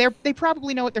 they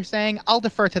probably know what they're saying. I'll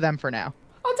defer to them for now.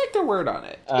 I'll take their word on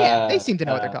it. Yeah, they seem to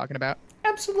know what they're talking about.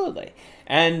 Absolutely.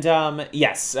 And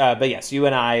yes, you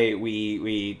and I,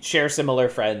 we share similar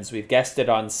friends. We've guested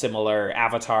on similar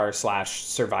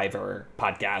Avatar/Survivor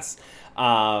podcasts.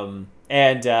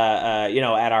 At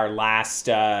our last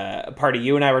party,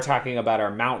 you and I were talking about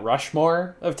our Mount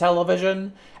Rushmore of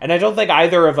television. And I don't think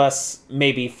either of us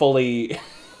maybe fully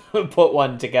put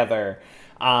one together.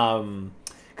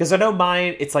 Because I know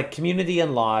mine, it's like Community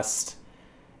and Lost.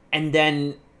 And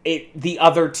then the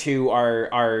other two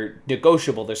are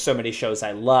negotiable. There's so many shows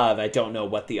I love. I don't know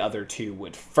what the other two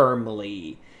would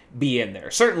firmly be in there.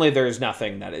 Certainly there's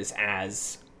nothing that is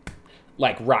as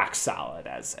like rock solid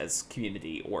as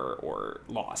Community or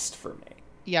Lost for me.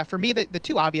 Yeah, for me, the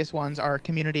two obvious ones are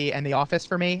Community and The Office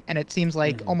for me. And it seems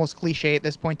like almost cliche at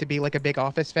this point to be like a big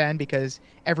Office fan because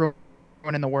everyone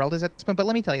in the world is at this point. But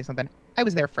let me tell you something. I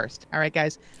was there first. All right,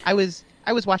 guys. I was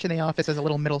watching The Office as a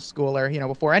little middle schooler,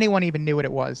 before anyone even knew what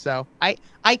it was. So I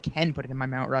can put it in my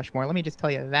Mount Rushmore. Let me just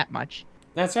tell you that much.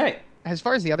 That's right. As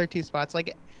far as the other two spots,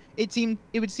 like it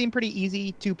would seem pretty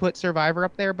easy to put Survivor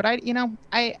up there, but I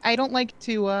don't like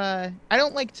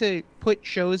to put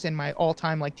shows in my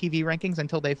all-time like TV rankings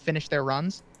until they've finished their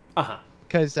runs. Uh-huh.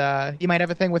 Because you might have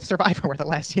a thing with Survivor where the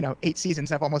last 8 seasons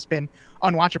have almost been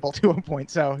unwatchable to a point.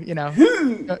 So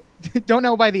don't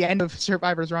know by the end of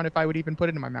Survivor's run if I would even put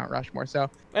it in my Mount Rushmore.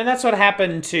 So and that's what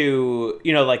happened to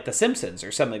like The Simpsons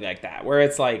or something like that, where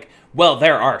it's like, well,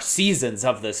 there are seasons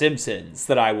of The Simpsons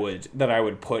that I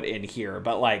would put in here,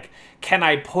 but like, can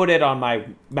I put it on my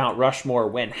Mount Rushmore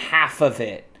when half of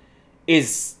it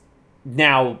is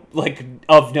now like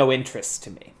of no interest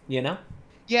to me?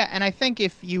 Yeah, and I think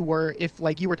if you were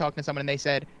talking to someone and they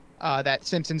said that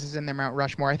Simpsons is in their Mount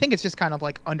Rushmore, I think it's just kind of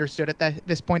like understood at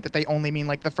this point that they only mean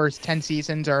like the first 10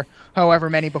 seasons or however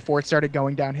many before it started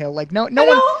going downhill. Like no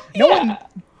one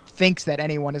thinks that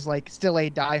anyone is like still a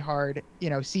diehard,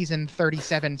 season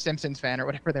 37 Simpsons fan or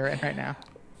whatever they're in right now.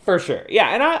 For sure, yeah,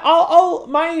 and I'll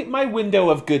my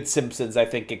window of good Simpsons, I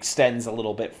think, extends a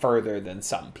little bit further than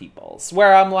some people's,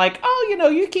 where I'm like, oh,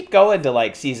 you keep going to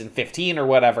like season 15 or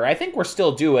whatever. I think we're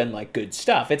still doing like good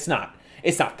stuff. It's not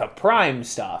the prime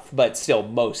stuff, but still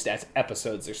most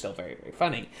episodes are still very, very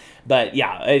funny. But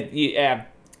yeah,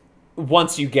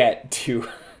 once you get to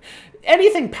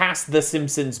anything past the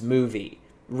Simpsons movie,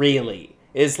 really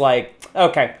is like,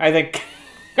 okay, I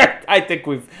think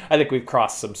we've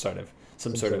crossed some sort of.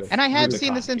 And I have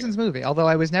seen the Simpsons movie, although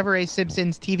I was never a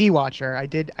Simpsons TV watcher. I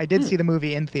did see the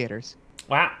movie in theaters.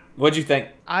 Wow, what'd you think?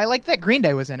 I liked that Green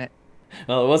Day was in it.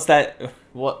 Well,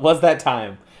 what was that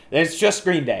time? It's just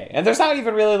Green Day, and there's not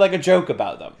even really like a joke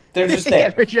about them. They're just there. Yeah,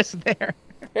 they're just there.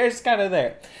 They're just kind of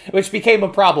there, which became a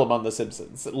problem on The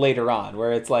Simpsons later on,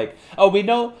 where it's like, oh, we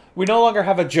no longer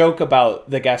have a joke about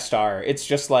the guest star. It's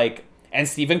just like, and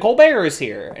Stephen Colbert is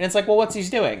here, and it's like, well, what's he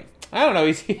doing? I don't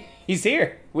know. He's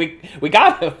here. We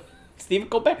got him. Stephen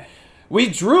Colbert. We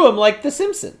drew him like The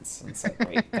Simpsons. It's like,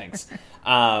 great, thanks.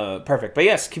 Perfect. But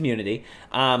yes, Community.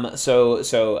 So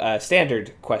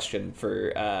standard question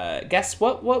for guests.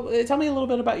 What? Tell me a little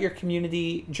bit about your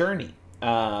Community journey.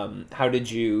 How did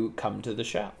you come to the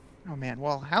show? Oh man,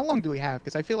 well, how long do we have?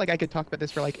 Because I feel like I could talk about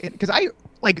this for because I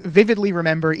vividly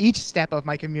remember each step of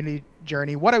my Community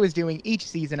journey, what I was doing each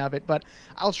season of it. But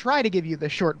I'll try to give you the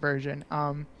short version.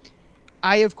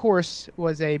 I, of course,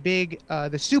 was a big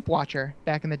The Soup watcher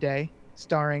back in the day,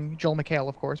 starring Joel McHale,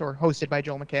 of course, or hosted by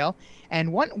Joel McHale.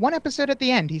 And one episode at the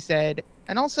end, he said,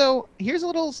 and also, here's a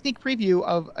little sneak preview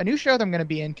of a new show that I'm going to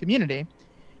be in, Community.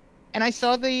 And I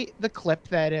saw the clip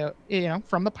that,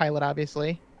 from the pilot,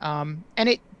 obviously. And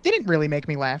it didn't really make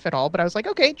me laugh at all, but I was like,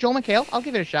 okay, Joel McHale, I'll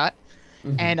give it a shot.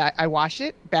 Mm-hmm. And I watched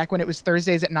it back when it was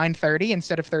Thursdays at 9:30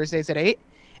 instead of Thursdays at 8.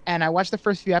 And I watched the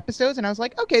first few episodes, and I was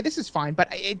like, okay, this is fine. But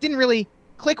it didn't really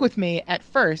click with me at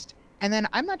first. And then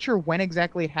I'm not sure when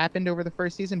exactly it happened over the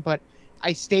first season, but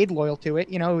I stayed loyal to it.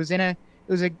 It was in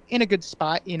a good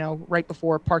spot, right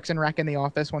before Parks and Rec and The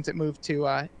Office once it moved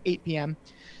to 8 p.m.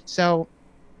 So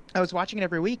I was watching it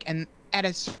every week. And at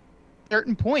a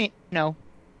certain point,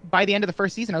 by the end of the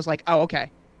first season, I was like, oh,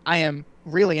 okay, I am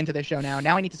really into this show now.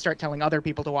 Now I need to start telling other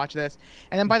people to watch this.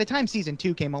 And then by the time season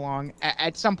 2 came along,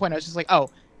 at some point I was just like, oh,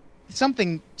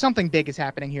 something big is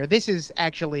happening here. This is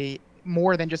actually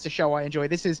more than just a show I enjoy.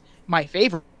 This is my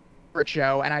favorite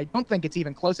show, and I don't think it's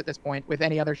even close at this point with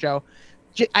any other show.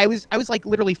 I was like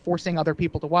literally forcing other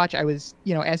people to watch. I was,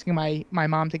 asking my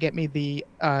mom to get me the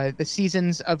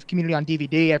seasons of Community on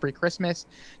DVD every Christmas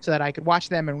so that I could watch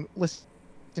them and listen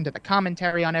to the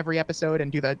commentary on every episode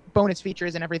and do the bonus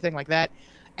features and everything like that.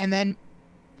 And then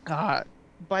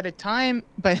by the time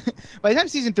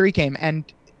season 3 came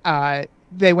and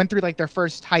they went through like their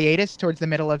first hiatus towards the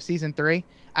middle of season 3,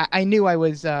 I knew I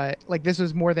was this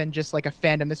was more than just like a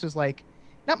fandom. This was like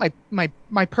not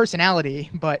my personality,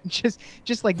 but just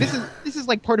like this is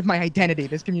like part of my identity,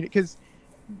 this community. Because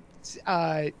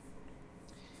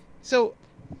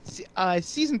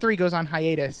season 3 goes on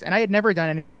hiatus, and I had never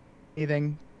done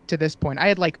anything to this point. I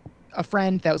had like a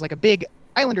friend that was like a big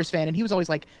Islanders fan, and he was always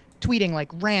like tweeting like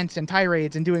rants and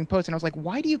tirades and doing posts, and I was like,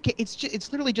 why do you care?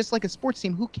 It's literally just like a sports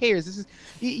team. Who cares? This is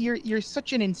you're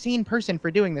such an insane person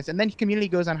for doing this. And then Community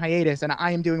goes on hiatus, and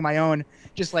I am doing my own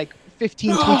just like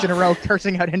 15 tweets in a row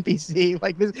cursing out NBC.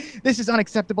 Like this is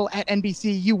unacceptable at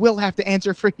NBC. You will have to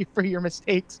answer for your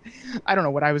mistakes. I don't know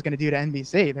what I was going to do to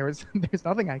NBC. There's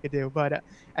nothing I could do, but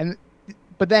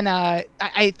But then I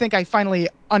think I finally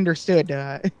understood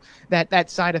that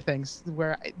side of things,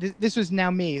 where this was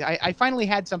now me. I finally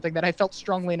had something that I felt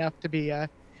strongly enough to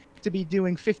be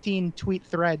doing 15 tweet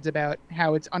threads about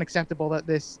how it's unacceptable that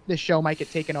this show might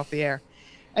get taken off the air.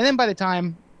 And then by the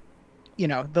time,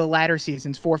 the latter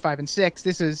seasons, 4, 5, and 6,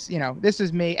 this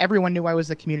is me. Everyone knew I was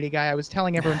the Community guy. I was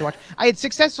telling everyone to watch. I had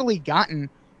successfully gotten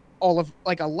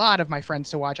a lot of my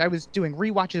friends to watch. I was doing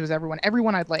rewatches with everyone. Every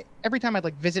time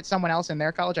I'd visit someone else in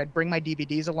their college, I'd bring my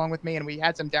DVDs along with me, and we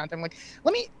had some downtime.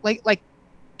 Let me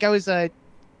I was I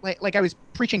was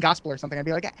preaching gospel or something. I'd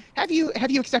be like, have you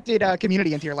accepted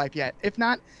Community into your life yet? If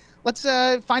not, let's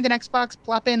find an Xbox,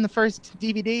 plop in the first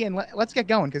DVD, and let's get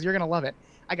going, because you're gonna love it.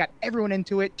 I got everyone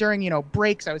into it during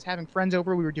breaks. I was having friends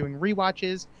over. We were doing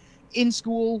rewatches in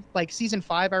school. Season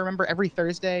 5, I remember every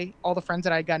Thursday, all the friends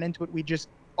that I had gotten into it, we just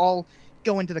all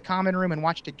go into the common room and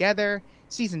watch together.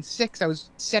 Season 6, I was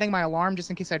setting my alarm just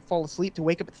in case I'd fall asleep to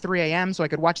wake up at 3 a.m. so I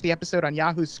could watch the episode on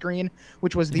Yahoo Screen,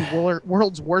 which was the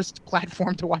world's worst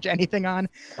platform to watch anything on.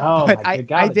 Oh, but my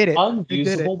God. I did it.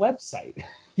 Unusable website.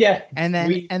 Yeah. And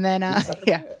then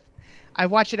I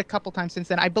watched it a couple times since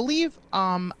then. I believe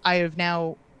I have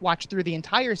now watched through the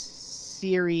entire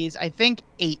series, I think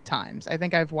 8 times. I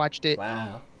think I've watched it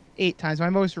 8 times. My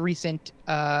most recent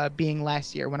being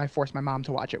last year when I forced my mom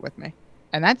to watch it with me.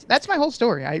 And that's my whole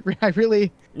story. I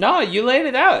really... No, you laid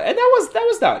it out. And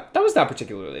that was not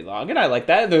particularly long. And I like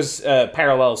that. There's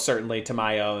parallels certainly to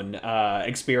my own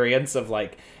experience of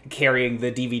carrying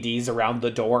the DVDs around the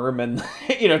dorm and,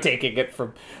 taking it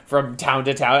from town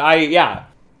to town.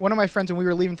 One of my friends, when we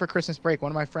were leaving for Christmas break,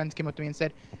 one of my friends came up to me and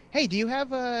said, "Hey, do you have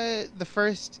the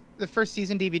first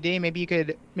season DVD? Maybe you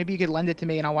could lend it to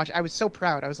me and I'll watch it." I was so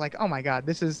proud. I was like, "Oh my God,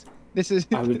 this is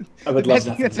I would love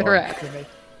nothing that's more. ever happened to me."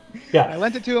 Yeah, I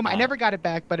lent it to him. I never got it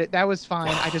back, but that was fine.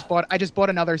 I just bought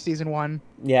another season 1.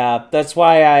 Yeah, that's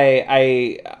why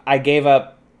I gave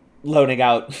up loaning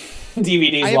out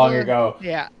DVDs long ago.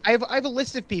 Yeah, I have a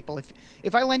list of people.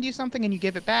 If I lend you something and you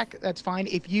give it back, that's fine.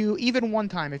 If you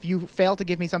fail to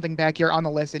give me something back, you're on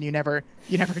the list and you never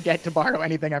get to borrow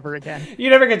anything ever again. You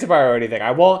never get to borrow anything.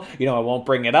 I won't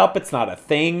bring it up. It's not a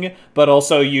thing. But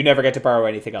also, you never get to borrow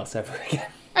anything else ever again.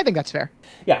 I think that's fair.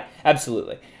 Yeah,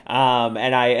 absolutely.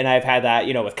 And I've had that,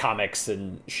 with comics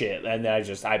and shit, and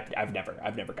I've never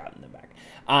gotten them back.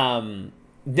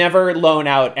 Never loan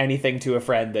out anything to a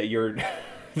friend that you're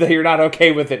not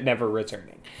okay with it never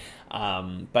returning.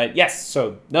 But yes,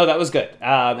 so no, that was good.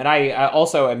 And I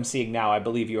also am seeing now, I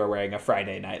believe you are wearing a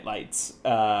Friday Night Lights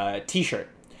t-shirt,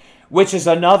 which is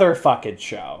another fucking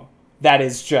show that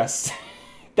is just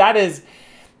I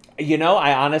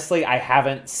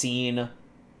haven't seen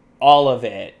all of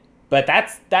it, but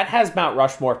that has Mount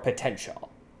Rushmore potential.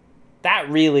 That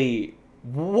really,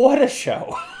 what a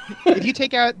show. If you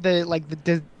take out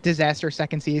the disaster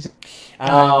second season, that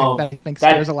I think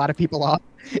scares a lot of people off.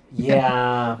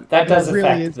 Yeah, that does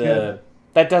really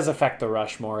affect the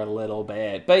Rushmore a little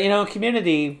bit. But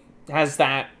Community has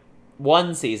that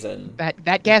one season.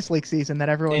 That gas leak season that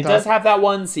everyone It does have that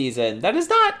one season. That is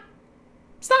not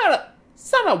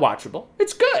unwatchable.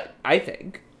 It's good, I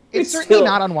think. It's certainly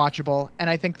not unwatchable, and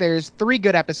I think there's 3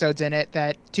 good episodes in it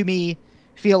that, to me,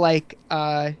 feel like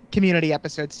Community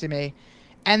episodes to me.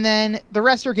 And then the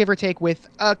rest are give or take, with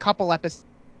a couple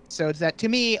episodes that, to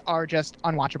me, are just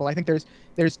unwatchable. I think there's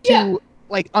 2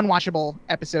 unwatchable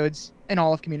episodes in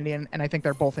all of Community, and I think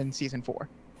they're both in season 4.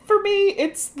 For me,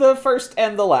 it's the first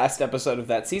and the last episode of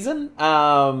that season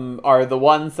are the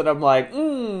ones that I'm like,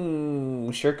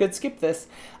 sure could skip this.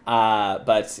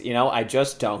 But, I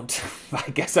just don't. I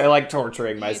guess I like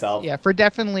torturing myself. Yeah, for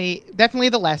definitely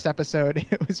the last episode,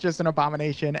 it was just an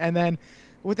abomination. And then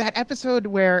with that episode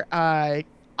where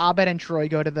Abed and Troy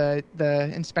go to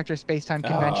the Inspector Spacetime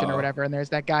convention or whatever, and there's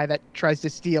that guy that tries to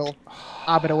steal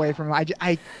Abed away from him.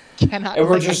 I cannot... And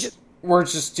we're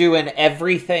just doing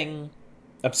everything...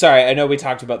 I'm sorry, I know we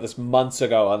talked about this months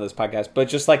ago on this podcast, but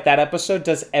just that episode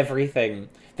does everything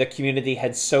the Community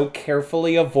had so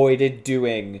carefully avoided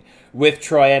doing with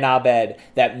Troy and Abed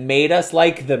that made us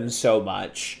like them so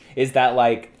much, is that,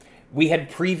 we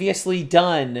had previously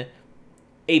done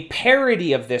a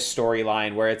parody of this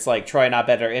storyline where it's Troy and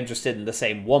Abed are interested in the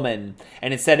same woman,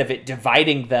 and instead of it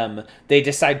dividing them, they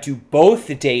decide to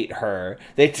both date her.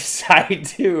 They decide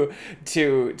to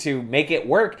make it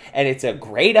work, and it's a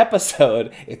great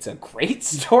episode. It's a great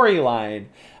storyline.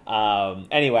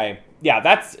 Anyway, yeah,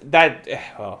 that's that.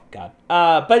 Oh God.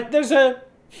 But there's a.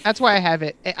 That's why I have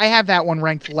it. I have that one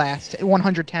ranked last,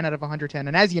 110 out of 110.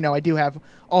 And as you know, I do have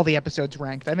all the episodes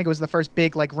ranked. I think it was the first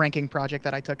big ranking project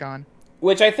that I took on.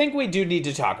 Which I think we do need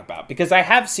to talk about, because I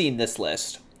have seen this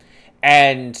list,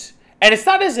 and And it's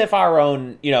not as if our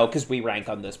own, because we rank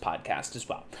on this podcast as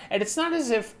well. And it's not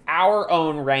as if our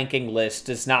own ranking list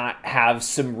does not have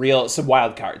some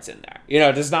wild cards in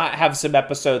there. Does not have some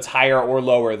episodes higher or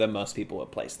lower than most people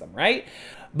would place them, right?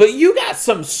 But you got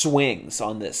some swings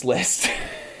on this list.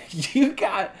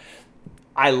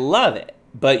 I love it.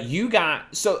 But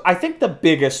so I think the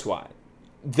biggest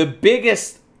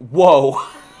whoa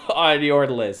on your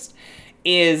list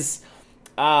is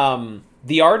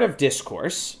The Art of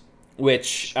Discourse,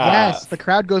 which... yes, the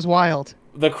crowd goes wild.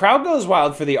 The crowd goes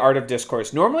wild for The Art of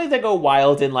Discourse. Normally they go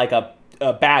wild in like a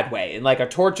bad way, in like a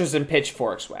torches and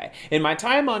pitchforks way. In my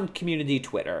time on community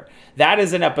Twitter, that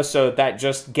is an episode that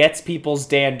just gets people's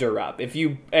dander up.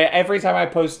 Every time I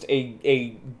post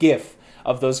a GIF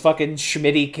of those fucking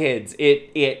Schmitty kids,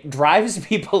 it drives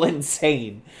people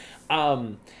insane.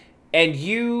 And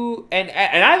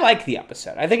I like the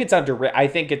episode. I think it's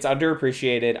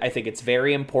underappreciated. I think it's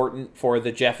very important for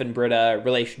the Jeff and Britta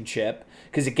relationship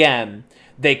because again,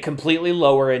 they completely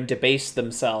lower and debase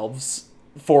themselves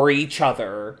for each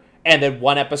other, and then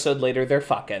one episode later they're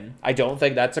fucking. I don't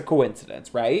think that's a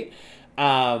coincidence, right?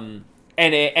 And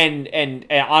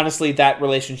honestly, that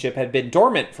relationship had been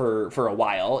dormant for a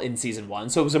while in season 1,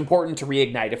 so it was important to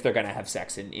reignite if they're going to have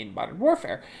sex in Modern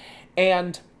Warfare.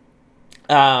 And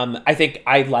I think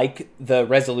I like the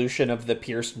resolution of the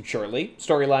Pierce and Shirley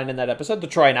storyline in that episode. The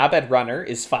Troy and Abed runner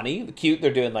is funny, cute.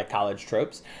 They're doing like college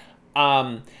tropes.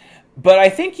 But I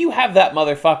think you have that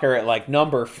motherfucker at like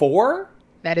number 4.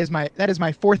 That is my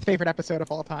 4th favorite episode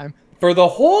of all time. For the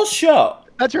whole show.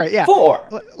 That's right, yeah.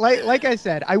 4. Like I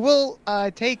said, I will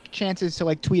take chances to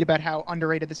like tweet about how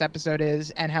underrated this episode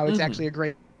is and how it's actually a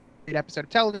great episode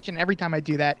of television. Every time I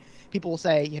do that, people will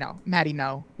say, Maddie,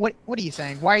 no. What are you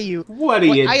saying? Why are you... What are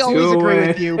you doing? I always agree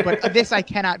with you, but this I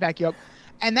cannot back you up.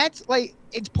 And that's like,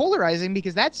 it's polarizing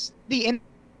because that's the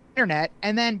internet.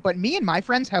 But me and my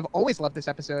friends have always loved this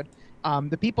episode.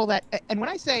 The people that... And when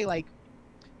I say like,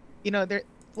 they're...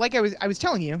 Like I was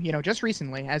telling you, just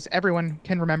recently, as everyone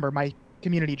can remember my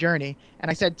community journey,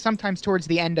 and I said sometimes towards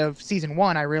the end of season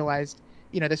 1, I realized,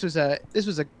 this is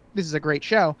a great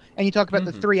show. And you talk about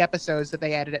the 3 episodes that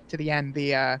they added to the end,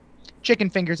 the Chicken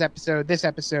Fingers episode, this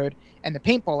episode, and the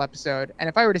paintball episode. And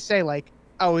if I were to say like,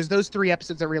 oh, it was those 3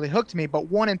 episodes that really hooked me, but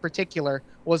one in particular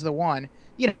was the one,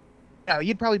 you'd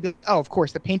probably be, oh, of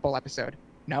course, the paintball episode.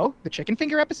 No, the Chicken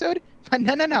Finger episode?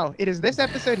 No. It is this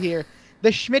episode here. The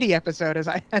Schmitty episode, as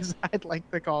I'd like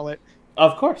to call it.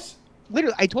 Of course.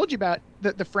 Literally, I told you about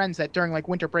the friends that during like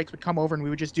winter breaks would come over and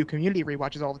we would just do community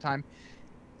rewatches all the time.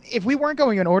 If we weren't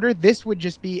going in order, this would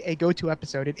just be a go-to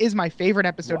episode. It is my favorite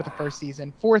episode of the first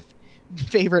season, 4th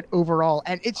favorite overall,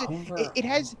 and it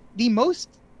has the most.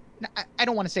 I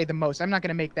don't want to say the most. I'm not going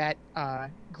to make that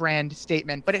grand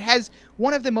statement, but it has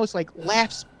one of the most like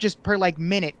laughs just per like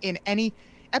minute in any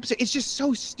episode. It's just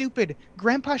so stupid.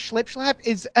 Grandpa Schlipschlap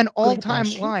is an all-time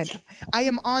line. I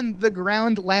am on the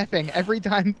ground laughing every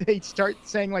time they start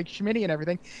saying like Schmitty and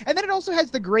everything. And then it also has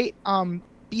the great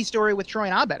B story with Troy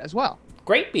and Abed as well.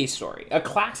 Great B story. A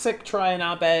classic Troy and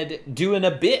Abed doing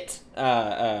a bit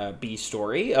B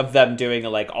story of them doing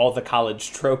like all the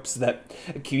college tropes that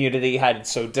Community had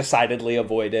so decidedly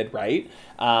avoided, right?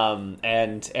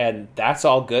 And that's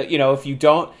all good. If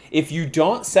you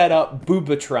don't set up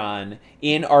Boobatron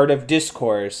in Art of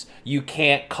Discourse, you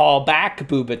can't call back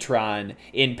Boobatron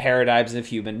in Paradigms of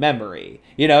Human Memory.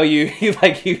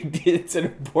 It's an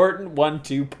important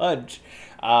 1-2 punch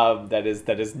that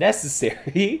is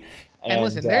necessary. And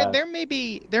listen, there may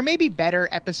be better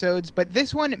episodes, but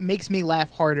this one makes me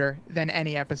laugh harder than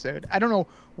any episode. I don't know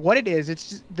what it is. It's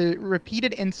just the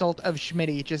repeated insult of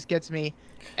Schmitty just gets me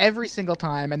every single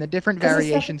time, and the different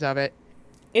variations of it.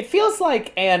 It feels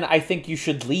like, and I think you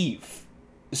should leave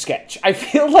sketch. I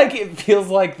feel like it feels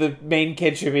like the main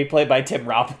kid should be played by Tim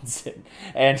Robinson,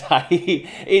 and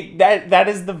that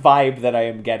is the vibe that I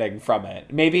am getting from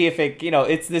it. Maybe if it,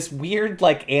 it's this weird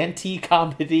like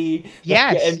anti-comedy.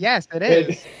 Yes, it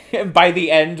is. And by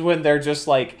the end, when they're just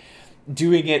like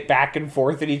doing it back and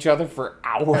forth at each other for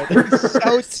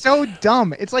hours, so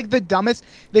dumb. It's like the dumbest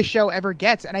the show ever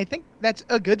gets, and I think that's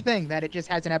a good thing that it just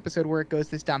has an episode where it goes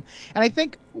this dumb. And I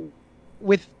think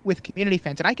with community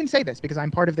fans, and I can say this because I'm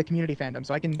part of the community fandom,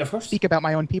 so I can speak about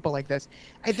my own people like this.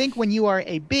 I think when you are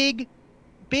a big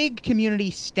community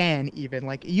stan, even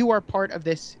like you are part of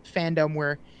this fandom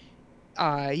where,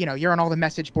 you're on all the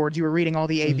message boards, you were reading all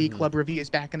the AV Club reviews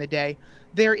back in the day.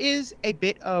 There is a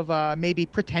bit of maybe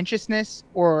pretentiousness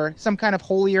or some kind of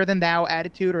holier than thou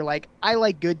attitude, or like I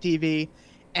like good TV,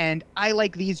 And I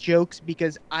like these jokes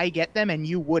because I get them and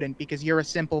you wouldn't, because you're a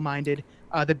simple-minded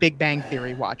The Big Bang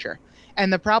Theory watcher.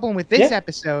 And the problem with this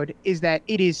episode is that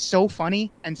it is so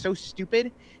funny and so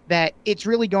stupid that it's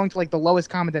really going to like the lowest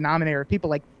common denominator of people.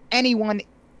 Like any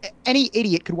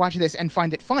idiot could watch this and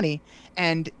find it funny.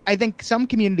 And I think some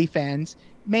Community fans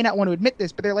may not want to admit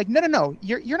this, but they're like, no,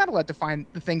 you're not allowed to find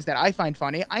the things that I find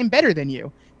funny. I'm better than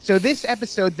you. So this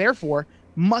episode, therefore,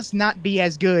 must not be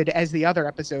as good as the other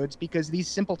episodes because these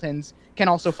simpletons can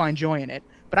also find joy in it.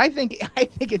 But I think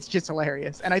it's just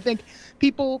hilarious. And I think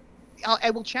people,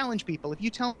 I will challenge people. If you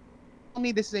tell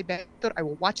me this is a bad episode, I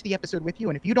will watch the episode with you.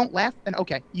 And if you don't laugh, then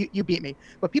okay, you beat me.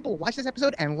 But people will watch this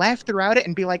episode and laugh throughout it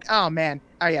and be like, oh man,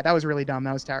 oh yeah, that was really dumb.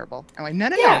 That was terrible. I'm like,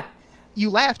 no. You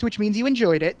laughed, which means you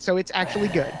enjoyed it. So it's actually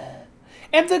good.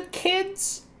 And the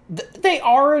kids, they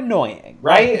are annoying,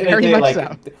 right? Very much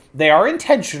so. They are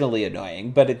intentionally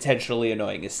annoying, but intentionally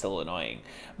annoying is still annoying.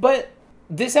 But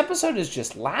this episode is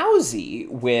just lousy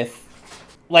with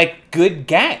like good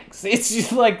gags. It's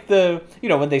just like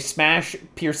when they smash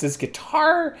Pierce's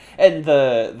guitar and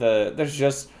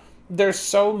there's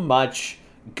so much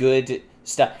good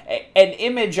stuff. An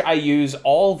image I use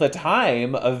all the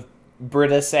time of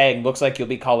Britta saying, looks like you'll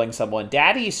be calling someone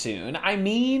daddy soon. I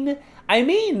mean,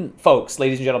 folks,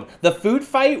 ladies and gentlemen, the food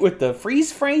fight with the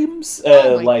freeze frames,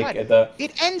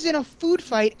 it ends in a food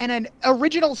fight and an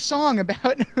original song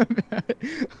about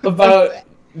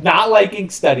not liking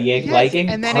studying, liking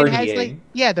and then partying.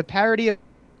 It has the parody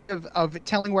of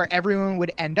telling where everyone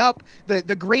would end up.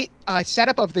 The great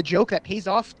setup of the joke that pays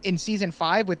off in season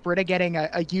 5 with Britta getting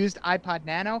a used iPod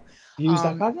Nano.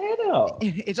 iPod Nano.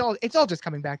 It's all just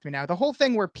coming back to me now. The whole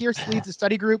thing where Pierce leads a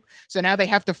study group, so now they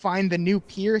have to find the new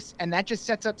Pierce, and that just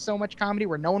sets up so much comedy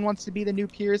where no one wants to be the new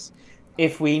Pierce.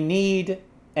 If we need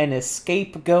an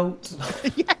scapegoat.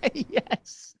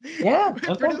 Yes. Yeah.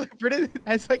 Britta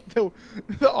has like the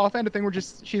offhanded thing where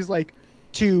she's like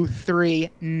 2, 3,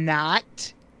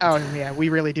 not. Oh yeah, we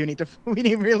really do need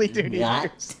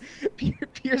Pierce.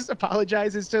 Pierce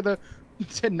apologizes to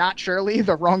not Shirley,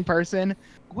 the wrong person.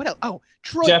 What else? Oh,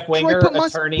 Troy. Jeff Winger,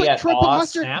 attorney at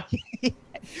Snap.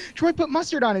 Troy put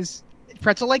mustard on his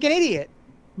pretzel like an idiot.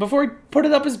 Before he put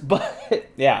it up his butt.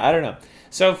 Yeah, I don't know.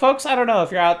 So, folks, I don't know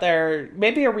if you're out there.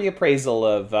 Maybe a reappraisal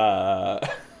of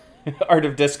Art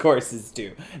of Discourse is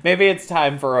due. Maybe it's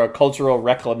time for a cultural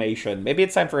reclamation. Maybe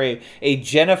it's time for a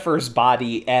Jennifer's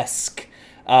Body-esque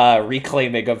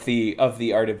reclaiming of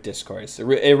the Art of Discourse.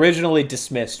 Originally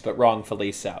dismissed, but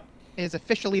wrongfully so. It is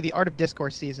officially the Art of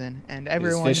Discourse season, and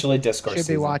everyone should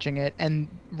be watching it and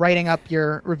writing up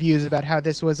your reviews about how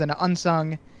this was an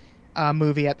unsung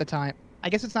movie at the time. I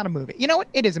guess it's not a movie. You know what?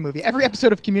 It is a movie. Every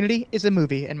episode of Community is a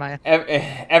movie in my...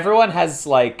 Everyone has,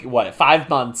 5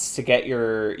 months to get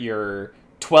your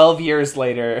 12 years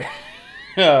later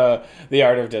the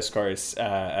Art of Discourse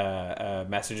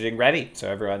messaging ready. So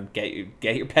everyone get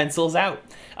your pencils out.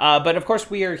 But, of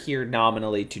course, we are here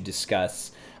nominally to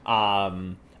discuss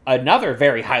another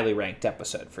very highly ranked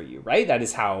episode for you, right? That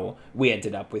is how we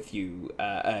ended up with you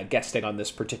guesting on this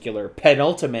particular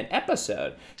penultimate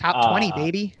episode. Top 20,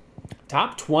 baby.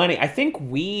 Top 20. I think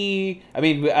let me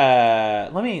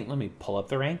pull up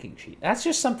the ranking sheet. That's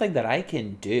just something that I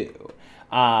can do.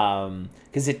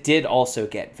 Because it did also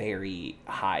get very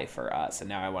high for us. And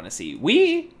now I want to see.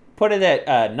 We put it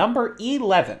at number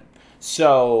 11.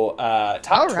 So,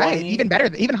 top 20. Even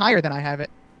better, even higher than I have it.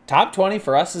 Top 20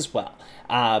 for us as well.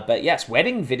 But yes,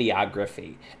 wedding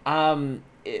videography.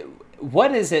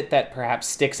 What is it that perhaps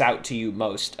sticks out to you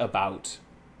most about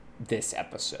this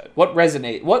episode?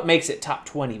 What makes it top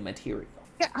 20 material?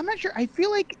 Yeah, I'm not sure. I feel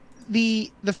like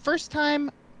the first time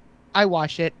I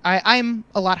watched it, I'm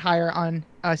a lot higher on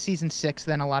season 6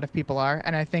 than a lot of people are,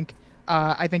 and I think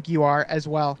you are as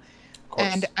well. Of course.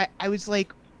 And I was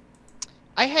like,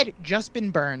 I had just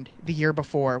been burned the year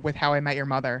before with How I Met Your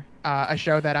Mother, a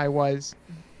show that I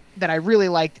really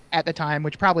liked at the time,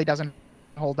 which probably doesn't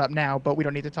hold up now, but we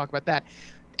don't need to talk about that.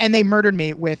 And they murdered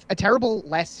me with a terrible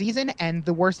last season and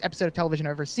the worst episode of television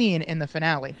I've ever seen in the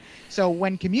finale. So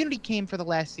when Community came for the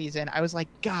last season, I was like,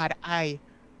 God, I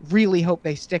really hope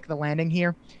they stick the landing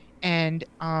here. And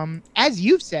as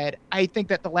you've said, I think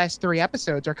that the last 3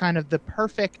 episodes are kind of the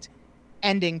perfect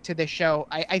ending to this show.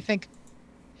 I think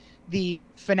the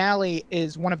finale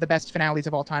is one of the best finales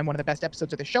of all time, one of the best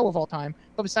episodes of the show of all time.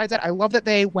 But besides that, I love that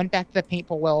they went back to the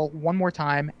paintball well one more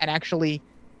time and actually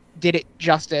did it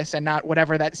justice and not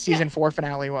whatever that season 4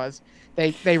 finale was.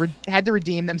 They had to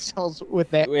redeem themselves with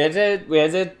that. We had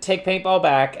to take paintball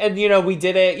back, and we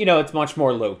did it. It's much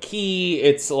more low key.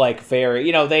 It's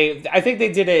very I think they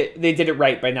did it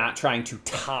right by not trying to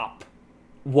top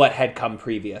what had come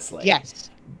previously. Yes.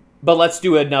 But let's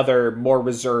do another more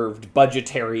reserved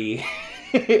budgetary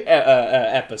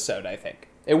episode, I think.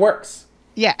 It works.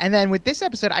 Yeah, and then with this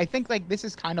episode, I think like this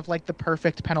is kind of like the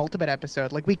perfect penultimate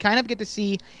episode. Like we kind of get to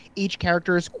see each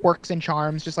character's quirks and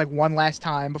charms just like one last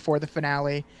time before the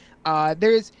finale.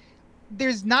 There's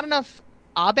not enough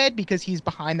Abed because he's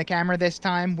behind the camera this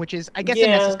time, which is I guess a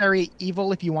necessary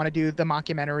evil if you want to do the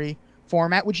mockumentary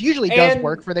format, which usually does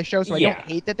work for this show, so I don't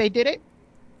hate that they did it.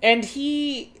 And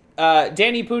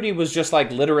Danny Pudi was just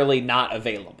like literally not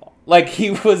available. Like he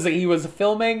was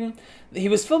filming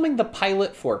the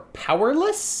pilot for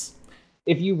Powerless.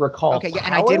 If you recall, okay, yeah,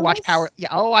 and I did watch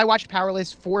I watched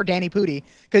Powerless for Danny Pudi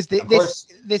because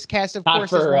this cast of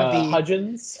course is one of the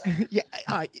Hudgens.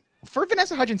 For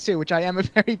Vanessa Hudgens too, which I am a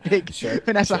very big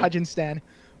Vanessa Hudgens stan.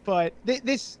 But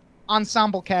this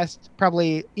ensemble cast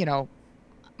probably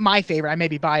my favorite. I may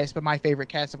be biased, but my favorite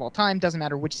cast of all time. Doesn't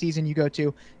matter which season you go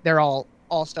to, they're all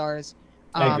stars.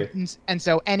 And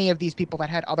so any of these people that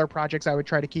had other projects, I would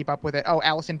try to keep up with it. Oh,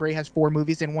 Alison Brie has 4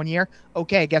 movies in 1 year.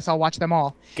 Okay, guess I'll watch them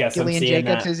all. Gillian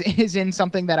Jacobs is in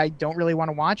something that I don't really want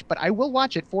to watch, but I will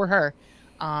watch it for her.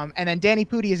 And then Danny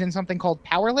Pudi is in something called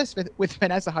Powerless with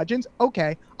Vanessa Hudgens.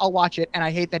 Okay, I'll watch it. And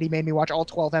I hate that he made me watch all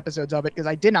 12 episodes of it because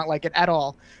I did not like it at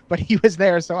all. But he was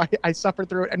there, so I suffered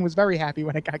through it and was very happy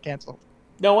when it got canceled.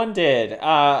 No one did.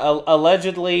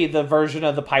 Allegedly, the version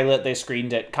of the pilot they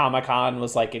screened at Comic-Con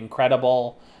was like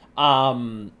incredible,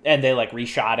 and they like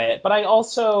reshot it. But I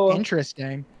also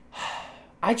interesting.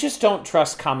 I just don't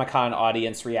trust Comic-Con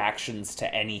audience reactions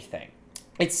to anything.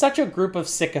 It's such a group of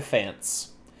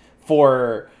sycophants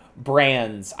for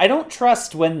brands. I don't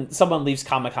trust when someone leaves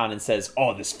Comic-Con and says,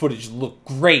 "Oh, this footage looked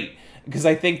great." Because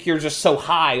I think you're just so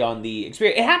high on the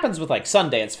experience. It happens with like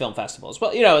Sundance Film Festival as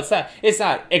well. It's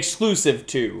not exclusive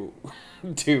to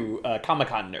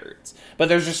Comic-Con nerds, but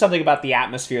there's just something about the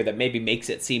atmosphere that maybe makes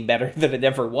it seem better than it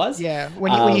ever was. Yeah,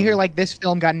 when you hear like this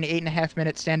film got an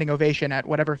 8.5-minute standing ovation at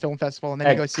whatever film festival, and then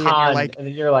you go see it,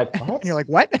 and you're like, what? And you're like,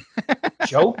 what?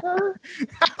 Joker,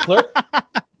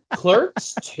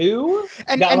 Clerks 2,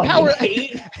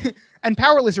 and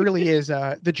Powerless really is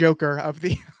the Joker of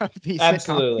the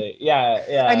absolutely sitcom.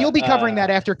 Yeah. And you'll be covering that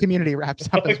after Community wraps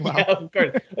up as well. Yeah, of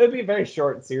course. It'll be a very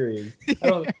short series.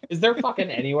 Is there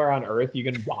fucking anywhere on Earth you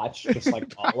can watch just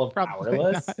like all of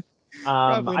Powerless?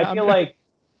 I feel like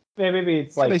maybe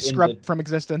it's like they scrubbed from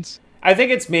existence. I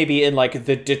think it's maybe in like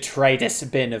the detritus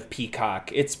bin of Peacock.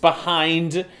 It's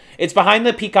behind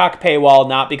the Peacock paywall,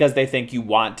 not because they think you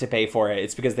want to pay for it.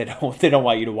 It's because they don't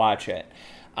want you to watch it.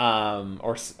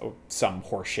 Or some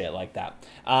horseshit like that.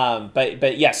 But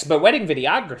wedding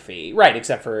videography, right?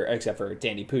 Except for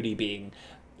Danny Pudi being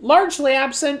largely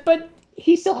absent, but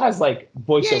he still has like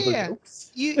voiceover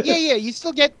jokes. You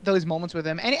still get those moments with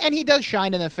him, and he does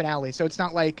shine in the finale. So it's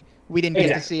not like we didn't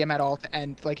get to see him at all.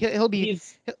 And like he'll be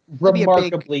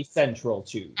remarkably central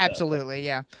too. Absolutely,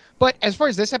 yeah. But as far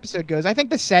as this episode goes, I think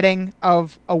the setting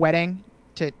of a wedding,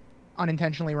 to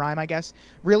unintentionally rhyme, I guess,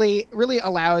 really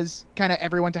allows kind of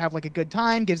everyone to have like a good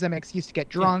time, gives them an excuse to get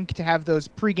drunk, to have those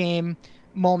pregame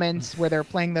moments where they're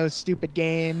playing those stupid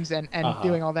games and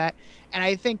doing all that. And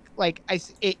I think like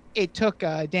it took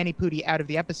Danny Pudi out of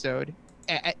the episode.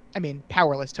 I mean,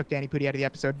 Powerless took Danny Pudi out of the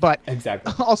episode, but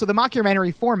exactly. Also the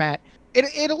mockumentary format,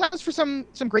 it allows for some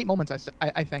great moments.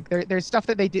 I think there's stuff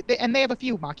that they did, and they have a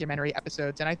few mockumentary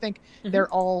episodes, and I think they're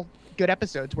all good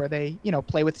episodes where they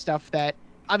play with stuff that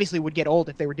obviously would get old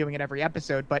if they were doing it every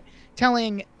episode. But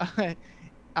telling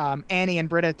Annie and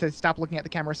Britta to stop looking at the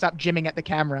camera, stop jimming at the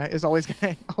camera, is always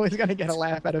gonna get a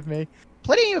laugh out of me.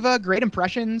 Plenty of great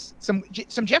impressions. Some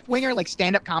Jeff Winger like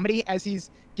stand-up comedy as he's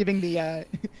giving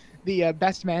the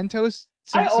best man toast.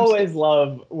 I always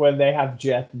love when they have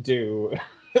Jeff do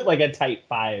like a tight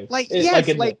five.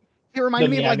 It reminded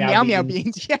me of like Meow Meow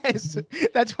Beans. Yes,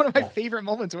 that's one of my favorite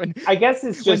moments when I guess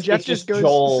it's just goes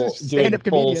Joel doing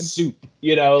full soup.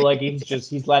 Like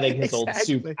he's letting his old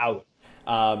soup out.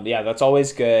 That's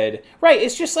always good. Right,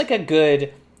 it's just like a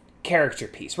good character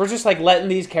piece. We're just like letting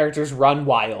these characters run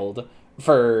wild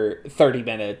for 30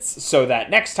 minutes so that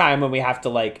next time when we have to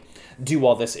like do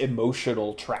all this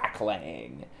emotional track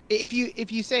laying. If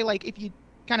you say like if you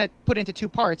kind of put into 2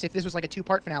 parts, if this was like a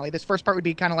 2-part finale, this first part would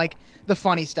be kind of like the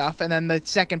funny stuff, and then the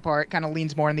second part kind of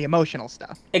leans more on the emotional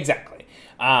stuff. Exactly.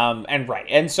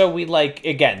 And so we like,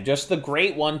 again, just the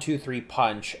great 1, 2, 3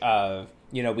 punch of,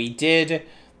 we did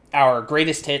our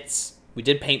greatest hits, we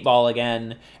did paintball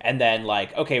again, and then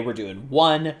like, okay, we're doing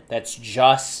one that's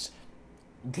just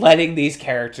letting these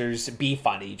characters be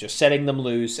funny, just setting them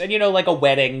loose, and like a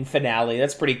wedding finale,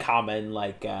 that's pretty common,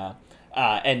 like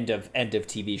end of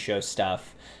TV show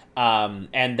stuff.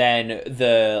 And then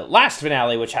the last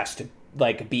finale, which has to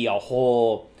like be a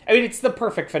whole. I mean, it's the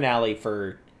perfect finale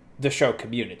for the show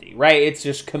Community, right? It's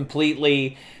just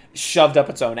completely shoved up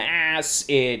its own ass.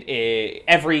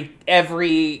 Every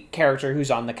character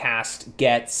who's on the cast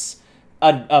gets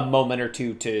a moment or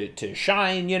two to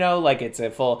shine, you know, like it's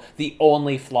the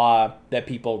only flaw that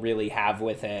people really have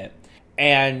with it.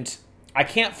 And I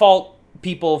can't fault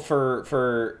people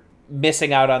for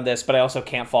missing out on this, but I also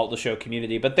can't fault the show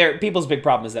Community. But people's big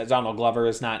problem is that Donald Glover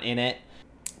is not in it.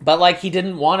 But like, he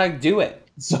didn't want to do it.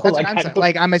 So that's like, what I'm saying.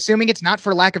 Like, I'm assuming it's not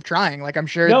for lack of trying. Like, I'm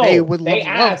sure they would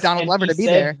love Donald Glover to be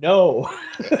there. No.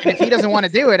 And if he doesn't want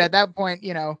to do it at that point,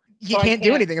 you know, you can't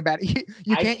do anything about it.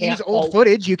 You can't use old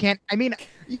footage. You can't. I mean,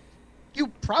 you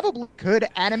probably could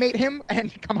animate him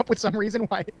and come up with some reason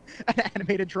why an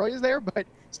animated Troy is there, but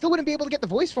still wouldn't be able to get the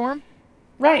voice for him.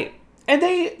 Right. And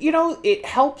they, you know, it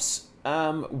helps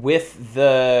with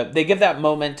they give that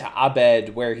moment to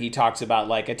Abed where he talks about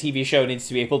like a TV show needs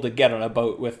to be able to get on a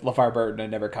boat with LeVar Burton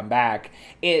and never come back.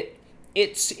 It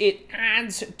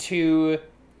adds to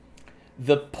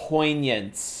the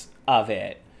poignance of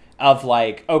it, of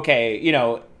like, okay, you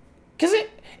know, because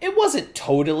it wasn't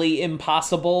totally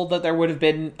impossible that there would have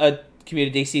been a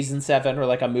Community season 7 or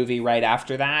like a movie right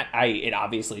after that. It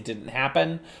obviously didn't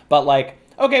happen, but like,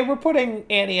 okay, we're putting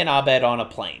Annie and Abed on a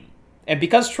plane. And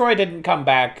because Troy didn't come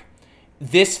back,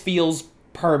 this feels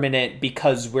permanent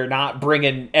because we're not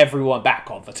bringing everyone back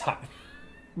all the time.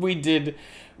 We did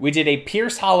a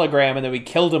Pierce hologram and then we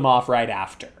killed him off right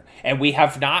after. And we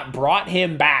have not brought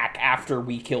him back after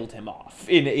we killed him off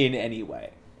in any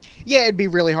way. Yeah, it'd be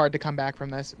really hard to come back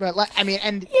from this. But I mean,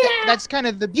 and that's kind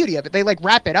of the beauty of it. They like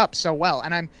wrap it up so well.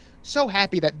 And I'm so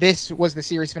happy that this was the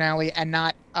series finale and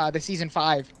not the season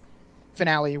 5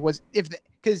 finale because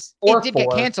it did get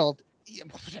canceled.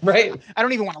 Right. I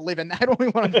don't even want to live in that. I don't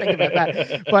even want to think about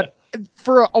that. But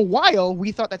for a while,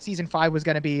 we thought that season 5 was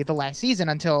going to be the last season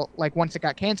until like once it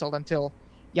got canceled, until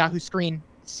Yahoo Screen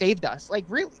saved us. Like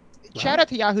really, shout out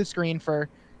to Yahoo Screen for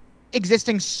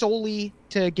existing solely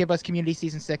to give us Community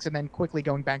season 6 and then quickly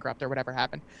going bankrupt or whatever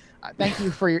happened. Thank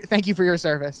you for your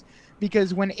service,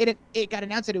 because when it got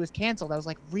announced that it was canceled, I was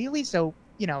like, really? So,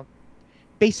 you know,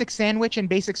 Basic Sandwich and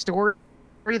Basic Story,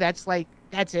 that's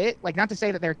it. Like, not to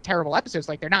say that they're terrible episodes,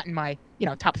 like they're not in my, you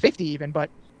know, top 50 even, but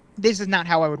this is not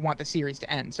how I would want the series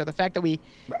to end. So the fact that we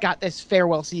got this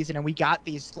farewell season and we got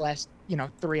these last, you know,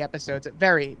 3 episodes,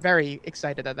 very, very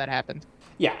excited that happened.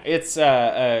 Yeah, it's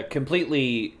a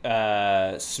completely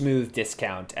smooth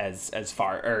dismount as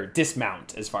far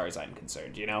as I'm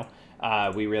concerned. You know,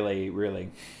 we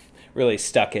really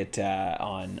stuck it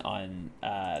on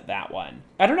that one.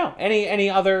 I don't know. Any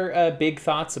other big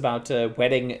thoughts about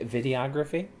wedding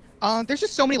videography? There's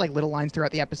just so many like little lines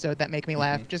throughout the episode that make me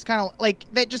laugh. Just kind of like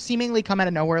that just seemingly come out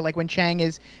of nowhere. Like when Chang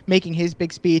is making his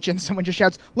big speech and someone just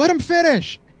shouts, "Let him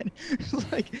finish!" And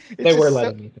like they were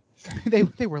letting me.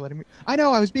 They were letting me. I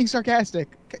know, I was being sarcastic.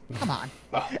 Come on.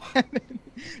 Oh.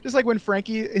 Just like when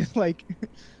Frankie is like,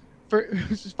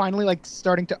 finally like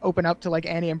starting to open up to like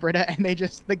Annie and Britta, and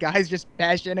the guys just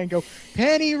bash in and go,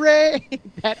 "Penny Ray!"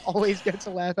 That always gets a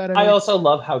laugh out of me. I also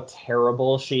love how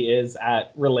terrible she is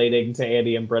at relating to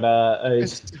Annie and Britta. I'm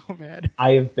so mad.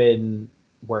 I have been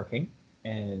working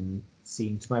and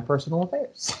seeing to my personal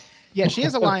affairs. Yeah, she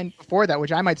has a line before that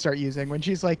which I might start using when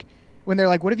she's like, when they're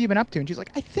like, "What have you been up to?" And she's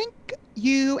like, "I think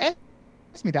you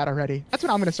asked me that already." That's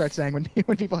what I'm going to start saying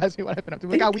when people ask me what I've been up to.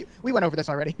 Like, oh, we went over this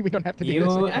already. We don't have to do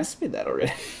this again. You asked me that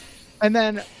already. And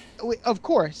then, of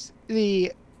course,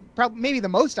 maybe the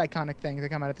most iconic thing to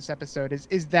come out of this episode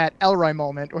is that Elroy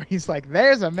moment where he's like,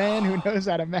 "There's a man who knows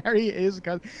how to marry his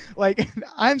cousin." Like,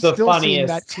 I'm still seeing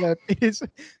that clip. It is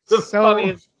the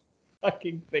funniest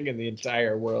fucking thing in the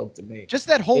entire world to me. Just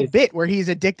that whole bit where he's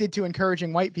addicted to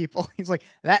encouraging white people. He's like,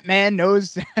 "That man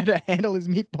knows how to handle his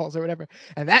meatballs," or whatever,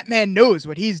 and that man knows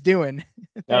what he's doing.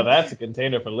 Now that's a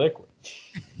container for liquid.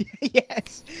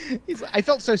 Yes, I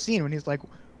felt so seen when he's like,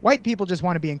 "White people just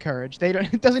want to be encouraged.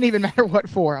 It doesn't even matter what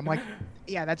for." I'm like,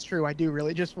 yeah, that's true. I do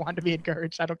really just want to be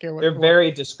encouraged. I don't care what. They're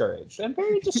very discouraged and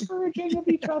very discouraging of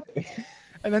each other.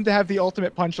 And then to have the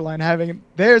ultimate punchline,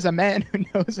 "There's a man who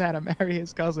knows how to marry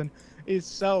his cousin," is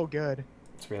so good.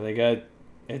 It's really good.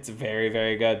 It's very,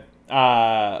 very good.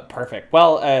 Perfect.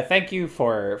 Well, thank you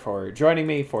for joining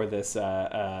me for this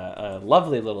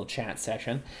lovely little chat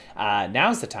session.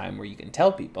 Now's the time where you can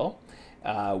tell people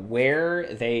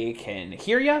where they can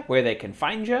hear you, where they can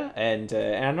find you, and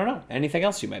I don't know, anything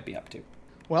else you might be up to.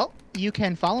 Well, you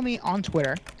can follow me on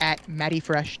Twitter at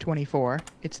MattyFresh24.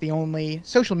 It's the only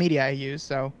social media I use.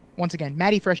 So once again,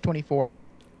 MattyFresh24.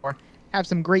 have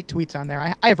some great tweets on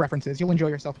there. I have references. You'll enjoy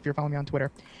yourself if you're following me on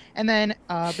Twitter. And then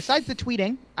besides the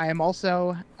tweeting, I am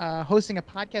also hosting a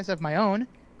podcast of my own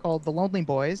called The Lonely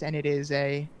Boys, and it is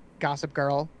a Gossip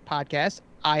Girl podcast.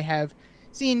 I have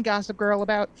seen Gossip Girl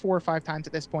about 4 or 5 times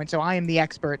at this point, so I am the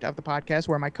expert of the podcast,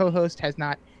 where my co-host has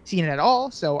not seen it at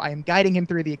all, so I am guiding him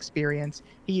through the experience.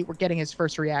 We're getting his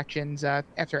first reactions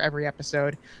after every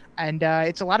episode, and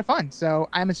it's a lot of fun. So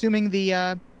I'm assuming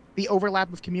the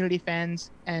overlap of Community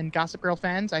fans and Gossip Girl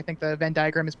fans, I think the Venn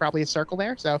diagram is probably a circle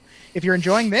there. So if you're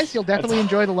enjoying this, you'll definitely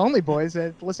enjoy The Lonely Boys.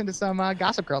 Listen to some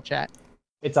Gossip Girl chat.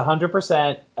 It's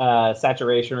 100%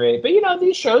 saturation rate. But,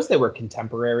 these shows, they were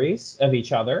contemporaries of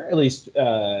each other, at least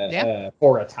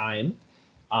for a time.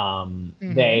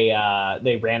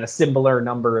 They ran a similar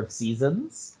number of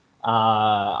seasons. They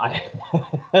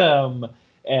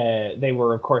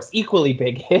were, of course, equally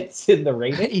big hits in the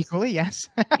ratings. Equally, yes.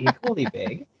 Equally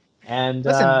big. And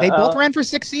listen, they both ran for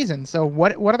 6 seasons. So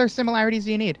what other similarities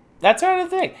do you need? That's sort of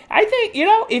the thing. I think,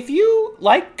 if you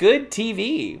like good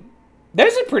TV,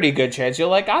 there's a pretty good chance you'll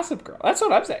like Gossip Girl. That's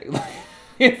what I'm saying.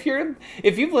 If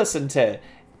you've listened to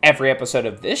every episode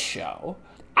of this show,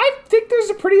 I think there's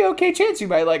a pretty okay chance you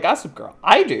might like Gossip Girl.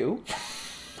 I do.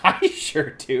 I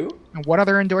sure do. And what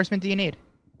other endorsement do you need?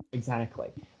 Exactly.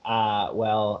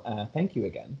 Thank you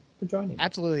again for joining me.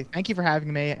 Absolutely. Thank you for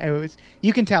having me.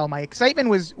 You can tell my excitement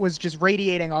was just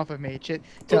radiating off of me to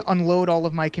unload all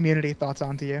of my community thoughts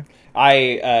onto you.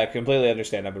 I completely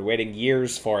understand. I've been waiting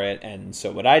years for it, and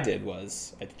so what I did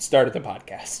was I started the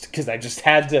podcast because I just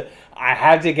had to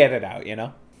get it out,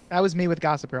 That was me with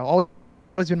Gossip Girl.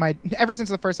 Always been ever since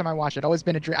the first time I watched it, always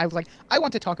been a dream. I was like, I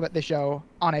want to talk about this show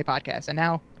on a podcast, and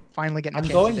now finally getting a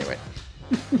chance to do it.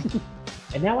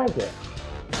 And now I do.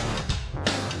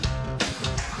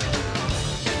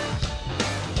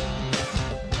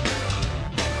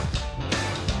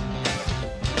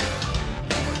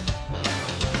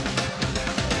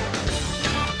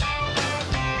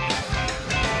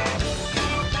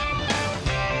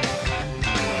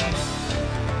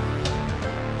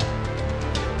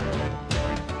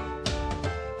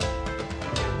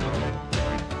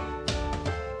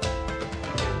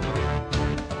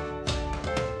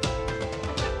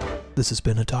 This has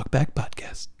been a Talkback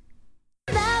Podcast.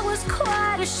 That was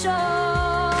quite a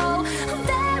show,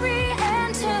 very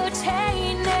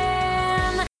entertaining.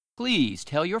 Please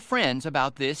tell your friends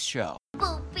about this show.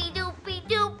 Boopy doopy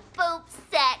doop boop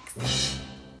sex.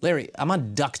 Larry, I'm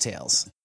on DuckTales.